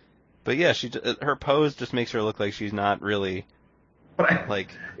 but yeah, her pose just makes her look like she's not really But like.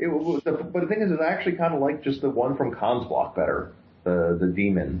 but the thing is I actually kind of like just the one from Khan's block better. The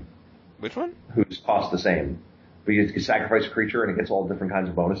demon, Which one? who's cost the same. But you can sacrifice a creature and it gets all different kinds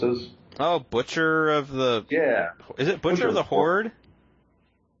of bonuses. Oh, Butcher of the. Yeah. Is it Butcher of the Horde?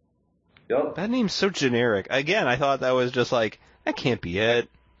 Yep. That name's so generic. Again, I thought that was just like, that can't be it.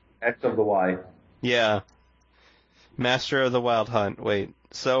 X of the Y. Yeah. Master of the Wild Hunt. Wait.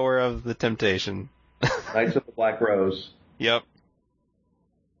 Sower of the Temptation. Knights of the Black Rose. Yep.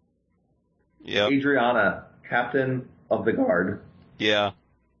 Yep. Adriana, Captain of the Guard. Yeah.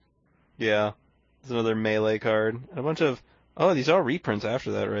 Yeah. There's another melee card. And a bunch of... Oh, these are reprints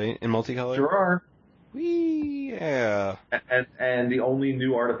after that, right? In multicolor? Sure are. Whee! Yeah. And the only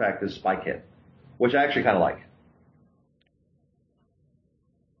new artifact is Spy Kit, which I actually kind of like.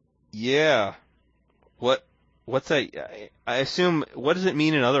 Yeah. What's that? I assume... What does it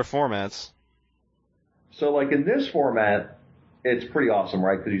mean in other formats? So, like, in this format, it's pretty awesome,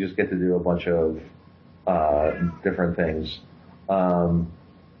 right? Because you just get to do a bunch of different things. Because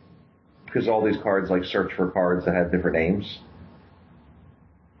all these cards, like, search for cards that have different names.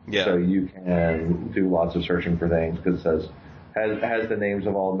 Yeah. So you can do lots of searching for things because it says has the names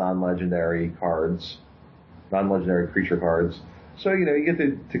of all non-legendary cards, non-legendary creature cards. So you get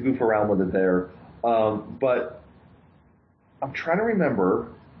to goof around with it there. But I'm trying to remember.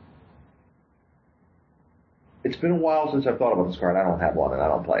 It's been a while since I've thought about this card. I don't have one and I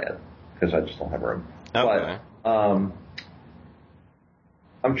don't play it because I just don't have room. Okay. But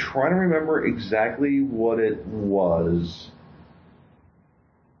I'm trying to remember exactly what it was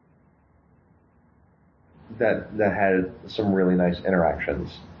that had some really nice interactions.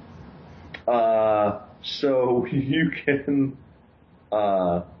 So you can.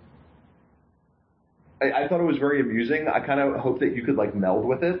 I thought it was very amusing. I kind of hope that you could like meld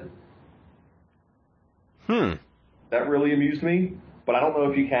with it. That really amused me. But I don't know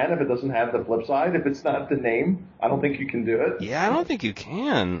if you can if it doesn't have the flip side. If it's not the name, I don't think you can do it. Yeah, I don't think you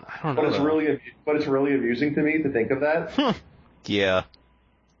can. I don't know. But it's really amusing to me to think of that. Yeah.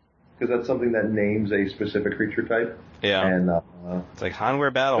 Because that's something that names a specific creature type. Yeah. And it's like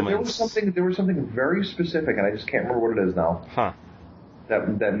Hanweir Battlements. There was something very specific, and I just can't remember what it is now. Huh.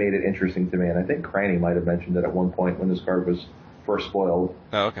 That made it interesting to me, and I think Cranny might have mentioned it at one point when this card was first spoiled.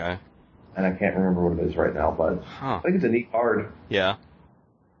 Oh, okay. And I can't remember what it is right now, but I think it's a neat card. Yeah.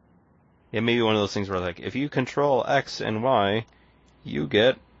 Yeah, maybe one of those things where like, if you control X and Y, you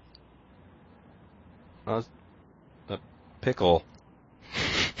get a pickle.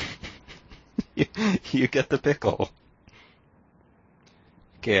 You get the pickle.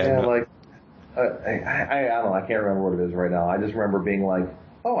 Okay, Yeah, like, I don't know, I can't remember what it is right now. I just remember being like,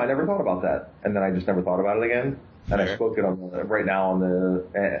 oh, I never thought about that. And then I just never thought about it again. And I spoke it right now on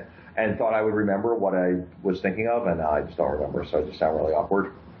the, and thought I would remember what I was thinking of, and now I just don't remember, so I just sound really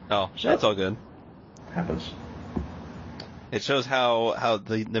awkward. Oh, that's all good. Happens. It shows how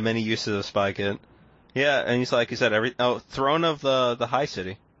the many uses of Spy Kit. Yeah, and he's like you said, Throne of the High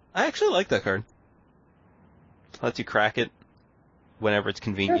City. I actually like that card. Lets you crack it whenever it's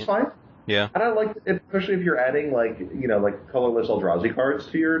convenient. That's fine. Yeah. And I like it, especially if you're adding like colorless Eldrazi cards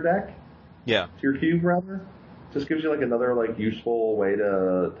to your deck. Yeah. To your cube rather. Just gives you like another like useful way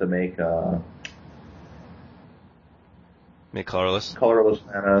to make colorless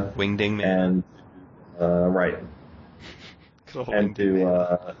mana, wingding mana, and right, and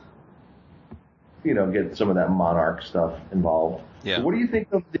to get some of that Monarch stuff involved. Yeah. What do you think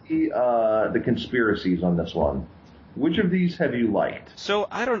of the conspiracies on this one? Which of these have you liked? So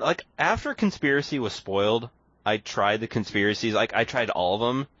I don't like after Conspiracy was spoiled, I tried the conspiracies. Like I tried all of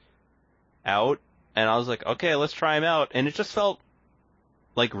them out, and I was like, okay, let's try them out, and it just felt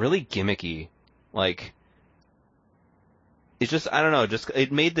like really gimmicky. Like it just I don't know, just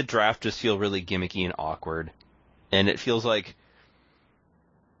it made the draft just feel really gimmicky and awkward, and it feels like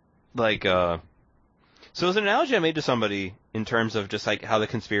so as an analogy I made to somebody in terms of just like how the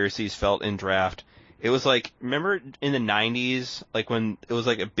conspiracies felt in draft. It was like, remember in the 90s, like when it was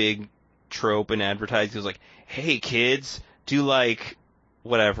like a big trope in advertising, it was like, hey kids, do like,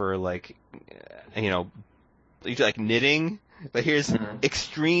 whatever, like, you do like knitting? Like here's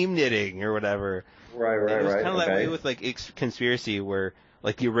extreme knitting or whatever. Right. It was kind of that okay. way with like Conspiracy where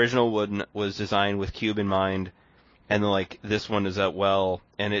like the original one was designed with Cube in mind, and then like this one is and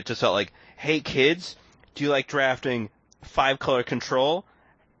it just felt like, hey kids, do you like drafting 5-color control?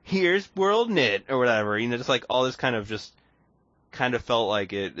 Here's World Knit or whatever, just like all this kind of felt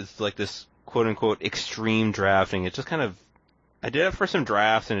like it's like this quote unquote extreme drafting. It just kind of, I did it for some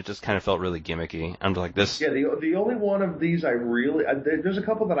drafts and it just kind of felt really gimmicky. I'm just like this. Yeah, the only one of these there's a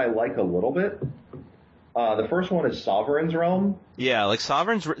couple that I like a little bit. The first one is Sovereign's Realm. Yeah, like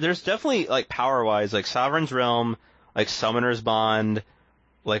there's definitely like power wise, like Sovereign's Realm, like Summoner's Bond,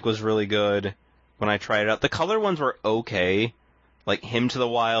 like was really good when I tried it out. The color ones were okay. Like, Hymn to the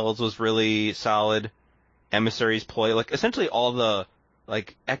Wilds was really solid. Emissary's Ploy, like, essentially all the,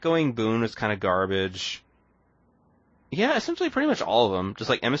 like, Echoing Boon was kind of garbage. Yeah, essentially pretty much all of them.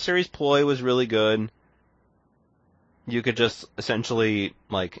 Just, like, Emissary's Ploy was really good. You could just, essentially,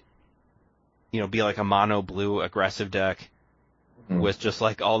 like, be like a mono blue aggressive deck with just,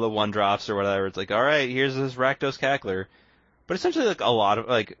 like, all the 1-drops or whatever. It's like, alright, here's this Rakdos Cackler. But essentially, like, a lot of,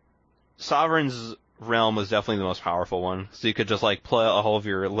 like, Sovereign's Realm was definitely the most powerful one. So you could just like play all of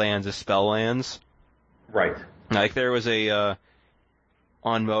your lands as spell lands. Right. Like there was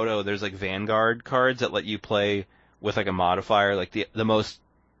on Moto, there's like Vanguard cards that let you play with like a modifier. Like the most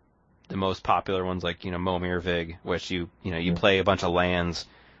popular ones like, Momir Vig, which you play a bunch of lands,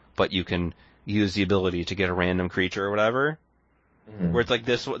 but you can use the ability to get a random creature or whatever. Mm-hmm. Where it's like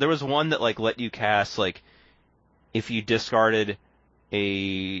this, there was one that like let you cast like, if you discarded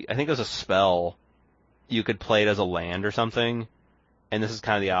I think it was a spell, you could play it as a land or something, and this is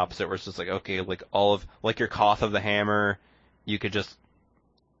kind of the opposite, where it's just like, okay, like all of, like your Koth of the Hammer, you could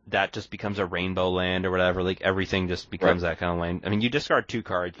that just becomes a rainbow land or whatever, like everything just becomes that kind of land. I mean, you discard 2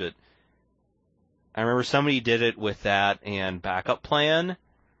 cards, but I remember somebody did it with that and Backup Plan,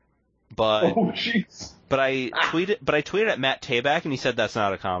 but, oh jeez. But I tweeted at Matt Tabak and he said that's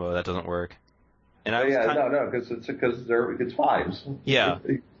not a combo, that doesn't work. And I was because it's 5s. Yeah.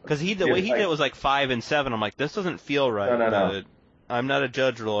 Because the way he did it was like 5 and 7. I'm like, this doesn't feel right. No. I'm not a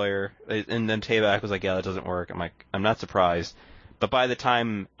judge lawyer. And then Tabak was like, yeah, that doesn't work. I'm like, I'm not surprised. But by the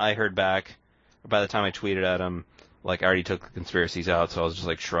time I heard back, by the time I tweeted at him, like I already took the conspiracies out, so I was just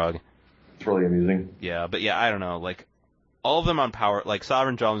like, shrug. It's really amusing. Yeah, but yeah, I don't know. Like all of them on power, like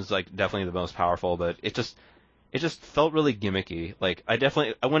Sovereign Realm is like definitely the most powerful, but it just felt really gimmicky. Like I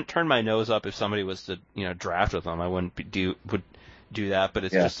wouldn't turn my nose up if somebody was to draft with them. I would do that, but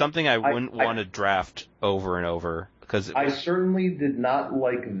it's just something I wouldn't want to draft over and over. Because I certainly did not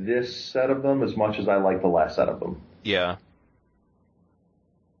like this set of them as much as I liked the last set of them. Yeah.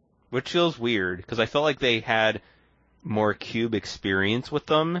 Which feels weird, because I felt like they had more Cube experience with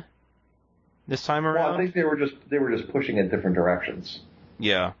them this time around. Well, I think they were just pushing in different directions.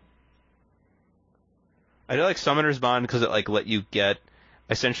 Yeah. I do like Summoner's Bond because it like let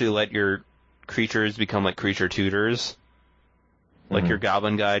your creatures become like creature tutors. Like your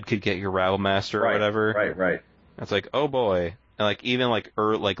Goblin Guide could get your Rabble Master or whatever. Right. It's like, oh boy. And like even like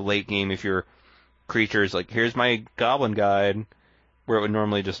late game, if your creatures like, here's my Goblin Guide, where it would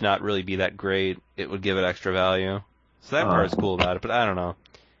normally just not really be that great, it would give it extra value. So that part is cool about it, but I don't know.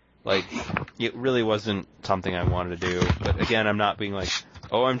 Like, it really wasn't something I wanted to do. But again, I'm not being like,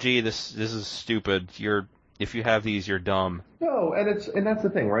 OMG, this is stupid. If you have these, you're dumb. No, and that's the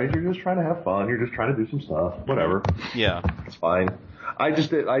thing, right? You're just trying to have fun. You're just trying to do some stuff. Whatever. Yeah. It's fine. I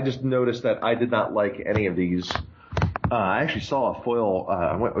just noticed that I did not like any of these. I actually saw a foil.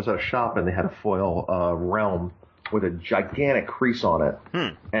 I was at a shop and they had a foil Realm with a gigantic crease on it,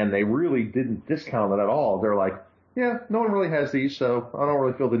 and they really didn't discount it at all. They're like, yeah, no one really has these, so I don't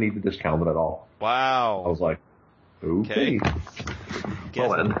really feel the need to discount it at all. Wow. I was like, okay.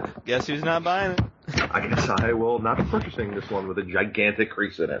 Guess who's not buying it? I guess I will not be purchasing this one with a gigantic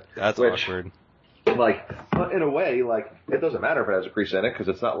crease in it. That's awkward. like, in a way, like, it doesn't matter if it has a crease in it, because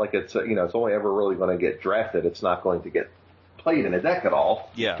it's not like it's, it's only ever really going to get drafted. It's not going to get played in a deck at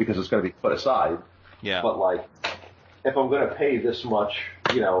all. Yeah. Because it's going to be put aside. Yeah. But, like, if I'm going to pay this much,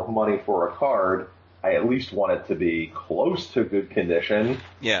 money for a card, I at least want it to be close to good condition.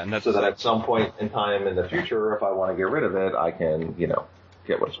 Yeah, and that's so that at some point in time in the future, if I want to get rid of it, I can,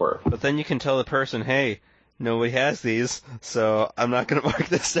 get what it's worth. But then you can tell the person, hey, nobody has these, so I'm not going to mark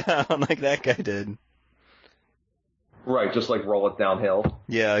this down like that guy did. Right, just like roll it downhill.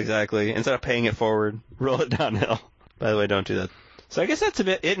 Yeah, exactly. Instead of paying it forward, roll it downhill. By the way, don't do that. So I guess that's a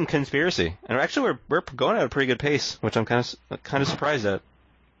bit it in conspiracy. And actually, we're going at a pretty good pace, which I'm kind of surprised at.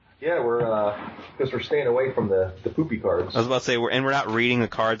 Yeah, because we're staying away from the poopy cards. I was about to say, we're not reading the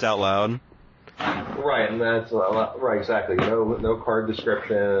cards out loud. Right, and that's right, exactly. No card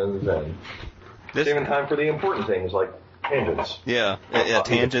descriptions, and saving time for the important things like tangents. Yeah,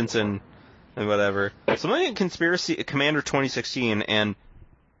 tangents and whatever. So I'm looking at Conspiracy Commander 2016, and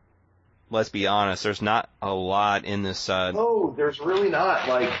let's be honest, there's not a lot in this. No, there's really not.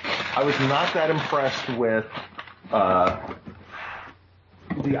 Like, I was not that impressed with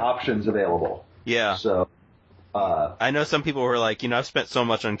the options available. Yeah. So, I know some people were like, I've spent so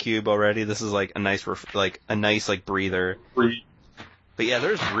much on Cube already. This is like a nice, breather. But yeah,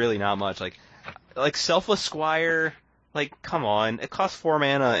 there's really not much. Like Selfless Squire. Like, come on, it costs 4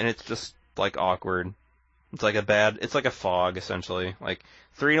 mana and it's just like awkward. It's like a fog essentially. Like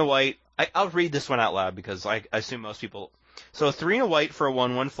 3 and a white. I'll read this one out loud because I assume most people. So 3 and a white for a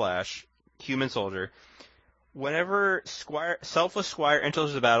 1/1 flash, human soldier. Whenever Selfless Squire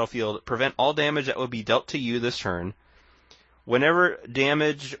enters the battlefield, prevent all damage that would be dealt to you this turn. Whenever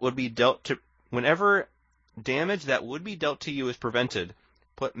damage that would be dealt to you is prevented,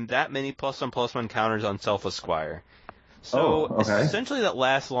 put that many +1/+1 counters on Selfless Squire. So essentially, that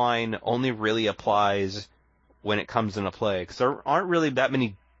last line only really applies when it comes into play, because there aren't really that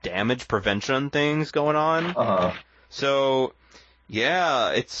many damage prevention things going on. Uh-huh. So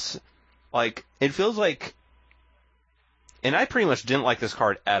yeah, it's like it feels like. And I pretty much didn't like this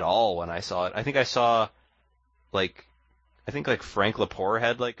card at all when I saw it. I think Frank Lepore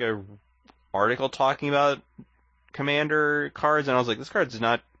had like a article talking about Commander cards, and I was like, this card's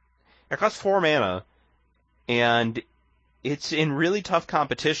not. It costs 4 mana, and it's in really tough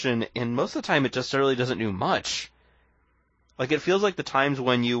competition, and most of the time it just really doesn't do much. Like, it feels like the times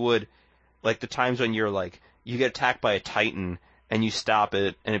when you're like, you get attacked by a Titan, and you stop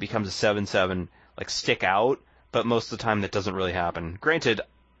it, and it becomes a 7/7, like, stick out. But most of the time that doesn't really happen. Granted,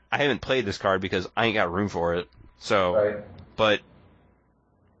 I haven't played this card because I ain't got room for it. So, right. But,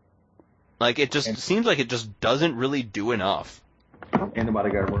 like, it just seems like it just doesn't really do enough. Ain't nobody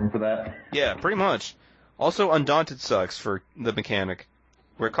got room for that. Yeah, pretty much. Also, Undaunted sucks for the mechanic,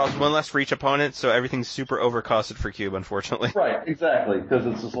 where it costs 1 less for each opponent, so everything's super overcosted for Cube, unfortunately. Right, exactly, because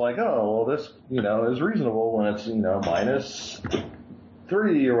it's just like, oh, well, this, is reasonable when it's,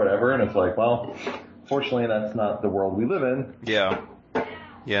 -3 or whatever, and it's like, well... Fortunately, that's not the world we live in. Yeah,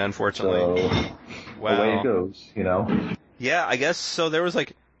 unfortunately. So, wow. The way it goes, Yeah, I guess, so there was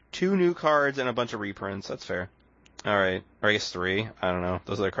like 2 new cards and a bunch of reprints, that's fair. Alright, or I guess 3, I don't know,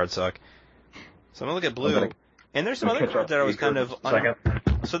 those other cards suck. So I'm gonna look at blue, and there's some other cards that I was kind of...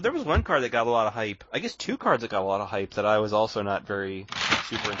 So there was one card that got a lot of hype, I guess 2 cards that got a lot of hype that I was also not very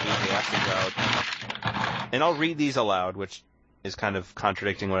super enthusiastic about. And I'll read these aloud, which is kind of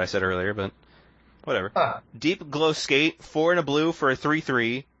contradicting what I said earlier, but... Whatever. Deep Glow Skate, 4 and a blue for a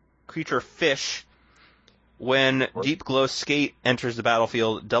 3/3. Creature Fish. When Deep Glow Skate enters the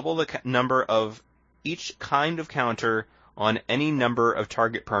battlefield, double the number of each kind of counter on any number of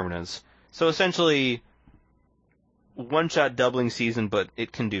target permanents. So essentially, one-shot doubling season, but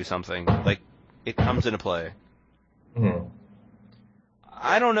it can do something. Like, it comes into play. Mm-hmm.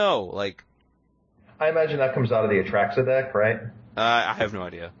 I don't know, like... I imagine that comes out of the Atraxa deck, right? I have no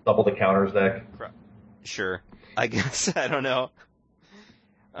idea. Double the counters deck. Sure. I guess. I don't know.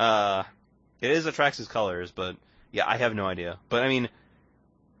 It is Atraxa's colors, but yeah, I have no idea. But I mean,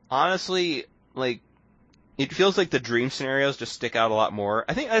 honestly, like, it feels like the dream scenarios just stick out a lot more.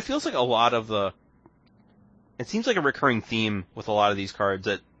 I think it feels like a lot of it seems like a recurring theme with a lot of these cards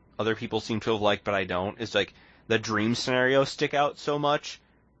that other people seem to have liked, but I don't. It's like the dream scenarios stick out so much,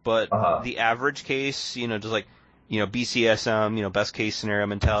 but the average case, just like, BCSM, best case scenario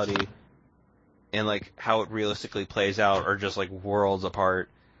mentality, and like how it realistically plays out are just like worlds apart.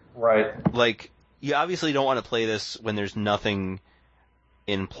 Right. Like, you obviously don't want to play this when there's nothing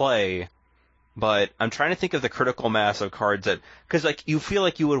in play, but I'm trying to think of the critical mass of cards because like you feel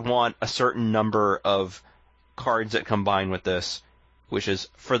like you would want a certain number of cards that combine with this. which is,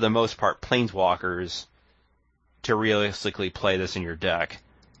 for the most part, planeswalkers, to realistically play this in your deck.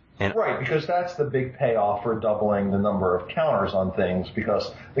 And right, because that's the big payoff for doubling the number of counters on things,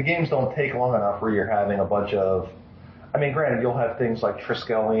 because the games don't take long enough where you're having a bunch of... I mean, granted, you'll have things like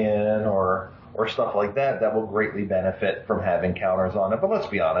Triskelion or stuff like that will greatly benefit from having counters on it. But let's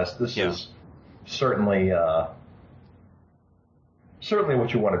be honest, this is certainly what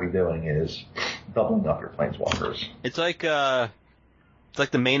you want to be doing is doubling up your planeswalkers. It's like the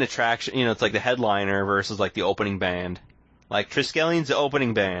main attraction, it's like the headliner versus like the opening band. Like Triskelion's the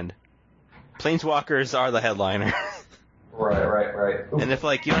opening band. Planeswalkers are the headliner. Right. Oof. And if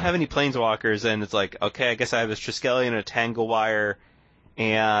like you don't have any planeswalkers, then it's like, okay, I guess I have this Triskelion, a Tanglewire,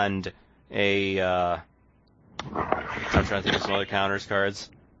 and a I'm trying to think of some other counters cards.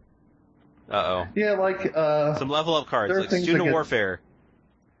 Yeah, like some level up cards, like things Student Warfare.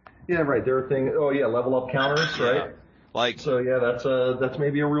 Yeah, right. There are things. Oh yeah, level up counters, right? Like, so yeah, that's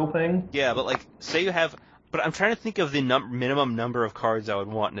maybe a real thing. Yeah, but like, say you have. But I'm trying to think of the minimum number of cards I would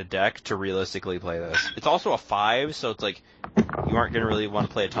want in a deck to realistically play this. It's also a 5, so it's like you aren't going to really want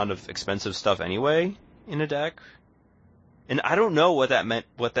to play a ton of expensive stuff anyway in a deck. And I don't know what that meant,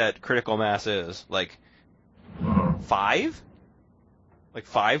 what that critical mass is. Like 5? Like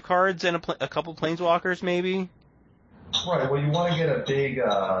 5 cards and a couple planeswalkers, maybe? Right. Well, you want to get a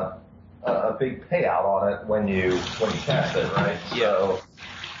big payout on it when you cast it, right? Yeah. So,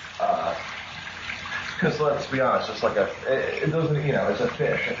 because let's be honest, it's like it doesn't, it's a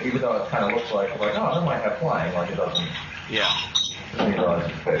fish. Even though it kind of looks like, oh, it might have flying, like it doesn't. Yeah. Realize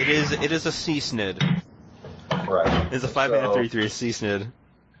it's a fish. It is a sea snid. Right. It's a 5-mana 3/3 sea snid.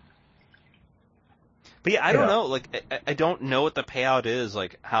 But yeah, I don't know. Like, I don't know what the payout is.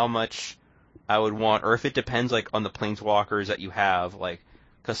 Like, how much I would want, or if it depends, like, on the planeswalkers that you have. Like,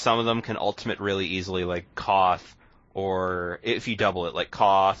 because some of them can ultimate really easily, like Koth, or if you double it, like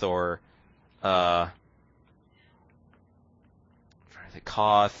Koth, or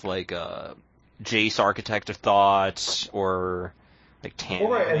Koth, like Jace, Architect of Thought, or like Tana.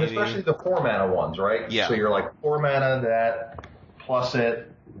 Well, right, and maybe. especially the 4-mana ones, right? Yeah. So you're like 4 mana that plus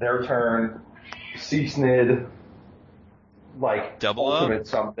it, their turn, Sea-Snid, like Double ultimate up?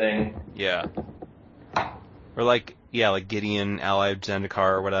 something. Yeah. Or like Gideon, Allied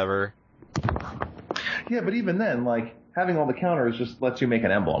Zendikar, or whatever. Yeah, but even then, like having all the counters just lets you make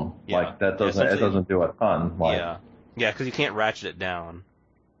an emblem. Yeah. Like that doesn't do a ton. Like, Yeah, because you can't ratchet it down.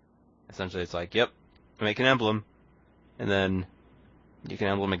 Essentially, it's like, yep, make an emblem, and then you can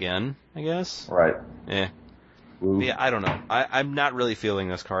emblem again, I guess. Right. Yeah. Yeah, I don't know. I'm not really feeling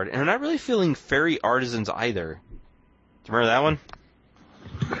this card, and I'm not really feeling Fairy Artisans either. Do you remember that one?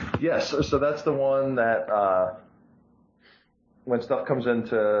 Yes, so that's the one that when stuff comes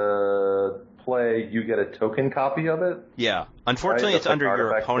into play, you get a token copy of it. Yeah. Unfortunately, Right? it's under That's like your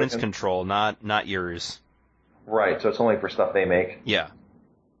artifact opponent's token? control, not yours. Right, so it's only for stuff they make. Yeah.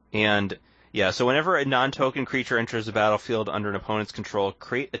 And, yeah, so whenever a non-token creature enters the battlefield under an opponent's control,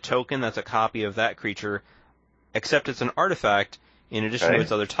 create a token that's a copy of that creature, except it's an artifact, in addition to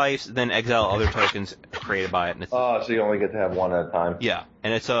its other types, then exile other tokens created by it. And it's, Oh, so you only get to have one at a time. yeah,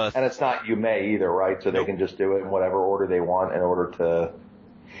 and it's And it's not you may either, right? So they can just do it in whatever order they want in order to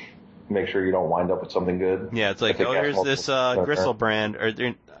make sure you don't wind up with something good. yeah, it's like, If they cast here's this multiple-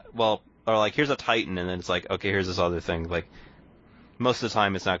 Gristlebrand, or like, here's a Titan, and then it's like, okay, here's this other thing. Like, most of the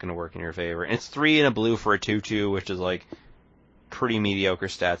time it's not going to work in your favor. And it's 3 and a blue for a 2/2, which is like pretty mediocre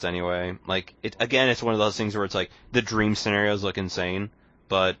stats anyway. Like, it's one of those things where it's like, the dream scenarios look insane,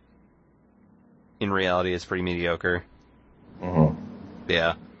 but in reality it's pretty mediocre. Mm-hmm.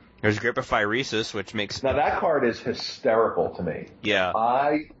 Yeah. There's Grip of Phyresis, which makes... Now that card is hysterical to me. Yeah.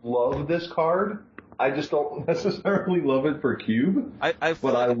 I love this card. I just don't necessarily love it for Cube, but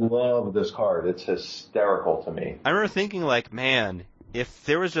I love this card. It's hysterical to me. I remember thinking, like, man, if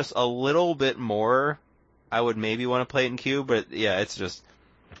there was just a little bit more, I would maybe want to play it in Cube, but yeah, it's just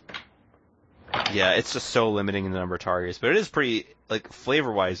so limiting in the number of targets. But it is pretty, like,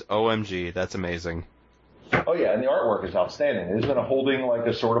 flavor-wise, OMG, that's amazing. Oh yeah, and the artwork is outstanding. Isn't it holding like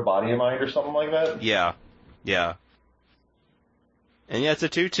a Sword of Body and Mind or something like that? Yeah. Yeah. And yeah, it's a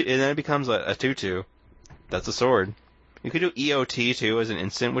 2/2, and then it becomes a 2/2. That's a sword. You could do EOT too as an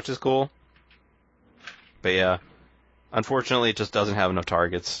instant, which is cool. But yeah, unfortunately, it just doesn't have enough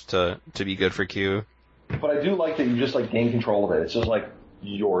targets to be good for Q. But I do like that you just like gain control of it. It's just like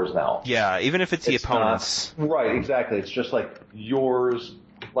yours now. Yeah, even if it's the opponent's. Right, exactly. It's just like yours.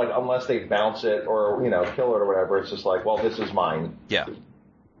 Like unless they bounce it or kill it or whatever, it's just like, well, this is mine. Yeah.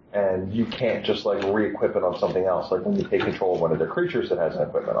 And you can't just like re-equip it on something else. Like when you take control of one of the creatures that has an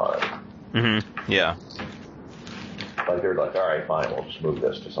equipment on it. Mm-hmm. Yeah. Like they're like, all right, fine, we'll just move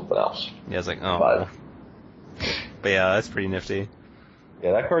this to something else. Yeah, it's like, oh. But yeah, that's pretty nifty.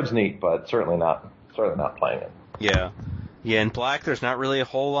 Yeah, that card's neat, but certainly not playing it. Yeah. Yeah, in black, there's not really a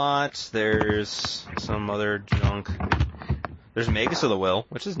whole lot. There's some other junk. There's Magus of the Will,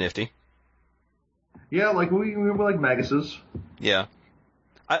 which is nifty. Yeah, like we like Maguses. Yeah.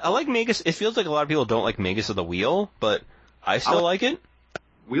 I like Magus. It feels like a lot of people don't like Magus of the Wheel, but I still like it.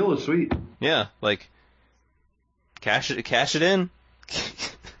 Wheel is sweet. Yeah, like, cash it in.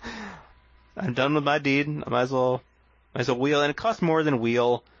 I'm done with my deed. I might as well wheel, and it costs more than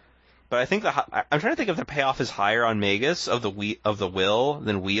wheel. But I think I'm trying to think if the payoff is higher on Magus of the Will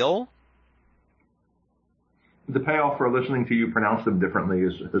than wheel. The payoff for listening to you pronounce them differently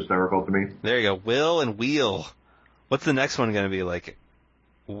is hysterical to me. There you go, Will and wheel. What's the next one going to be like?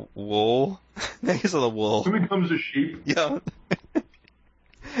 Wool? Magus of the Wool. Who becomes a sheep? Yeah.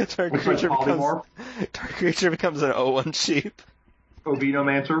 Dark Creature becomes an 0-1 sheep.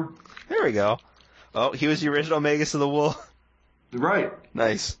 Ovinomancer. There we go. Oh, he was the original Magus of the Wool. Right.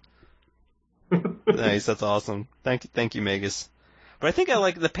 Nice. Nice, that's awesome. Thank you, Magus. But I think I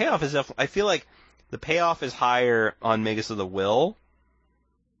like the payoff is I feel like the payoff is higher on Magus of the Will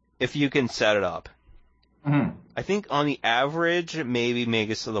if you can set it up. Mm-hmm. I think on the average, maybe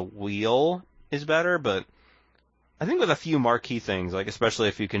Magus of the Wheel is better, but I think with a few marquee things, like especially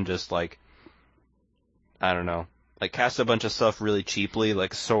if you can just like, I don't know, like cast a bunch of stuff really cheaply,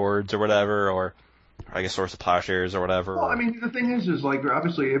 like swords or whatever, or I guess Source of Plowshares or whatever. Well, I mean, the thing is like,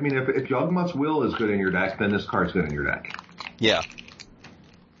 obviously, I mean, if Yawgmoth's Will is good in your deck, then this card's good in your deck. Yeah.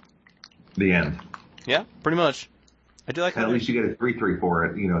 The end. Yeah, pretty much. I do like and at least you get a 3/3 for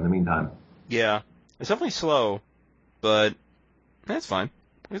it, in the meantime. Yeah. It's definitely slow, but that's fine.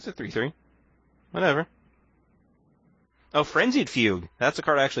 It's a 3/3. Whatever. Oh, Frenzied Fugue. That's a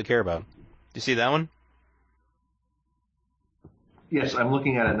card I actually care about. Do you see that one? Yes, I'm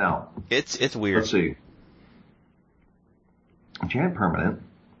looking at it now. It's weird. Let's see. Enchant permanent.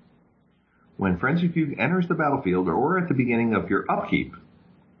 When Frenzied Fugue enters the battlefield or at the beginning of your upkeep,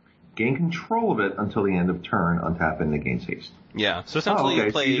 gain control of it until the end of turn, untap and it gains haste. Yeah, so essentially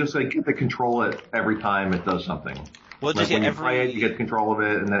you play... So you just get to control it every time it does something. Well, just when you play it, you get control of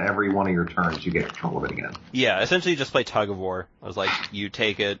it, and then every one of your turns you get control of it again. Yeah, essentially you just play Tug of War. It was like, you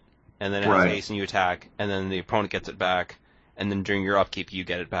take it, and then it has haste and you attack, and then the opponent gets it back, and then during your upkeep you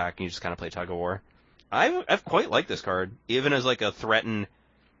get it back, and you just kind of play Tug of War. I've quite liked this card, even as like a threaten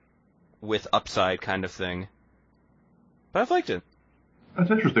with upside kind of thing. But I've liked it.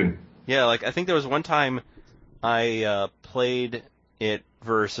 That's interesting. Yeah, like I think there was one time I played it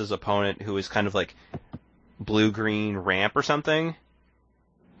versus opponent who was kind of like blue-green ramp or something.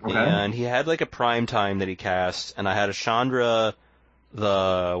 Okay. And he had like a prime time that he cast, and I had a Chandra,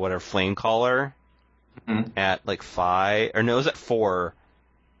 the whatever flame caller, at like 5, or no, it was at 4,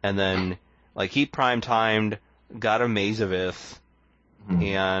 and then like he prime timed, got a Mazavith,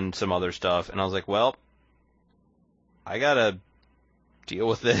 and some other stuff, and I was like, well, I gotta deal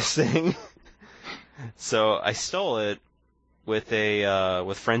with this thing. So I stole it with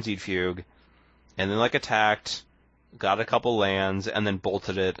with Frenzied Fugue, and then like attacked, got a couple lands, and then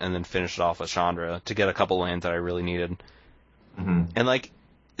bolted it, and then finished it off with Chandra to get a couple lands that I really needed. Mm-hmm. And like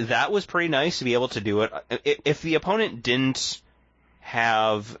that was pretty nice to be able to do it. If the opponent didn't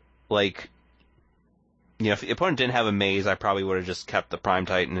have like, if the opponent didn't have a maze, I probably would have just kept the Prime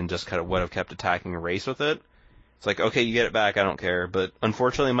Titan and just kind of would have kept attacking a race with it. It's like, okay, you get it back, I don't care. But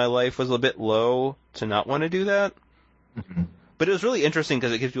unfortunately, my life was a bit low to not want to do that. Mm-hmm. But it was really interesting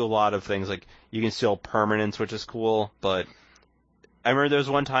because it gives you a lot of things. Like, you can steal permanence, which is cool. But I remember there was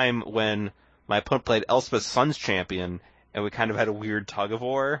one time when my opponent played Elspeth's Sun's Champion, and we kind of had a weird tug of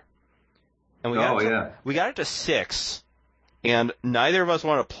war. And we got it to 6, and neither of us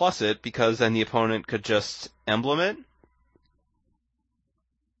wanted to plus it because then the opponent could just emblem it.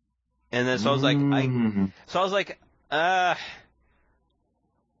 And then so I was like, I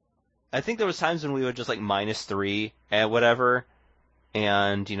think there was times when we would just like -3 and whatever,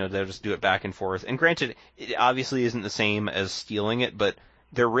 and they'll just do it back and forth. And granted, it obviously isn't the same as stealing it, but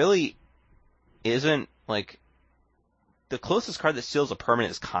there really isn't like the closest card that steals a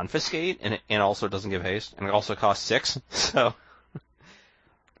permanent is Confiscate, and also doesn't give haste, and it also costs 6. So,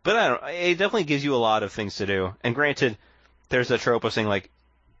 but I don't. It definitely gives you a lot of things to do. And granted, there's a trope of saying like,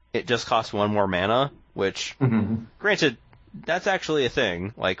 it just costs 1 more mana, which, granted, that's actually a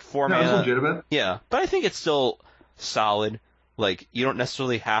thing. Like, 4 mana... That's legitimate. Yeah, but I think it's still solid. Like, you don't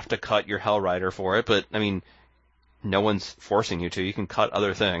necessarily have to cut your Hell Rider for it, but, I mean, no one's forcing you to. You can cut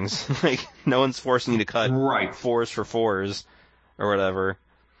other things. Like, no one's forcing you to cut 4s for 4s, or whatever.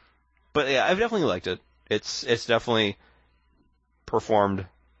 But, yeah, I've definitely liked it. It's definitely performed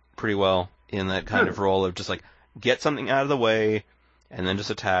pretty well in that kind of role of just like get something out of the way and then just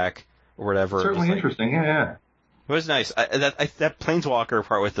attack or whatever. Certainly just, interesting. Yeah. It was nice. That Planeswalker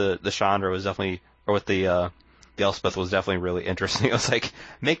part with the Chandra was definitely, or with the Elspeth was definitely really interesting. It was like,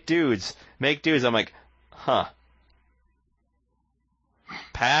 make dudes. I'm like, huh.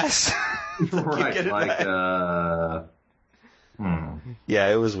 Pass? Right, Yeah,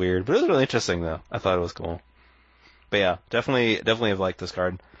 it was weird, but it was really interesting though. I thought it was cool. But yeah, definitely have liked this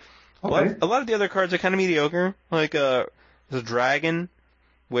card. Okay. A lot of the other cards are kind of mediocre. Like, there's a dragon,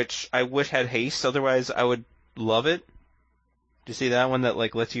 which I wish had haste, otherwise I would love it. Do you see that one that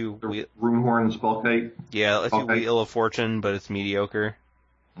like lets you Runehorn Spellkite? Yeah, it lets you Wheel of Fortune, but it's mediocre.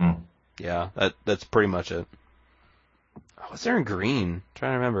 Yeah, that's pretty much it. Oh, what's there in green? I'm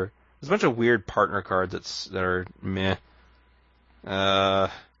trying to remember. There's a bunch of weird partner cards that are meh.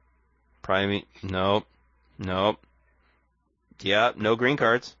 Probably nope. Yeah, no green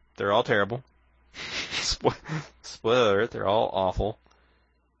cards. They're all terrible. Spoiler alert, they're all awful.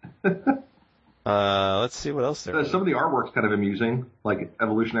 Let's see what else there is. Some of the artwork's kind of amusing, like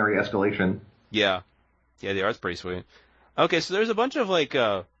Evolutionary Escalation. Yeah, the art's pretty sweet. Okay, so there's a bunch of like,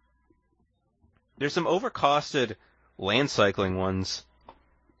 there's some overcosted land cycling ones.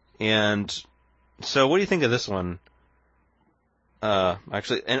 And so what do you think of this one?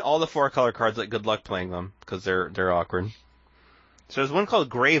 Actually, and all the 4-color cards, like, good luck playing them, because they're awkward. So there's one called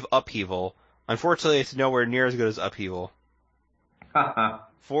Grave Upheaval. Unfortunately, it's nowhere near as good as Upheaval.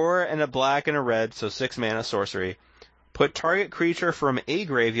 4 and a black and a red, so 6 mana sorcery. Put target creature from a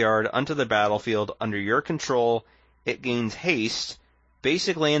graveyard onto the battlefield under your control. It gains haste.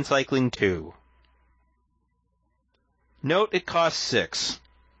 Basic land cycling 2. Note it costs 6.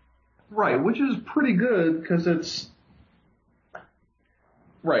 Right, which is pretty good because it's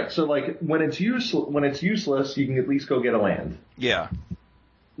right. So like when it's useless, you can at least go get a land. Yeah.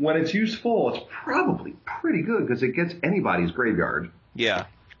 When it's useful, it's probably pretty good because it gets anybody's graveyard. Yeah.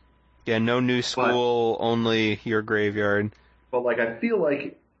 Yeah, no new school, only your graveyard. But like I feel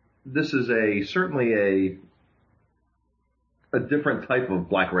like this is certainly a different type of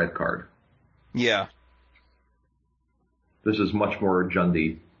black-red card. Yeah. This is much more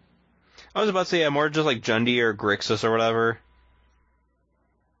Jundi. I was about to say, yeah, more just like Jundi or Grixis or whatever.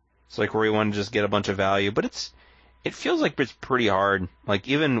 It's like where you want to just get a bunch of value, but it feels like it's pretty hard. Like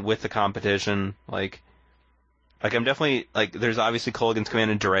even with the competition, like I'm definitely like there's obviously Kolaghan's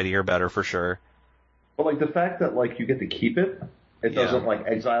Command and Daretti are better for sure. But like the fact that like you get to keep it, it doesn't like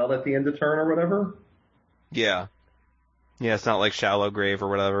exile it at the end of turn or whatever. Yeah. Yeah, it's not like Shallow Grave or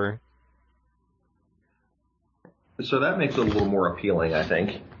whatever. So that makes it a little more appealing, I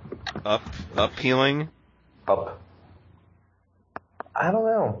think. Appealing? Up. I don't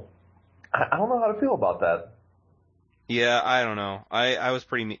know. I don't know how to feel about that. Yeah, I don't know. I was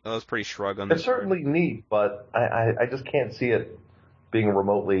pretty shrug on this. It's certainly neat, but I just can't see it being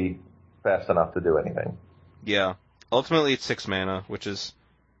remotely fast enough to do anything. Yeah. Ultimately, it's 6 mana, which is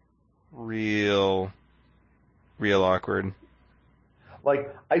real awkward.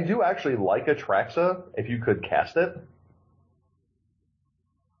 Like, I do actually like Atraxa if you could cast it.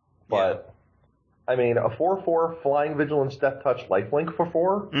 But, yeah. I mean, a 4/4 Flying Vigilance Death Touch Lifelink for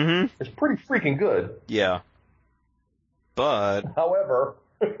 4 is pretty freaking good. Yeah. But... However...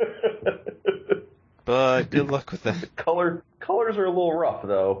 but good luck with that. Colors are a little rough,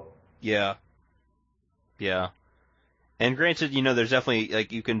 though. Yeah. Yeah. And granted, there's definitely,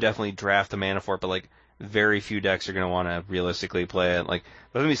 like, you can definitely draft a mana for it, but, like, very few decks are going to want to realistically play it. Like,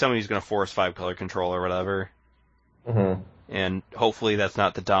 there's going to be somebody who's going to force 5-color control or whatever. Mm-hmm. And hopefully that's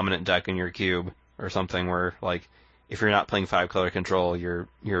not the dominant deck in your cube or something where, like, if you're not playing 5-color control, you're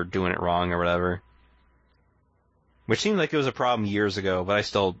doing it wrong or whatever. Which seemed like it was a problem years ago, but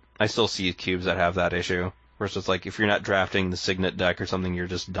I still see cubes that have that issue. Where it's just like, if you're not drafting the Signet deck or something, you're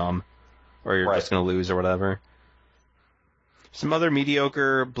just dumb. Or you're just going to lose or whatever. Some other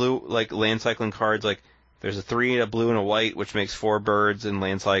mediocre blue, like, land cycling cards, like, there's a 3, a blue, and a white, which makes 4 birds in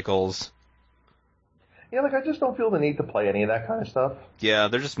land cycles. Yeah, like, I just don't feel the need to play any of that kind of stuff. Yeah,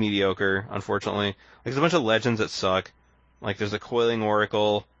 they're just mediocre, unfortunately. Like, there's a bunch of legends that suck. Like, there's a Coiling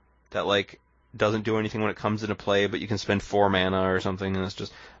Oracle that, like, doesn't do anything when it comes into play, but you can spend 4 mana or something, and it's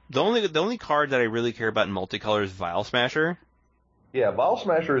just... The only card that I really care about in multicolor is Vial Smasher. Yeah, Vial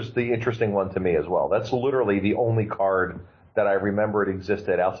Smasher is the interesting one to me as well. That's literally the only card that I remember it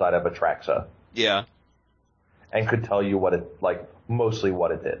existed outside of Atraxa. Yeah. And could tell you what it, like, mostly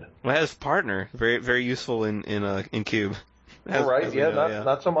what it did. Well, it has Partner. Very, very useful in Cube. Right, yeah,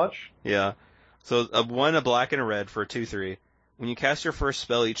 not so much. Yeah. So, 1, a black, and a red for a 2/3. When you cast your first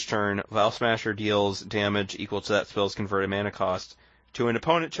spell each turn, Vial Smasher deals damage equal to that spell's converted mana cost to an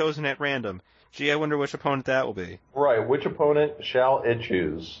opponent chosen at random. Gee, I wonder which opponent that will be. Right, which opponent shall it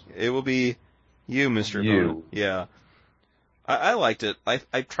choose? It will be you, Mr. You. Opponent. Yeah. I liked it.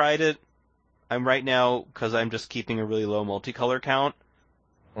 I tried it. I'm right now, because I'm just keeping a really low multicolor count,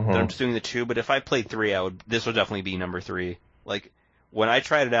 that I'm just doing the 2, but if I played 3, this would definitely be number 3. Like, when I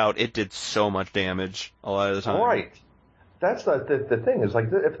tried it out, it did so much damage a lot of the time. Right. That's the thing, is like,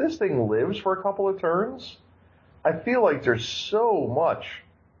 if this thing lives for a couple of turns, I feel like there's so much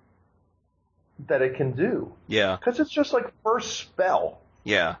that it can do. Yeah. Because it's just like first spell.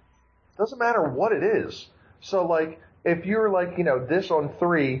 Yeah. Doesn't matter what it is. So, like, if you're like, this on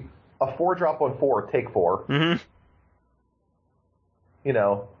 3, a 4-drop on 4, take 4. Mm-hmm.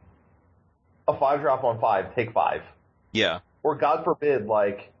 A 5-drop on 5, take 5. Yeah. Or, God forbid,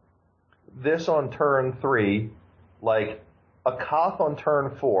 like, this on turn 3, like, a Koth on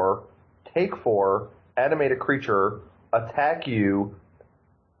turn 4, take 4, animate a creature, attack you,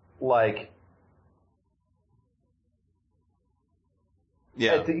 like,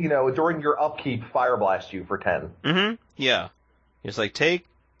 yeah. During your upkeep, Fire Blast you for 10. Mm-hmm. Yeah. It's like, take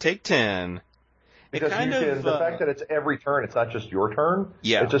 10. Because the fact that it's every turn, it's not just your turn.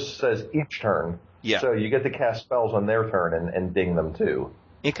 Yeah. It just says each turn. Yeah. So you get to cast spells on their turn and ding them too.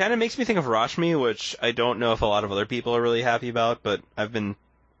 It kind of makes me think of Rashmi, which I don't know if a lot of other people are really happy about, but I've been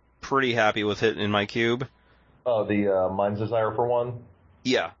pretty happy with it in my cube. Oh, the Mind's Desire for 1?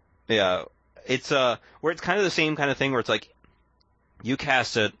 Yeah. Yeah. It's where it's kind of the same kind of thing where it's like, you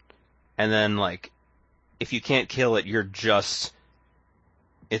cast it, and then, like, if you can't kill it,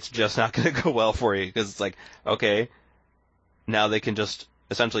 it's just not going to go well for you, because it's like, okay, now they can just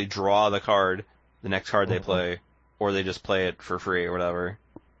essentially draw the card, the next card they play, or they just play it for free or whatever.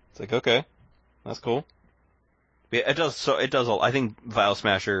 It's like, okay, that's cool. Yeah, I think Vial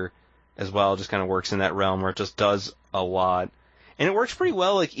Smasher as well just kind of works in that realm where it just does a lot. And it works pretty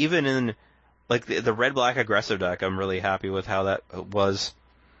well, like, even in, like, the red-black aggressive deck. I'm really happy with how that was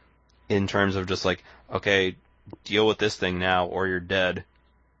in terms of just like, okay, deal with this thing now or you're dead.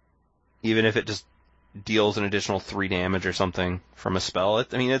 Even if it just deals an additional 3 damage or something from a spell.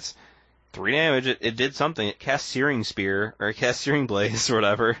 It's 3 damage. It did something. It cast Searing Spear, or it cast Searing Blaze, or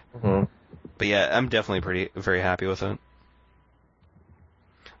whatever. Mm-hmm. But yeah, I'm definitely very happy with it.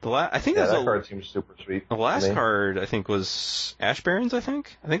 That card seems super sweet. The last card, I think, was Ash Barrens, I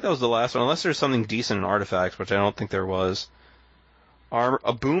think that was the last one. Unless there's something decent in Artifacts, which I don't think there was.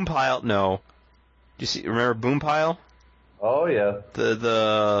 A Boom Pile, no. Remember Boom Pile? Oh, yeah.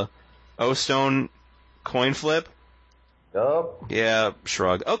 The O-Stone coin flip? Yup. Yeah,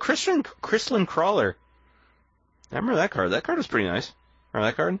 shrug. Oh, Crystalline Crawler. I remember that card. That card was pretty nice.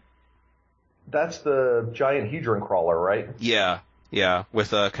 Remember that card? That's the giant Hedron Crawler, right? Yeah,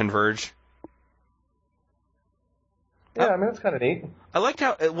 with Converge. Yeah, it's kind of neat. I liked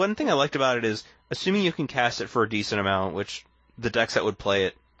one thing I liked about it is, assuming you can cast it for a decent amount, which the decks that would play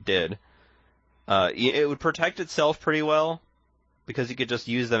it did, it would protect itself pretty well, because you could just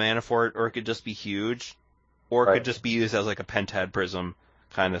use the mana for it, or it could just be huge, or it could just be used as like a Pentad Prism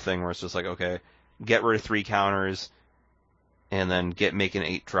kind of thing, where it's just like, okay, get rid of 3 counters, and then make an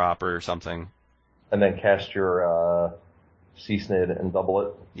 8-drop or something. And then cast your C-Snid and double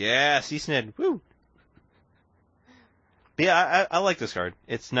it. Yeah, C-Snid, woo! But yeah, I like this card.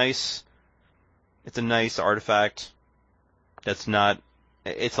 It's nice. It's a nice artifact. That's not.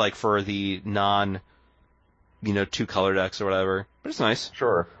 It's like for the non, 2-color decks or whatever. But it's nice.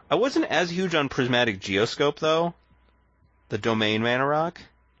 Sure. I wasn't as huge on Prismatic Geoscope though. The Domain Mana Rock.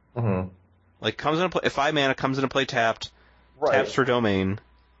 Mm-hmm. Like comes into play. If 5 mana comes into play tapped. Right. Taps for Domain.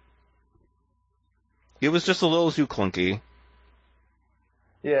 It was just a little too clunky.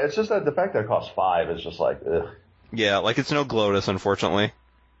 Yeah, it's just that the fact that it costs 5 is just like, ugh. Yeah, like it's no Glotus, unfortunately.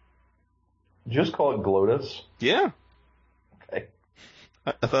 Just call it Glotus? Yeah. Okay.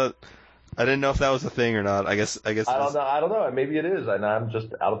 I didn't know if that was a thing or not. I guess. I don't know. Maybe it is, and I'm just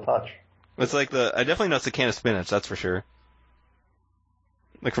out of touch. It's like I definitely know it's a can of spinach. That's for sure.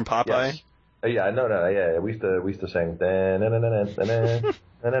 Like from Popeye. Yes. Yeah, no, yeah. We used to sing.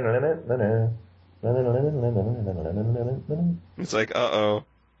 It's like, uh-oh.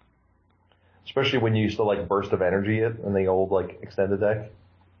 Especially when you used to like Burst of Energy it in the old like extended deck. I'm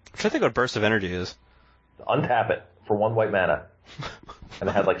trying to think what Burst of Energy is. Untap it for 1 white mana. And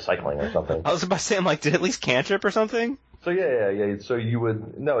it had like cycling or something. I was about to say, did it at least cantrip or something? So yeah. So you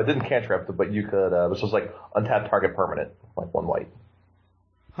would, no, it didn't cantrip, but you could, this was like untap target permanent, like 1 white.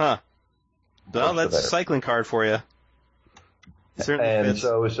 Huh. Well, that's a cycling card for you. And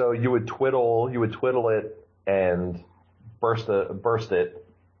so you would twiddle it and burst it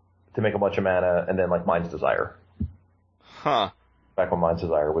to make a bunch of mana, and then like Mind's Desire. Huh. Back when Mind's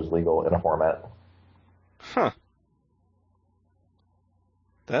Desire was legal in a format. Huh.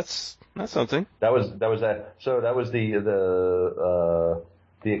 That's something. That was that. So that was the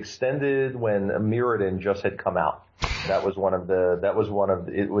extended when Mirrodin just had come out. It was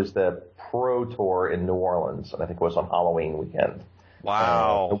the Pro Tour in New Orleans, and I think it was on Halloween weekend.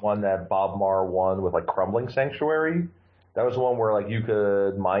 Wow. The one that Bob Marr won with like Crumbling Sanctuary. That was the one where like you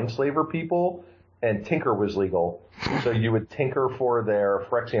could Mindslaver people, and Tinker was legal. So you would tinker for their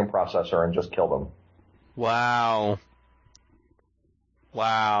Phyrexian processor and just kill them. Wow.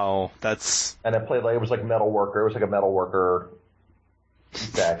 And it played like, it was like Metal Worker. It was like a Metal Worker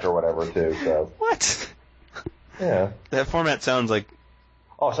deck or whatever too, so. What? Yeah. That format sounds like...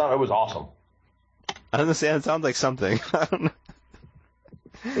 Oh, it was awesome. I understand, it sounds like something. I don't know.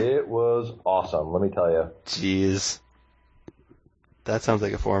 It was awesome, let me tell you. Jeez. That sounds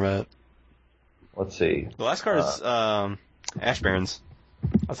like a format. Let's see. The last card is, Ash Barrens.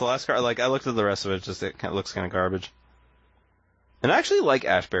 That's the last card. Like, I looked at the rest of it, just it kind of looks kind of garbage. And I actually like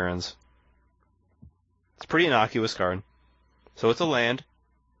Ash Barrens. It's a pretty innocuous card. So it's a land,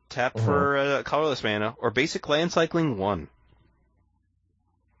 tap for colorless mana, or basic land cycling 1.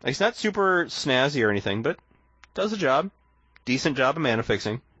 Like, it's not super snazzy or anything, but does the job. Decent job of mana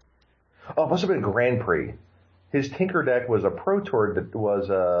fixing. Oh, it must have been Grand Prix. His Tinker deck was a Pro Tour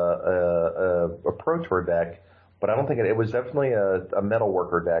Pro Tour deck, but I don't think it was definitely a Metal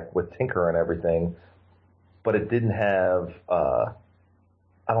Worker deck with Tinker and everything. But it didn't have, I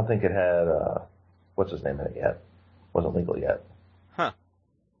don't think it had, what's his name in it yet? Wasn't legal yet. Huh.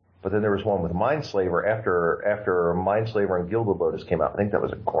 But then there was one with Mindslaver after Mindslaver and Gilded Lotus came out. I think that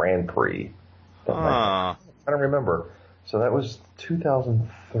was a Grand Prix. I don't remember. So that was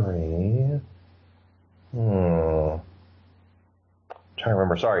 2003. I'm trying to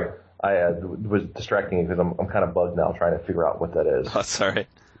remember. Sorry. I was distracting you because I'm kind of bugged now trying to figure out what that is. Oh, sorry.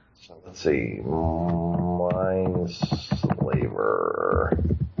 So let's see. Mindslaver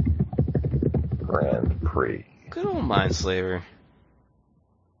Grand Prix. Good old Mindslaver.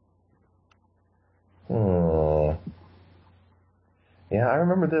 Yeah, I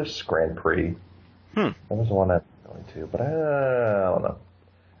remember this Grand Prix. That was the one I was going to, but I don't know.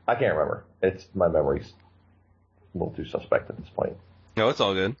 I can't remember. My memory's a little too suspect at this point. No, it's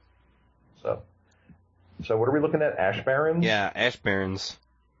all good. So what are we looking at? Ash Barrens? Yeah, Ash Barrens.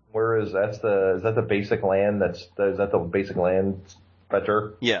 Is that the basic land? Is that the basic land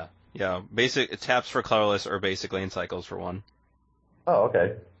fetcher? Yeah. Basic, it taps for colorless or basic land cycles for 1. Oh,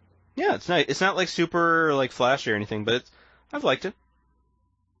 okay. Yeah, it's nice. It's not like super like flashy or anything, but I've liked it.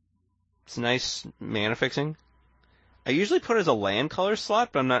 It's nice mana fixing. I usually put it as a land color slot,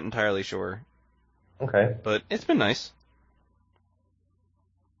 but I'm not entirely sure. Okay. But it's been nice.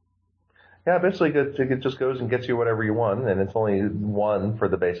 Yeah, basically it just goes and gets you whatever you want, and it's only 1 for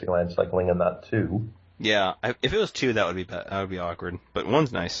the basic land cycling and not 2. Yeah, if it was 2, that would be awkward. But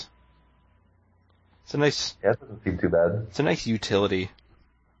 1's nice. It's a nice. Yeah, it doesn't seem too bad. It's a nice utility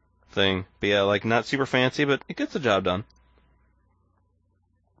thing. But yeah, like not super fancy, but it gets the job done.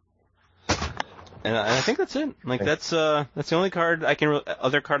 And I think that's it. Like that's the only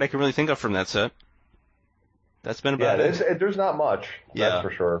other card I can really think of from that set. That's been about it. There's not much. That's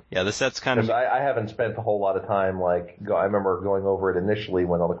for sure. Yeah, the set's kind of. I haven't spent a whole lot of time. I remember going over it initially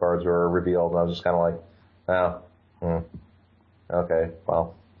when all the cards were revealed, and I was just kind of like, okay,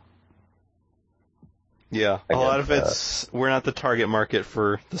 well. Yeah, a lot of we're not the target market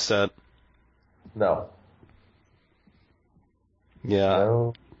for the set. No. Yeah.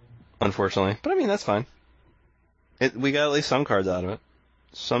 No. Unfortunately. But I mean, that's fine. We got at least some cards out of it.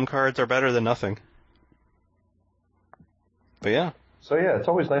 Some cards are better than nothing. But yeah. So yeah, it's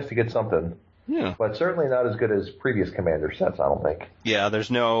always nice to get something. Yeah. But certainly not as good as previous Commander sets, I don't think. Yeah,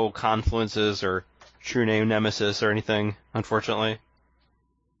 there's no Confluences or True Name Nemesis or anything, unfortunately.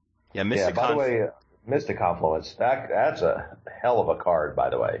 Yeah, Mystic by the way, Mystic Confluence, that's a hell of a card,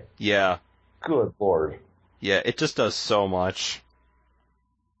 by the way. Yeah. Good lord. Yeah, it just does so much.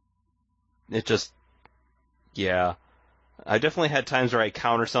 Yeah. I definitely had times where I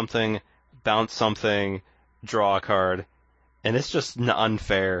counter something, bounce something, draw a card, and it's just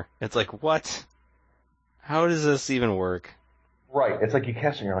unfair. It's like, what? How does this even work? Right. It's like you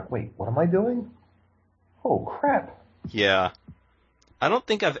cast it and you're like, wait, what am I doing? Oh, crap. Yeah. I don't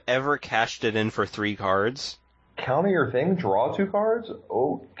think I've ever cashed it in for 3 cards. Counter your thing, draw 2 cards?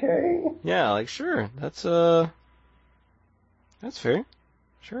 Okay. Yeah, like, sure. That's fair.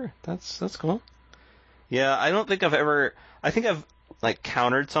 Sure, that's cool. Yeah, I don't think I think I've, like,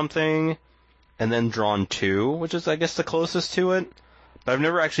 countered something, and then drawn 2, which is, I guess, the closest to it. But I've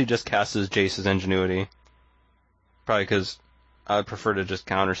never actually just cast as Jace's Ingenuity. Probably because I would prefer to just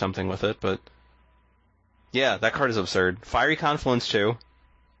counter something with it, but... Yeah, that card is absurd. Fiery Confluence, too.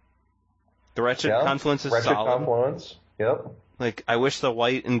 The Wretched Confluence is Wretched solid. Confluence, yep. Like, I wish the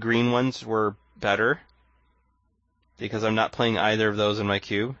white and green ones were better, because I'm not playing either of those in my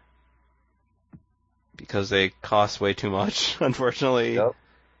cube. Because they cost way too much, unfortunately. Yep.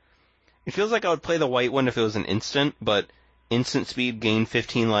 It feels like I would play the white one if it was an instant, but instant speed, gain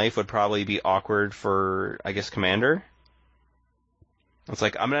 15 life would probably be awkward for, I guess, Commander. It's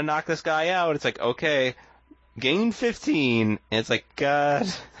like, I'm gonna knock this guy out. It's like, okay, gain 15. And it's like, God,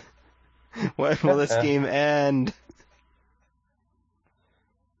 when will this game end?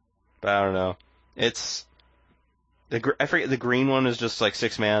 But I don't know. It's... I forget, the green one is just like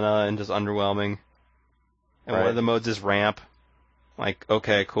 6 mana and just underwhelming. And one of the modes is ramp. Like,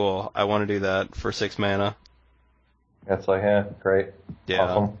 okay, cool. I want to do that for 6 mana. That's like, yeah, great. Yeah.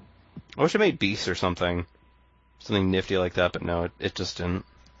 Awesome. I wish I made beasts or something. Something nifty like that, but no, it just didn't.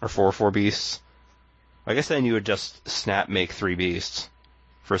 Or 4/4 beasts. I guess then you would just snap make 3 beasts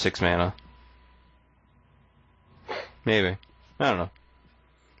for 6 mana. Maybe. I don't know.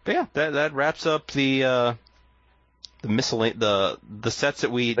 But yeah, that wraps up the sets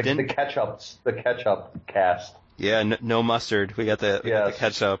that we didn't... The catch-up cast. Yeah, no mustard. We got the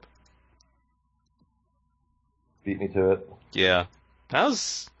catch-up. Beat me to it. Yeah. That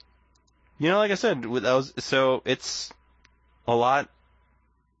was... like I said, so it's a lot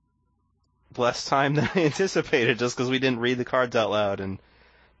less time than I anticipated just because we didn't read the cards out loud and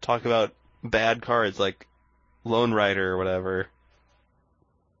talk about bad cards like Lone Rider or whatever.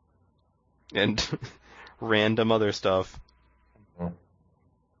 And random other stuff. Mm-hmm.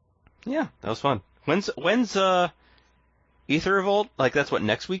 Yeah, that was fun. When's Aether Revolt? Like, that's what,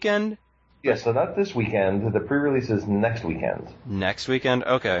 next weekend? Yeah, so not this weekend. The pre-release is next weekend. Next weekend?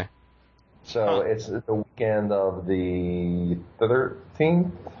 Okay. So it's the weekend of the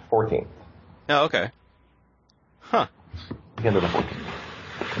 13th, 14th. Oh, okay. Huh. Weekend of the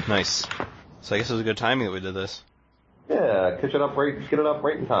 14th. Nice. So I guess it was a good timing that we did this. Yeah, get it up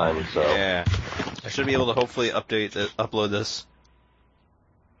right in time. So yeah, I should be able to hopefully upload this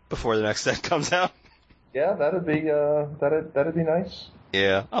before the next set comes out. Yeah, that'd be nice.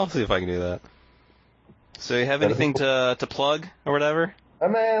 Yeah, I'll see if I can do that. So you have anything to plug or whatever?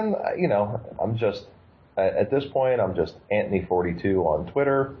 Man, I'm just at this point I'm just Anthony42 on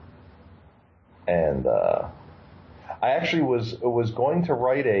Twitter, and I actually was going to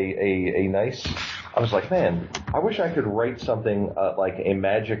write a nice. I was like, man, I wish I could write something like a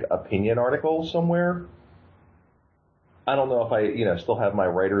Magic opinion article somewhere. I don't know if I still have my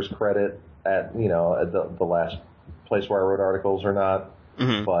writer's credit at the last place where I wrote articles or not.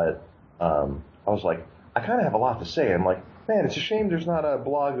 Mm-hmm. But I was like, I kind of have a lot to say. I'm like, man, it's a shame there's not a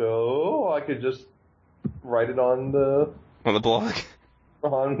blog. Oh, I could just write it on the blog.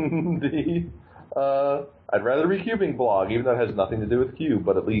 On the I'd rather be cubing blog, even though it has nothing to do with cube,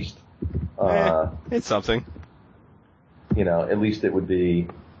 but at least it's something. At least it would be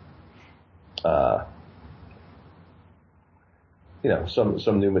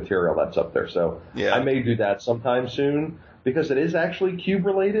some new material that's up there. So yeah. I may do that sometime soon because it is actually cube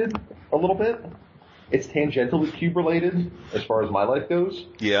related a little bit. It's tangentially cube related as far as my life goes.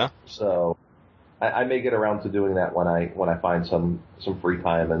 Yeah. So I may get around to doing that when I find some free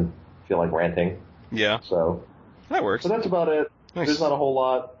time and feel like ranting. Yeah. So that works. So that's about it. Nice. There's not a whole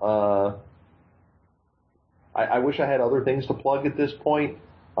lot. I wish I had other things to plug at this point.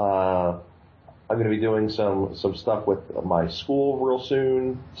 I'm going to be doing some stuff with my school real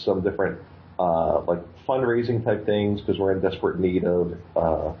soon. Some different like fundraising type things because we're in desperate need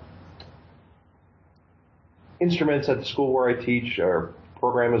of instruments at the school where I teach. Our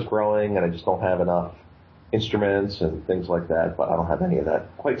program is growing, and I just don't have enough instruments and things like that. But I don't have any of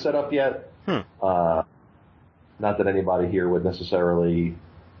that quite set up yet. Not that anybody here would necessarily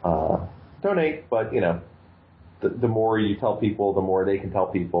donate, but the more you tell people, the more they can tell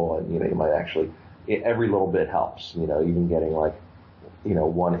people, and you might actually every little bit helps. Even getting like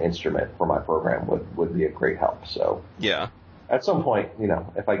one instrument for my program would be a great help. So yeah, at some point,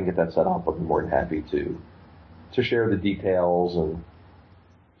 if I can get that set up, I'd be more than happy to share the details, and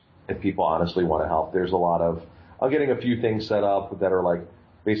if people honestly want to help, there's a lot of I'm getting a few things set up that are like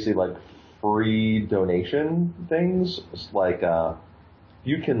basically like free donation things. It's like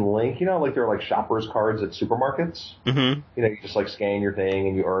you can link, like there are like shoppers cards at supermarkets. Mm-hmm. You just like scan your thing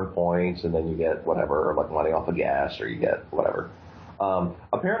and you earn points and then you get whatever, like money off of gas or you get whatever.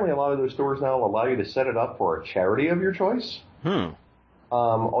 Apparently a lot of those stores now allow you to set it up for a charity of your choice.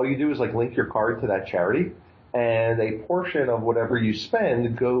 all you do is like link your card to that charity, and a portion of whatever you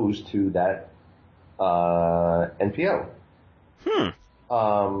spend goes to that NPO.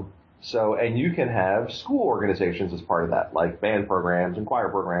 And you can have school organizations as part of that, like band programs and choir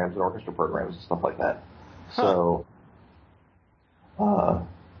programs and orchestra programs and stuff like that. So, and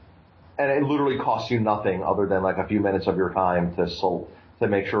it literally costs you nothing other than like a few minutes of your time to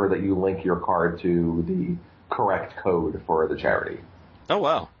make sure that you link your card to the correct code for the charity. Oh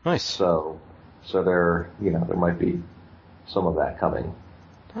wow, nice. So there might be some of that coming.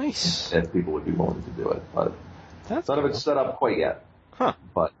 Nice. If people would be willing to do it, but none of it's set up quite yet. Huh.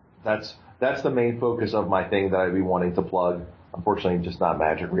 But that's the main focus of my thing that I'd be wanting to plug. Unfortunately, just not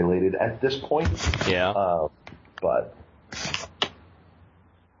Magic related at this point. Yeah. But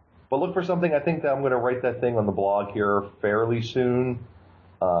look for something. I think that I'm going to write that thing on the blog here fairly soon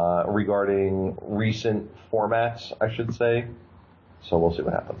regarding recent formats, I should say. So we'll see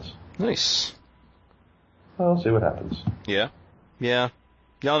what happens. Nice. We'll see what happens. Yeah. Yeah.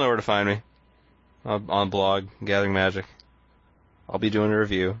 Y'all know where to find me. On blog, Gathering Magic. I'll be doing a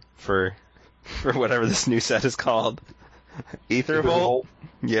review for whatever this new set is called. Aethervolt?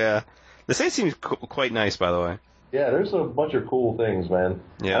 Yeah. The set seems quite nice, by the way. Yeah, there's a bunch of cool things, man.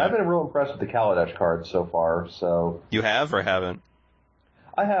 Yeah. And I've been real impressed with the Kaladesh cards so far, so... You have or haven't?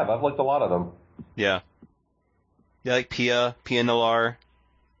 I have. I've liked a lot of them. Yeah. Yeah, like Pia Nalar.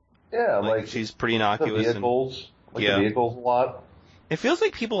 Yeah, like she's pretty innocuous. The vehicles. The vehicles a lot. It feels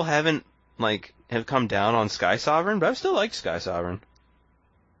like people haven't, have come down on Sky Sovereign, but I still like Sky Sovereign.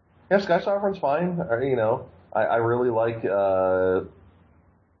 Yeah, Sky Sovereign's fine. I really like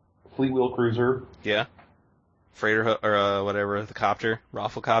Fleet Wheel Cruiser. Yeah. Freighter, or whatever, the copter,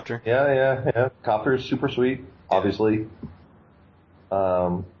 Rafflecopter. Yeah. Copter's super sweet, obviously.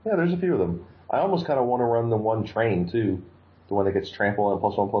 Yeah, there's a few of them. I almost kind of want to run the one train, too. The one that gets trample and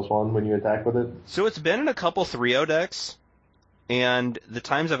 +1/+1 when you attack with it. So it's been in a couple 3-0 decks, and the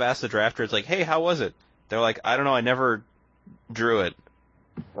times I've asked the drafter, it's like, hey, how was it? They're like, I don't know, I never drew it.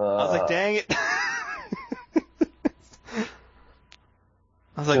 I was like, dang it.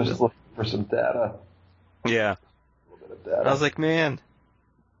 I was like, just looking for some data. Yeah. A little bit of data. I was like, man.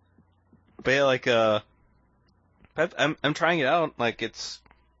 But yeah, I'm trying it out.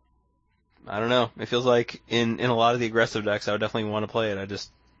 I don't know. It feels like in a lot of the aggressive decks, I would definitely want to play it. I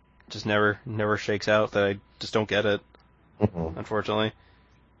just never shakes out that I just don't get it. Mm-hmm. Unfortunately.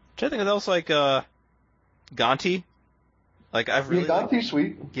 Which I think else like Gonti. I've really Gonti's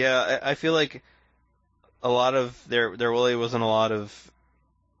sweet. Yeah, I feel like a lot of there really wasn't a lot of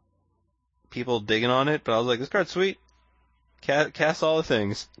people digging on it, but I was like, this card's sweet. Cast all the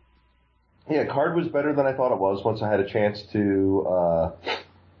things. Yeah, card was better than I thought it was once I had a chance to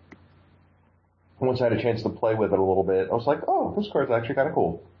play with it a little bit. I was like, oh, this card's actually kind of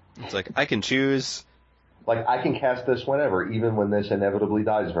cool. It's like, I can choose. I can cast this whenever, even when this inevitably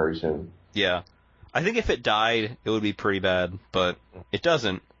dies very soon. Yeah. I think if it died, it would be pretty bad, but it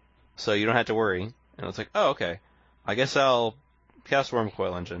doesn't, so you don't have to worry. And it's like, oh, okay. I guess I'll cast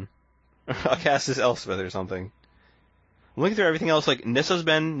Wormcoil Engine. I'll cast this Elspeth or something. I'm looking through everything else,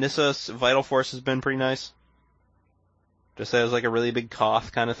 Nissa's Vital Force has been pretty nice. Just as a really big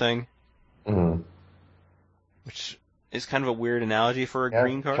Koth kind of thing. Mm-hmm. Which is kind of a weird analogy for a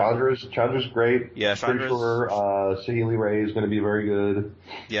green card. Chandra's great. Yeah, Chandra's... Pretty sure Saheeli Ray is going to be very good.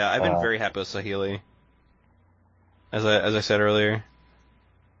 Yeah, I've been very happy with Saheeli. As I said earlier.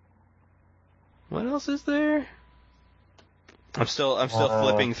 What else is there? I'm still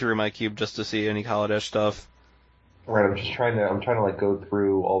flipping through my cube just to see any Kaladesh stuff. Right, I'm trying to go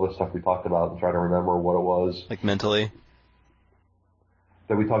through all the stuff we talked about and try to remember what it was. Mentally.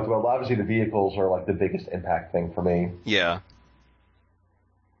 That we talked about. Obviously, the vehicles are the biggest impact thing for me. Yeah.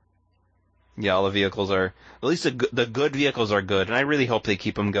 Yeah, all the vehicles are, at least the good vehicles are good, and I really hope they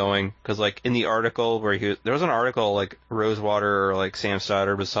keep them going, because in the article there was an article Rosewater or Sam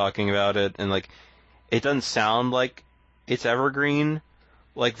Stoddard was talking about it, and it doesn't sound like it's evergreen,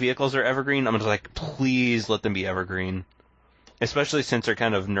 vehicles are evergreen. I'm just please let them be evergreen, especially since they're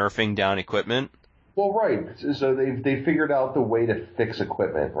kind of nerfing down equipment. Well, right. So they figured out the way to fix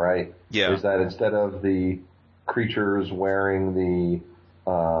equipment, right? Yeah. Is that instead of the creatures wearing the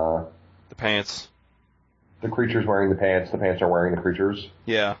pants. The creatures wearing the pants are wearing the creatures.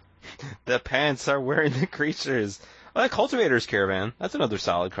 Yeah. The pants are wearing the creatures. Oh, that Cultivator's Caravan. That's another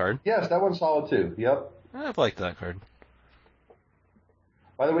solid card. Yes, that one's solid too. Yep. I've liked that card.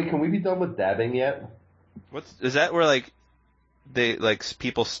 By the way, can we be done with dabbing yet? Is that where they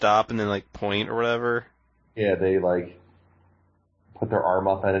people stop and then point or whatever? Yeah, they put their arm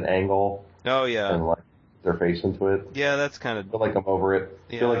up at an angle. Oh yeah. And their face into it. Yeah, that's kind I of... feel like I'm over it.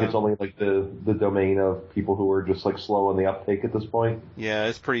 I feel like it's only like the domain of people who are just like slow on the uptake at this point. Yeah,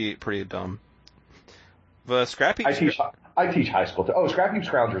 it's pretty dumb. But Scrap I Heap... teach high school too. Oh, Scrap Heap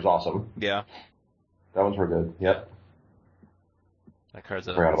Scrounger's awesome. Yeah. That one's real good. Yep. That card's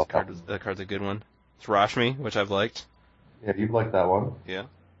a good one. It's Rashmi, which I've liked. Yeah, you've liked that one. Yeah.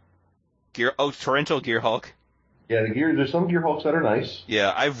 Torrential Gear Hulk. Yeah, there's some Gear Hulks that are nice.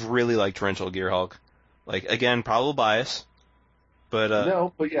 Yeah, I've really liked Torrential Gear Hulk. Like, again, probable bias. But,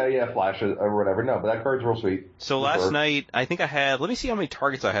 no, but yeah, Flash or whatever. No, but that card's real sweet. So last night, I think I had, let me see how many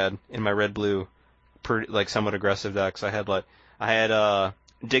targets I had in my red-blue, like, somewhat aggressive decks. I had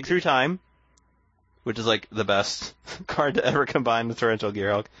Dig Through Time, which is, like, the best card to ever combine with Torrential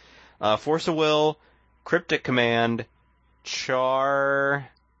Gear Hulk. Force of Will, Cryptic Command, Char...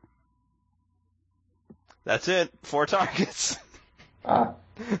 That's it. 4 targets. That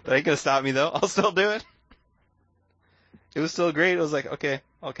ain't gonna stop me, though. I'll still do it. It was still great. I was like, okay,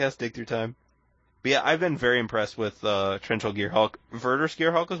 I'll cast Dig Through Time. But yeah, I've been very impressed with Torrential Gear Hulk. Verdurous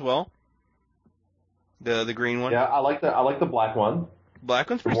Gear Hulk as well. The green one. Yeah, I like the black one. Black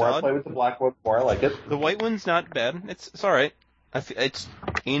one's The pretty more I solid. play with the black one, the more I like it. The white one's not bad. It's alright. It's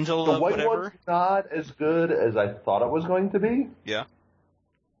Angel The of white whatever. one's not as good as I thought it was going to be. Yeah.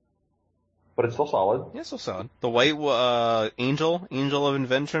 But it's still solid. Yeah, so solid. The white Angel of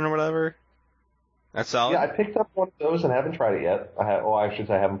Invention or whatever. That's solid. Yeah, I picked up one of those and haven't tried it yet. I should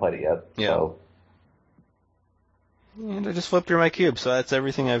say I haven't played it yet. Yeah. So. And I just flipped through my cube, so that's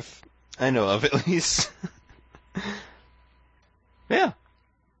everything I know of at least. Yeah.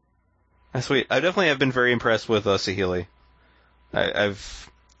 That's sweet. I definitely have been very impressed with Saheeli. I've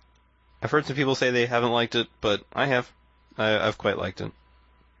heard some people say they haven't liked it, but I have. I've quite liked it.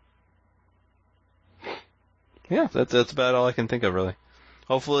 Yeah, that's about all I can think of, really.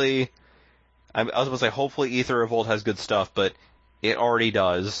 Hopefully, I was going to say, hopefully Aether Revolt has good stuff, but it already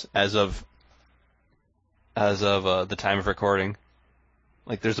does, as of the time of recording.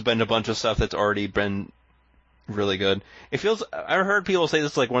 Like, there's been a bunch of stuff that's already been really good. I've heard people say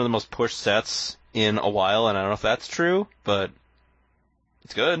this is like one of the most pushed sets in a while, and I don't know if that's true, but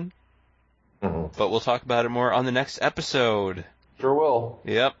it's good. Mm-hmm. But we'll talk about it more on the next episode. Sure will.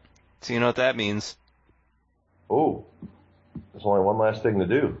 Yep. So you know what that means. Oh, there's only one last thing to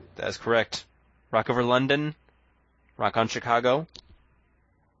do. That's correct. Rock over London. Rock on Chicago.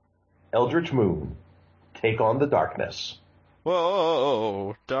 Eldritch Moon. Take on the darkness.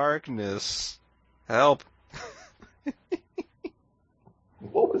 Whoa, darkness. Help.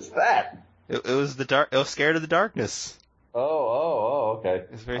 What was that? It was the dark. I was scared of the darkness. Oh, okay.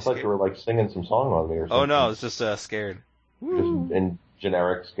 It's very I thought scary. you were like singing some song on me or something. Oh no, I was just scared. Just in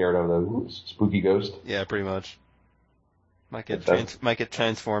generic, scared of the spooky ghost. Yeah, pretty much. Might get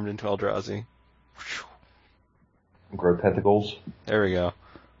transformed into Eldrazi. Grow tentacles. There we go.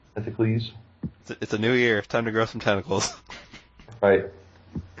 Tentacles. It's a new year. Time to grow some tentacles. Right.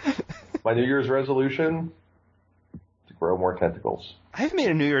 My New Year's resolution: to grow more tentacles. I haven't made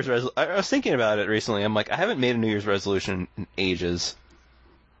a New Year's resolution. I was thinking about it recently. I'm like, I haven't made a New Year's resolution in ages.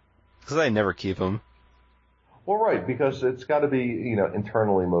 Because I never keep them. Well, right, because it's got to be,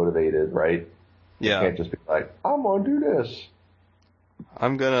 internally motivated, right? Yeah. You can't just be like, I'm going to do this.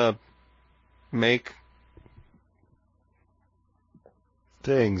 I'm gonna make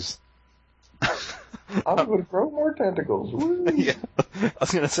things. I'm going to grow more tentacles. Woo. Yeah. I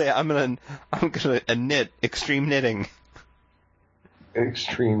was gonna say I'm gonna knit extreme knitting.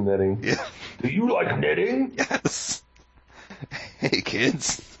 Extreme knitting. Yeah. Do you like knitting? Yes. Hey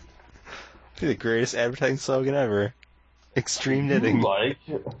kids. Be the greatest advertising slogan ever. Extreme knitting.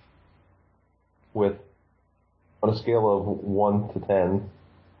 You like, on a scale of 1 to 10,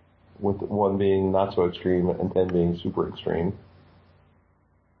 with 1 being not so extreme and 10 being super extreme,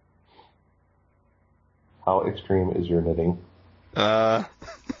 how extreme is your knitting?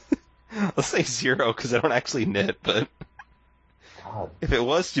 Let's say 0 because I don't actually knit, but God. if it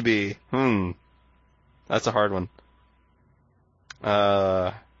was to be, that's a hard one.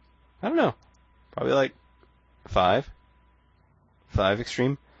 I don't know. Probably like 5. 5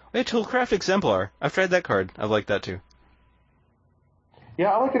 extreme. Oh, yeah, Toolcraft Exemplar. I've tried that card. I've liked that too.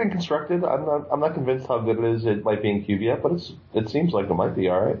 Yeah, I like it in Constructed. I'm not convinced how good it is. It might be in Cube yet, but it seems like it might be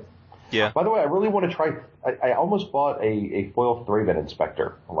alright. Yeah. By the way, I really want to try. I almost bought a foil Thraben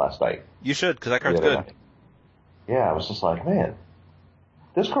Inspector last night. You should, because that card's good. Yeah, I was just like, man,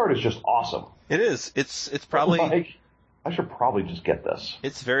 this card is just awesome. It is. It's probably. Like, I should probably just get this.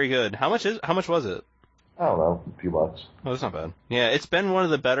 It's very good. How much was it? I don't know, a few bucks. Oh, that's not bad. Yeah, it's been one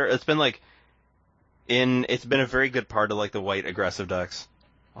of the better. It's been it's been a very good part of like the white aggressive decks.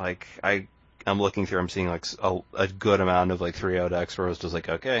 Like I I'm looking through, I'm seeing like a good amount of like 3-0 decks where I was just like,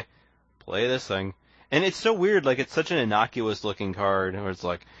 okay, play this thing. And it's so weird, like it's such an innocuous looking card where it's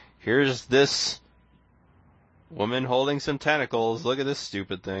like, here's this woman holding some tentacles, look at this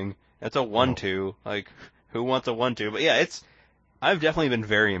stupid thing. It's a 1/2, like, who wants a 1/2? But yeah, I've definitely been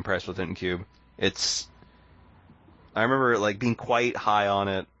very impressed with it in Cube. I remember like being quite high on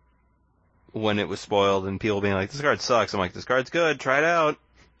it when it was spoiled and people being like, this card sucks. I'm like, this card's good, try it out.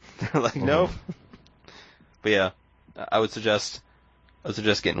 They're like, nope. But yeah, I would suggest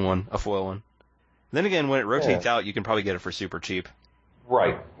getting one, a foil one. Then again, when it rotates out, you can probably get it for super cheap.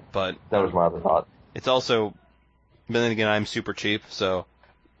 Right. But that was my other thought. It's also, but then again, I'm super cheap, so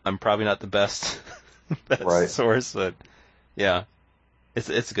I'm probably not the best source. But yeah,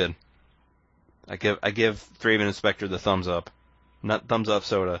 it's good. I give Thraben Inspector the thumbs up, not thumbs up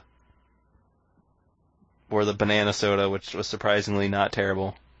soda, or the banana soda, which was surprisingly not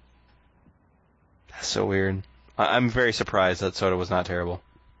terrible. That's so weird. I'm very surprised that soda was not terrible.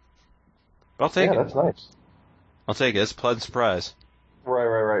 But I'll take it. Yeah, that's nice. I'll take it. It's a pleasant surprise.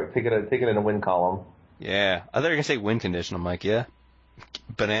 Right. Take it in a win column. Yeah. I thought you were gonna say win condition. I'm like, yeah.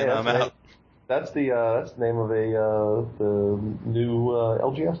 Banana, I'm out. That's the name of the new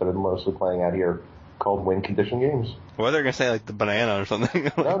LGS that I'm mostly playing out here, called Win Condition Games. Well, they're gonna say like the banana or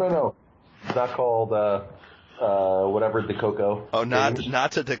something. No. It's not called whatever DeCoco. Oh, not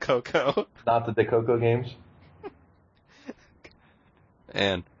to DeCoco. Not the DeCoco games.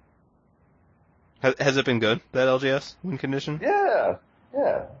 And has it been good, that LGS win condition? Yeah.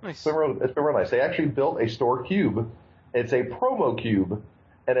 Nice. It's been real nice. They actually built a store cube. It's a promo cube,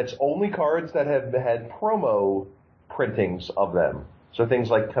 and it's only cards that have had promo printings of them. So things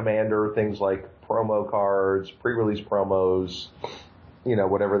like Commander, things like promo cards, pre-release promos,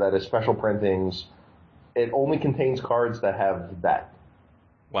 whatever that is, special printings. It only contains cards that have that.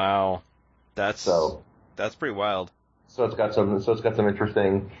 Wow. That's pretty wild. So it's got some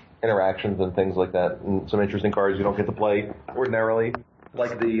interesting interactions and things like that, and some interesting cards you don't get to play ordinarily,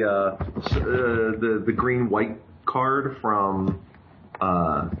 like the green-white card from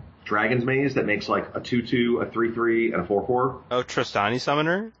Dragon's Maze that makes like a 2/2, a 3/3, and a 4/4. Oh, Trostani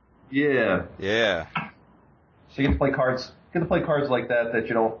Summoner? Yeah. Yeah. So you get to play cards like that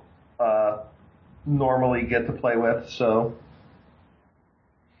you don't normally get to play with. So.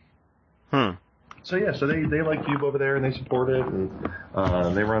 So yeah, so they like Cube over there and they support it,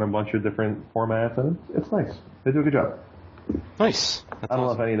 and they run a bunch of different formats, and it's nice. They do a good job. Nice. I don't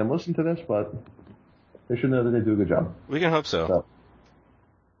know if any of them listen to this, but they should know that they do a good job. We can hope so.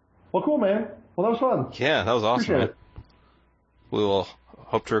 Well, cool, man. Well, that was fun. Yeah, that was awesome. Man. We will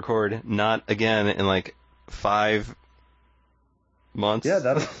hope to record not again in like 5 months. Yeah,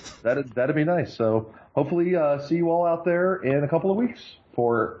 that'd be nice. So hopefully see you all out there in a couple of weeks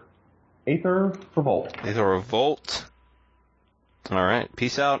for Aether Revolt. Aether Revolt. All right.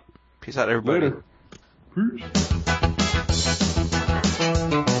 Peace out. Peace out, everybody. Later. Peace.